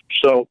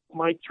 So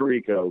Mike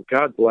Tirico,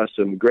 God bless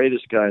him,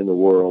 greatest guy in the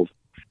world.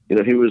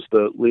 He was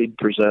the lead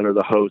presenter,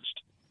 the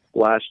host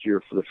last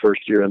year for the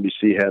first year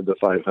NBC had the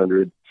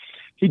 500.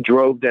 He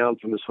drove down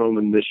from his home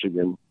in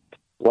Michigan.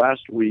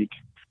 Last week,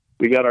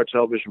 we got our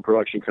television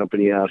production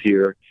company out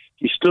here.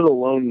 He stood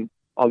alone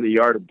on the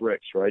yard of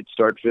bricks, right,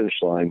 start-finish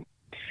line,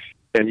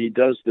 and he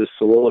does this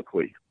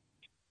soliloquy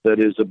that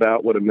is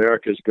about what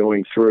America's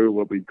going through,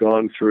 what we've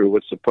gone through,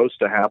 what's supposed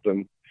to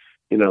happen,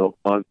 in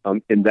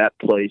that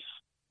place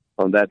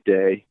on that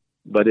day,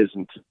 but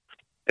isn't.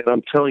 And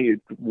I'm telling you,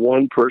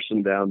 one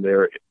person down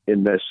there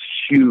in this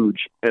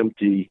huge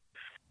empty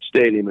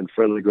stadium in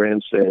front of the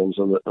grandstands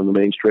on the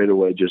main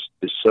straightaway just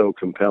is so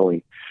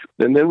compelling.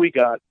 And then we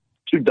got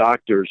two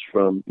doctors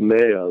from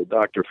Mayo,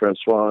 Dr.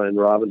 Francois and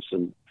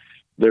Robinson.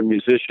 They're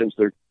musicians.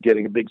 They're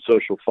getting a big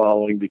social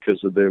following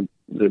because of their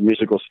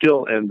musical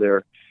skill and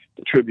the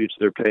tributes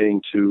they're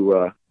paying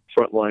to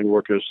frontline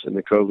workers in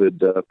the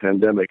COVID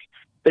pandemic.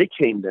 They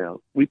came down.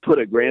 We put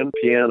a grand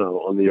piano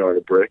on the Yard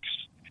of Bricks,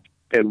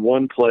 and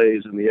one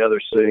plays and the other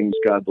sings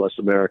God Bless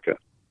America.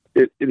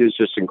 It is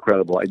just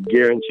incredible. I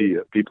guarantee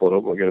you people at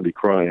home are going to be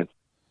crying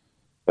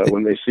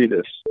when they see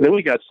this. Then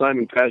we got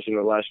Simon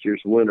Pagenaud, last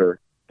year's winner,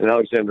 and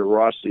Alexander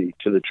Rossi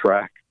to the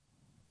track,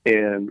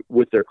 and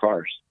with their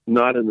cars,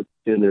 not in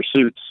their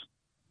suits,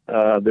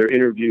 They're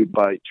interviewed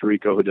by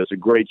Tirico, who does a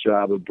great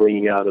job of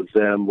bringing out of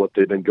them what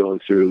they've been going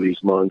through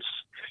these months,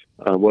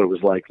 what it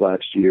was like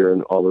last year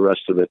and all the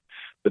rest of it.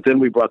 But then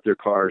we brought their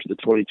cars, the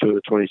 22 and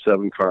the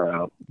 27 car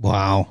out.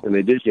 Wow. And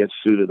they did get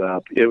suited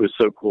up. It was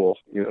so cool,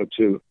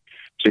 to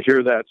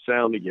hear that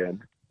sound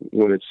again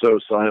when it's so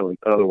silent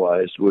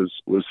otherwise was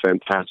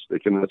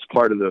fantastic. And that's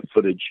part of the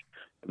footage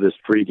of this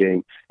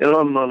pregame. And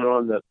on and on and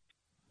on.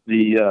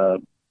 The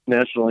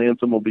national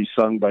anthem will be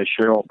sung by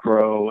Sheryl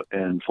Crow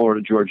and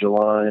Florida Georgia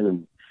Line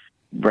and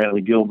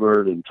Brantley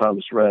Gilbert and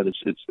Thomas Rhett.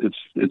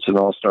 It's an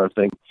all-star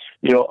thing.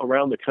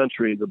 Around the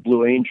country, the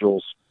Blue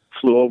Angels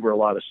flew over a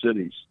lot of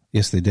cities.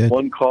 Yes, they did.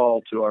 One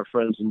call to our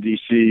friends in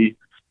D.C.,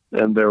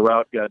 and their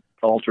route got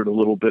altered a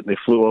little bit, and they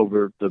flew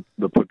over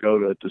the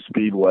pagoda at the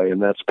Speedway,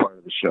 and that's part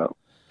of the show.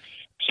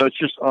 So it's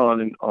just on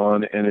and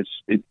on, and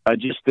I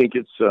just think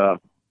it's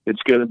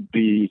going to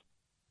be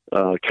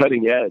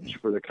cutting edge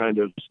for the kind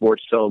of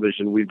sports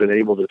television we've been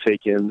able to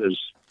take in as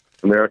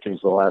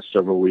Americans the last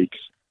several weeks.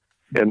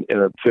 And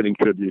a fitting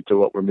tribute to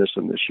what we're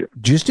missing this year.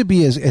 Just to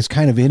be as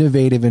kind of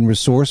innovative and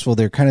resourceful,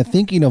 they're kind of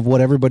thinking of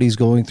what everybody's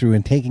going through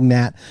and taking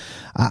that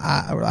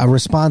a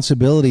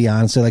responsibility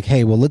on, and say like,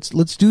 hey, well,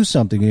 let's do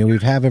something.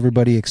 We've have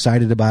everybody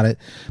excited about it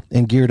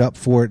and geared up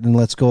for it, and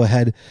let's go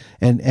ahead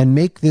and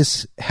make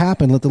this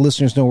happen. Let the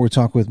listeners know we're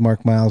talking with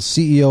Mark Miles,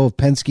 CEO of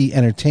Penske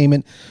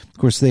Entertainment. Of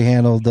course, they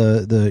handle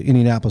the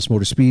Indianapolis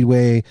Motor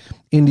Speedway,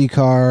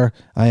 IndyCar,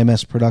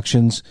 IMS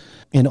Productions,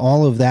 and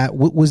all of that.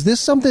 Was this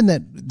something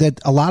that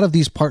a lot of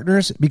these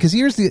partners, because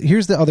here's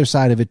the other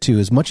side of it too.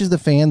 As much as the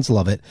fans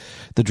love it,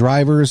 the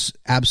drivers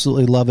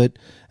absolutely love it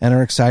and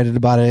are excited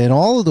about it, and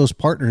all of those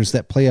partners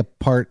that play a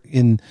part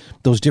in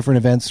those different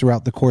events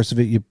throughout the course of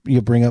it.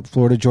 You bring up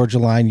Florida Georgia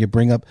Line, you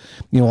bring up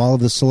all of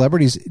the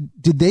celebrities.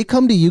 Did they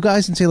come to you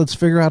guys and say, let's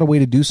figure out a way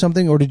to do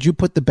something, or did you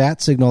put the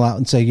bat signal out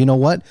and say, you know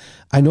what,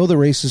 I know the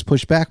race is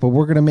pushed back, but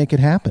we're going to make it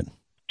happen?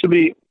 To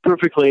be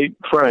perfectly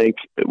frank,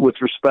 with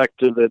respect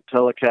to the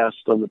telecast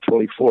on the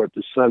 24th,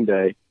 this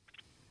Sunday,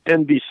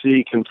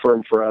 NBC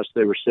confirmed for us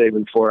they were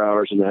saving 4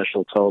 hours of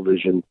national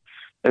television,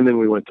 and then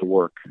we went to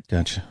work.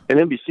 Gotcha. And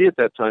NBC at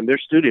that time, their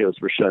studios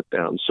were shut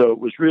down. So it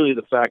was really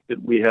the fact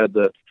that we had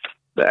the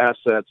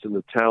assets and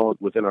the talent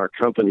within our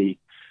company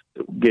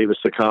that gave us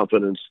the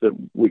confidence that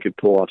we could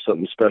pull off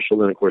something special.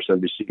 Then, of course,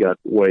 NBC got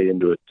way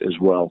into it as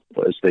well,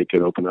 as they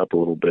could open up a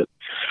little bit.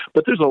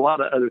 But there's a lot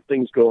of other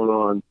things going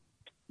on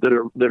that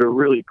are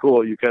really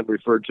cool. You kind of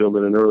referred to them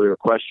in an earlier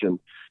question.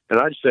 And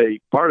I'd say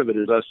part of it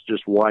is us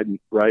just riding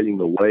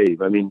the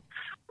wave. I mean,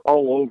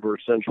 all over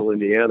central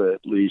Indiana,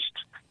 at least,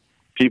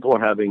 people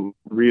are having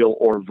real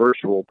or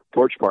virtual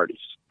porch parties.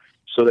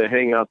 So they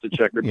hang out the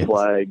checkered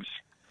flags.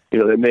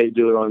 They may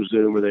do it on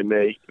Zoom, or they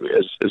may,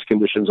 as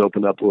conditions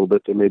open up a little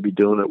bit, they may be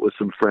doing it with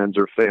some friends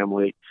or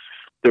family.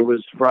 There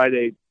was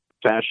Friday,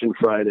 Fashion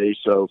Friday.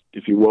 So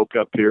if you woke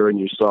up here and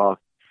you saw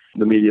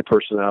the media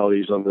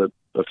personalities on the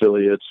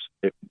affiliates,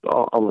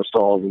 almost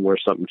all of them wear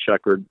something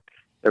checkered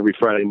every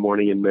Friday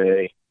morning in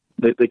May.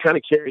 They kind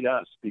of carried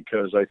us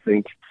because I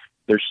think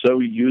they're so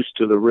used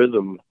to the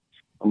rhythm,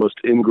 almost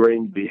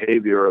ingrained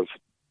behavior of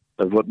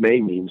what May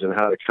means and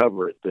how to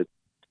cover it, that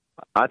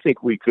I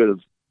think we could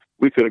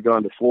have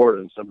gone to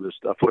Florida and some of this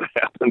stuff would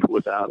have happened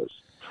without us.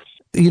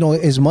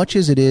 As much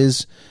as it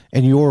is,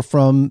 and you're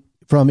from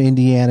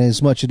Indiana,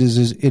 as much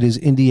as it is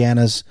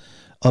Indiana's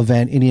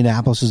event,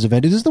 Indianapolis's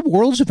event, it is the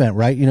world's event,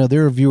 right?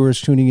 There are viewers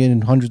tuning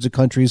in hundreds of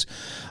countries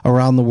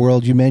around the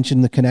world. You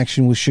mentioned the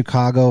connection with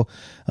Chicago.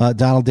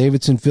 Donald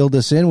Davidson filled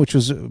us in, which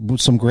was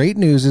some great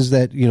news, is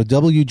that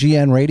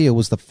WGN Radio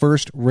was the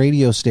first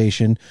radio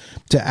station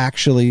to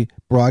actually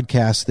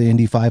broadcast the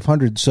Indy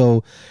 500.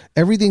 So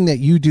everything that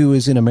you do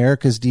is in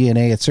America's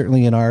DNA. It's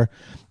certainly in our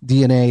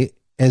DNA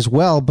as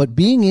well. But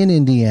being in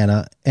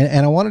Indiana,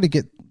 and I wanted to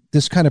get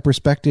this kind of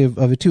perspective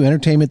of it too.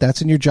 Entertainment,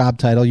 that's in your job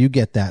title. You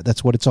get that.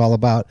 That's what it's all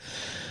about.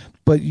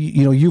 But,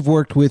 you've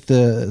worked with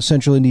the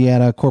Central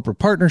Indiana Corporate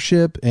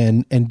Partnership,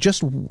 and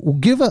just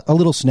give a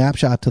little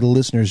snapshot to the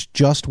listeners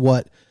just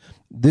what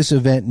this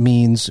event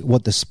means,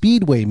 what the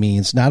Speedway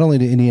means, not only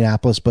to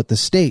Indianapolis, but the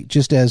state,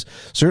 just as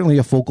certainly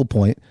a focal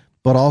point,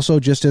 but also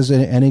just as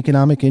an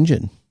economic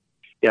engine.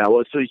 Yeah,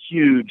 well, it's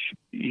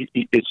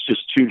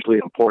just hugely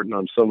important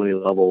on so many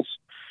levels.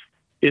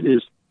 It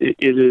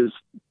is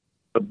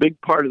a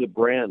big part of the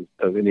brand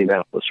of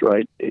Indianapolis,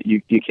 right?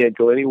 You can't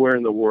go anywhere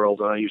in the world,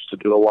 and I used to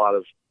do a lot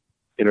of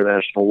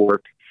international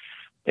work,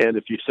 and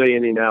if you say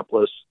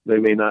Indianapolis, they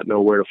may not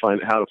know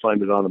how to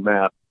find it on a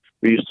map.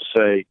 We used to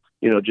say,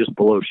 just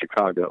below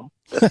Chicago.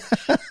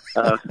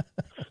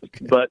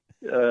 But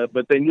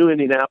they knew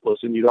Indianapolis,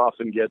 and you'd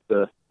often get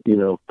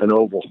an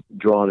oval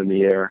drawn in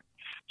the air.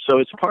 So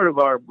it's part of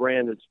our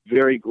brand. It's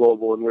very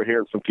global, and we're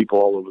hearing from people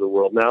all over the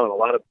world now, and a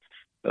lot of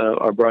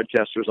our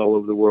broadcasters all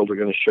over the world are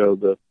going to show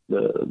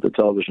the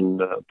television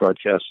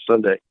broadcast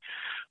Sunday.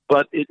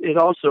 But it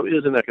also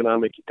is an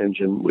economic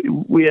engine.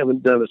 We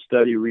haven't done a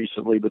study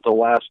recently, but the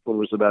last one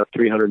was about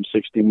 $360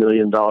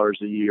 million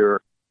a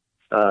year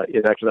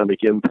in economic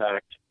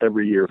impact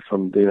every year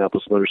from the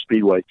Indianapolis Motor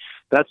Speedway.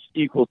 That's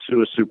equal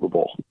to a Super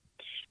Bowl.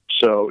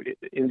 So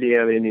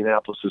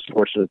Indianapolis is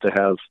fortunate to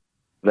have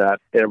that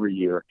every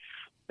year.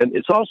 And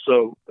it's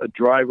also a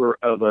driver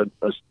of an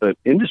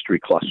industry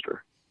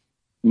cluster.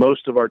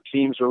 Most of our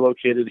teams are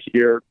located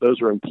here.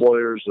 Those are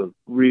employers of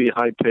really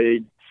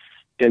high-paid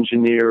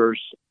engineers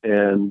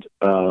and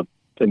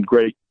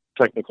great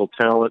technical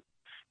talent,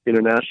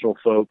 international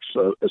folks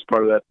as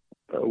part of that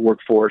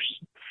workforce.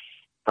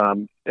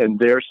 And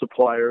their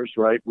suppliers,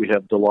 right? We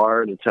have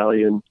Dallar, an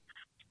Italian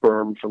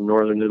firm from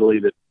northern Italy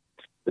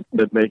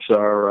that makes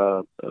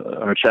our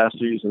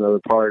chassis and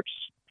other parts,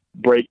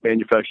 brake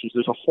manufacturers.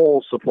 There's a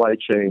whole supply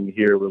chain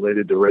here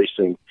related to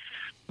racing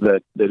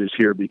that is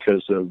here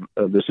because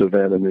of this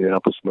event in the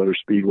Indianapolis Motor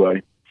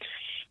Speedway.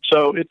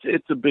 So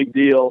it's a big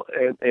deal,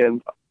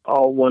 and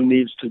all one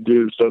needs to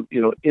do. So,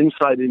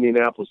 inside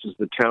Indianapolis is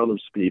the town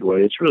of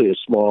Speedway. It's really a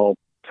small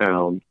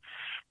town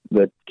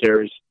that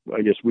carries,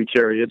 I guess we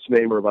carry its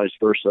name or vice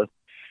versa.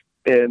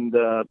 And,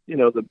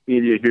 the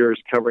media here is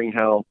covering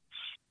how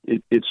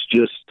it's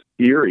just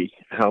eerie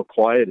how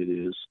quiet it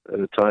is at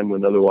a time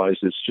when otherwise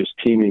it's just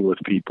teeming with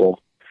people.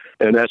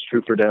 And that's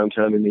true for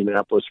downtown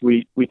Indianapolis.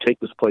 We take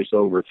this place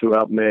over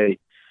throughout May.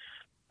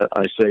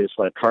 I say it's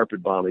like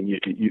carpet bombing.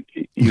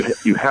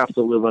 You have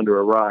to live under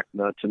a rock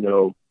not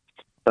to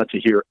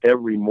hear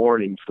every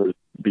morning for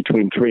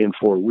between 3 and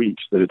 4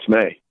 weeks that it's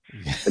May.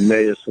 And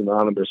May is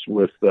synonymous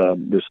with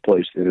this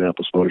place, the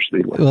Indianapolis Motor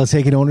Speedway. Well,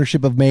 taking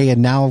ownership of May,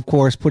 and now, of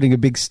course, putting a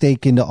big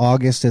stake into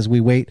August as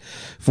we wait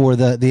for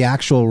the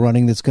actual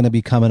running that's going to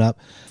be coming up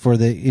for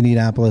the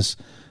Indianapolis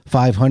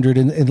 500.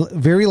 And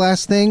very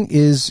last thing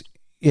is,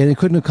 and it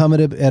couldn't have come at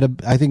a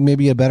I think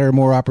maybe a better,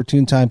 more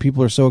opportune time.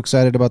 People are so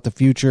excited about the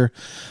future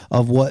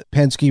of what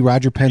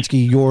Roger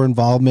Penske, your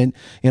involvement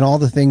in all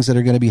the things that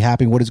are going to be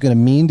happening, what it's going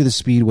to mean to the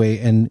Speedway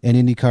and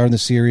IndyCar and the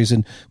series,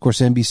 and of course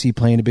NBC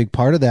playing a big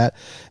part of that.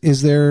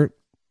 Is there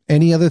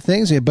any other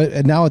things?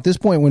 But now at this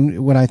point,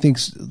 when I think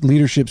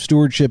leadership,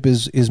 stewardship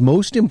is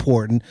most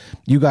important,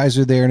 you guys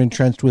are there and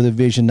entrenched with a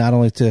vision, not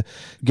only to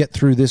get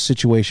through this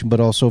situation, but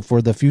also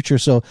for the future.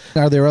 So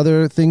are there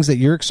other things that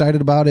you're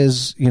excited about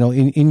as,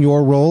 in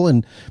your role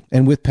and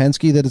with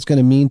Penske that it's going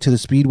to mean to the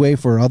Speedway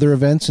for other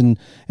events and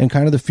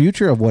kind of the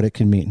future of what it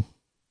can mean?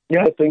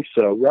 Yeah, I think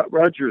so.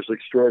 Roger is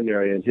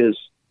extraordinary, and his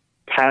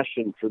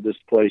passion for this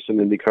place in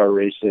IndyCar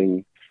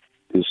racing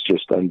is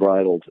just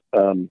unbridled.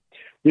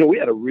 We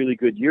had a really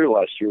good year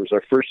last year. It was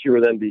our first year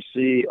with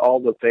NBC. All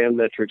the fan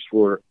metrics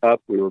were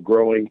up. We were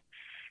growing,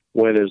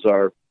 when, as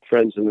our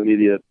friends in the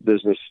media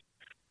business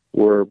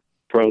were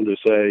prone to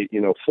say,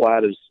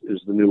 flat is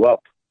the new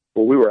up.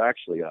 Well, we were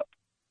actually up.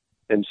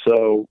 And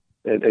so,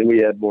 and we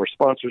had more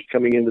sponsors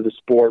coming into the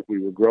sport. We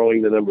were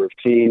growing the number of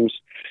teams.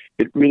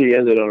 It really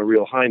ended on a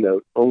real high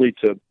note, only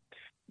to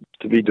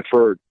be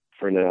deferred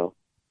for now.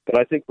 But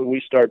I think when we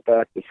start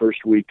back the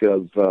first week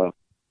of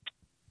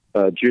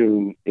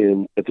June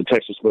at the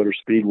Texas Motor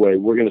Speedway,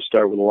 we're going to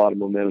start with a lot of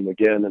momentum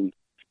again, and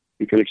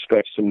you can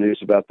expect some news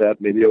about that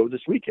maybe over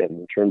this weekend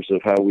in terms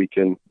of how we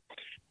can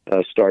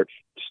start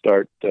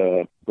with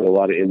a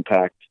lot of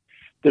impact.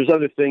 There's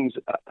other things.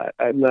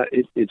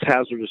 It's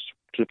hazardous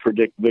to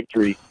predict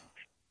victory,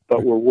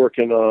 but we're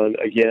working on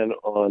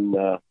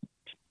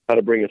how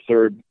to bring a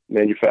third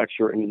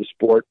manufacturer into the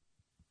sport,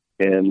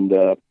 and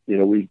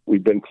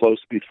we've been close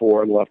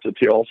before and left at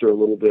the altar a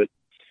little bit.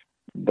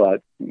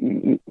 But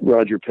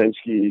Roger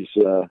Penske's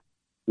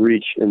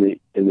reach in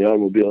the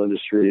automobile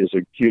industry is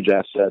a huge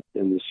asset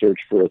in the search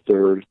for a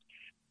third.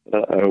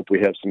 I hope we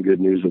have some good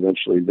news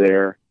eventually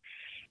there.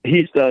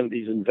 He's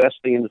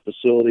investing in the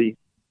facility.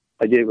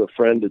 I gave a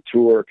friend a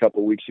tour a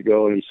couple of weeks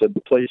ago, and he said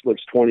the place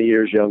looks 20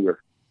 years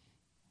younger.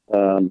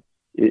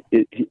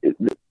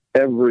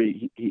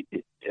 Every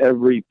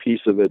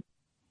piece of it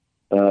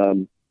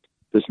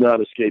does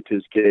not escape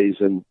his gaze,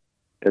 and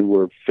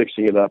we're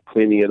fixing it up,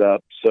 cleaning it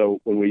up.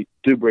 So when we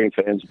do bring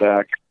fans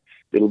back,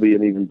 it'll be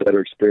an even better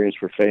experience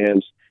for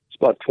fans. It's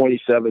about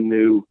 27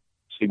 new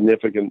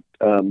significant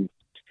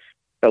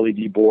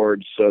LED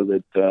boards so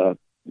that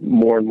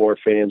more and more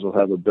fans will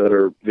have a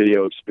better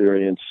video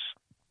experience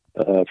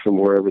from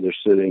wherever they're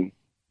sitting.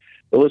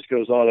 The list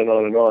goes on and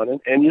on and on.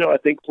 And I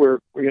think we're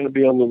going to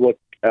be on the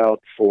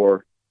lookout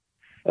for,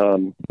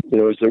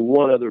 is there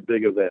one other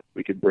big event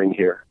we could bring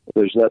here?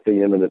 There's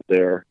nothing imminent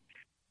there.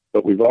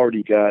 But we've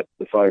already got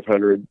the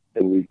 500,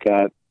 and we've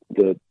got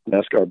the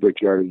NASCAR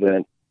Brickyard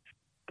event.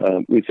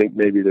 We think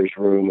maybe there's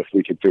room, if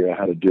we could figure out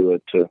how to do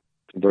it, to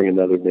bring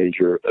another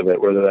major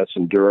event, whether that's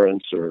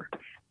endurance or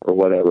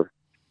whatever.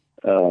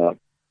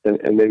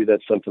 And maybe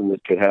that's something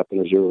that could happen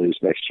as early as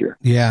next year.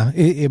 Yeah,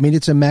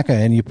 it's a mecca,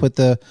 and you put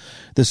the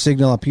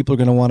signal out, people are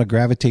going to want to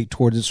gravitate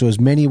towards it. So as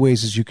many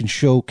ways as you can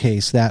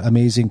showcase that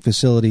amazing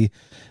facility,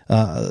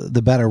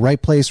 the better. Right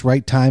place,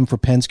 right time for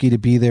Penske to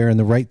be there, and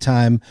the right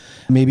time,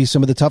 maybe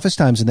some of the toughest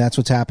times, and that's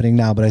what's happening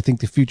now. But I think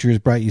the future is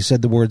bright. You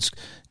said the words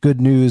good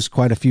news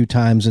quite a few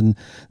times, and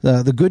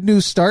the good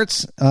news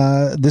starts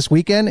this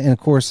weekend, and of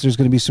course there's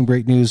going to be some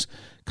great news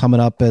coming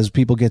up as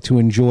people get to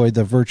enjoy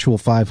the virtual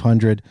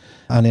 500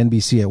 on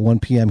NBC at 1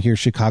 p.m. here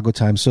Chicago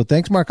time. So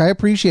thanks, Mark. I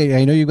appreciate it.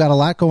 I know you've got a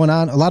lot going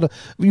on.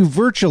 You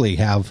virtually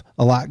have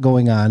a lot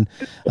going on,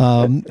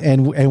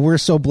 and we're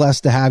so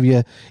blessed to have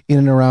you in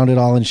and around it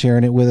all and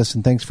sharing it with us.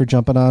 And thanks for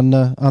jumping on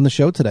the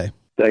show today.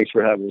 Thanks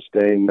for having us,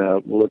 Dane.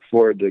 We'll look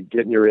forward to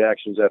getting your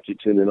reactions after you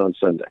tune in on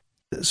Sunday.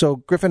 So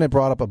Griffin had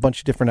brought up a bunch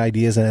of different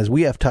ideas, and as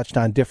we have touched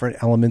on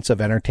different elements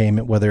of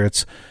entertainment, whether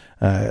it's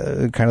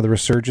kind of the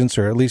resurgence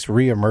or at least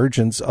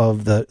reemergence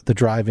of the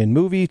drive-in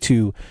movie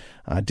to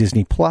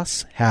Disney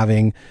Plus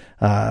having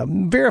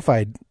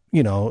verified,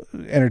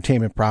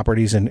 entertainment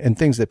properties and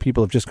things that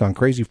people have just gone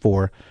crazy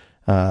for,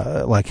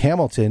 like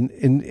Hamilton.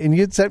 And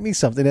you'd sent me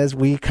something as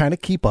we kind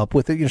of keep up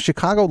with it.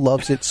 Chicago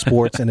loves its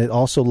sports, and it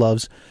also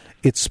loves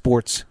its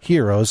sports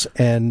heroes.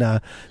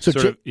 And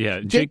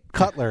Jake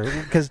Cutler,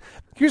 because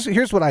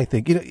here's what I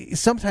think.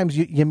 Sometimes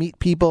you meet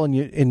people and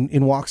you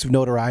in walks of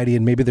notoriety,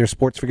 and maybe they're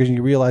sports figures, and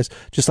you realize,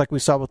 just like we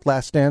saw with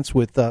Last Dance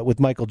with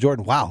Michael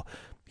Jordan, wow,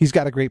 he's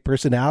got a great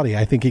personality.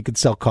 I think he could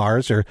sell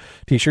cars or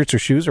T-shirts or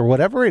shoes or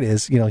whatever it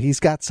is. He's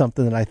got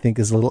something that I think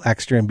is a little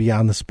extra and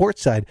beyond the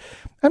sports side.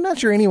 I'm not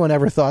sure anyone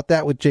ever thought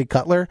that with Jake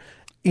Cutler.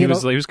 He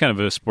was kind of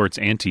a sports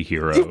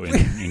anti-hero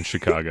in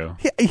Chicago.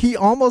 He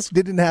almost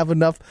didn't have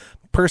enough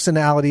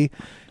personality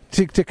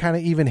to kind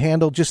of even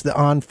handle just the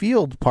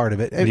on-field part of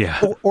it.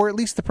 Or at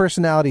least the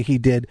personality he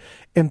did.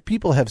 And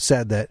people have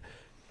said that,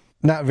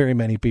 not very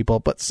many people,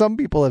 but some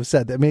people have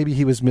said that maybe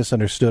he was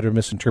misunderstood or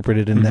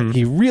misinterpreted, and that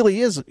he really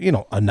is,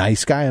 a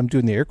nice guy. I'm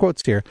doing the air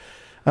quotes here.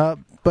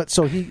 But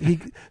so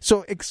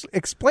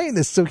explain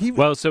this. So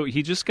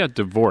he just got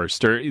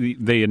divorced, or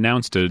they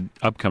announced an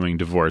upcoming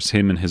divorce,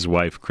 him and his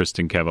wife,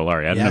 Kristen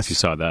Cavallari. I don't know if you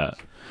saw that.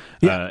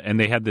 Yeah. And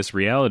they had this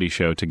reality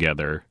show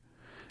together,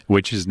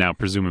 which is now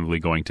presumably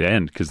going to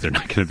end because they're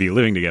not going to be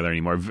living together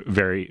anymore.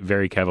 Very,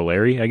 very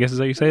Cavallari, I guess is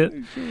how you say it.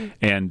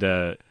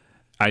 And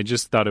I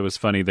just thought it was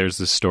funny. There's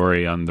this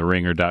story on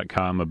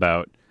TheRinger.com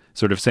about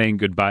sort of saying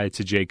goodbye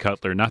to Jay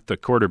Cutler, not the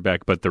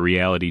quarterback, but the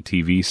reality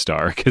TV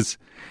star, because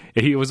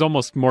he was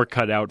almost more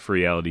cut out for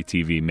reality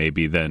TV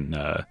maybe than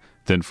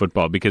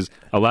football, because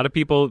a lot of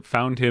people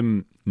found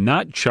him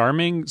not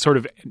charming, sort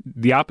of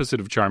the opposite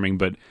of charming,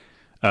 but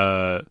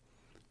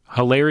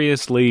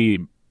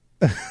hilariously...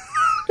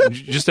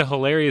 just a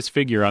hilarious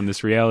figure on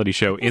this reality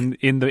show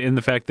in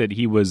the fact that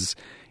he was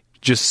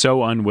just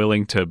so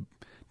unwilling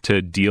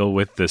to deal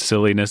with the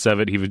silliness of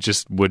it. He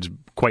was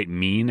quite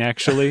mean,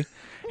 actually.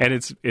 And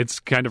it's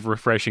kind of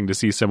refreshing to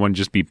see someone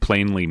just be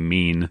plainly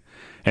mean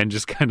and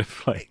just kind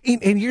of like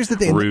and here's the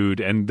thing,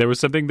 rude. And there was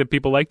something that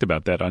people liked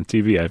about that on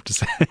TV, I have to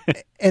say.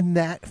 And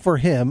that, for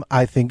him,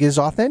 I think is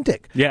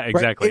authentic. Yeah,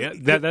 exactly.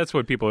 Right? That's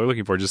what people are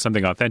looking for, just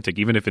something authentic.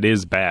 Even if it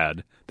is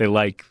bad, they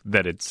like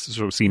that it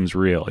sort of seems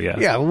real. Yeah,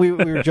 yeah. We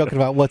were joking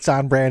about what's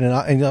on brand, and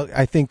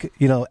I think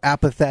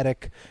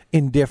apathetic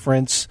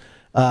indifference.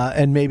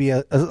 And maybe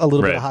a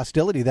little bit of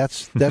hostility.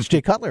 That's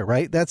Jay Cutler,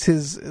 right? That's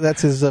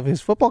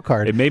his football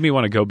card. It made me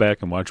want to go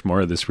back and watch more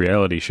of this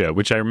reality show,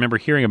 which I remember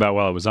hearing about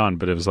while it was on,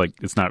 but it was like,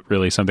 it's not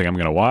really something I'm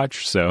going to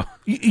watch. So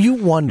you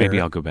wonder, maybe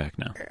I'll go back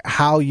now,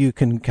 how you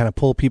can kind of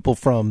pull people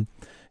from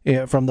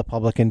the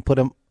public and put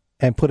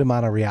them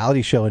on a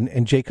reality show.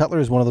 And Jay Cutler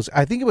is one of those.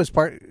 I think it was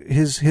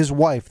his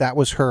wife. That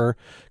was her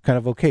kind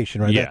of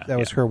vocation, right? Yeah, that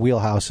was her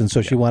wheelhouse. And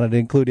so she wanted to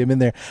include him in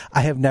there. I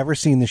have never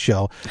seen the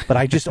show, but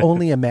I just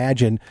only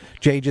imagine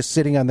Jay just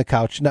sitting on the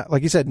couch, not,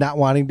 like you said, not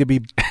wanting to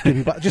be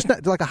just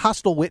not, like a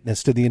hostile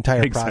witness to the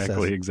entire process.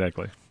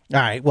 Exactly. All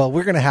right. Well,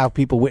 we're going to have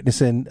people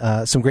witnessing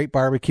some great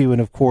barbecue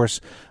and, of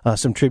course,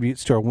 some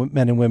tributes to our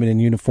men and women in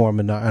uniform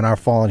and our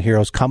fallen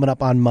heroes coming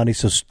up on Monday.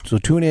 So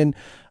tune in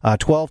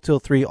 12 till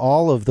 3,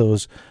 all of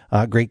those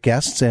great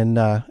guests. And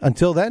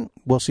until then,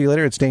 we'll see you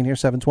later. It's Dane here,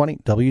 720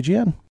 WGN.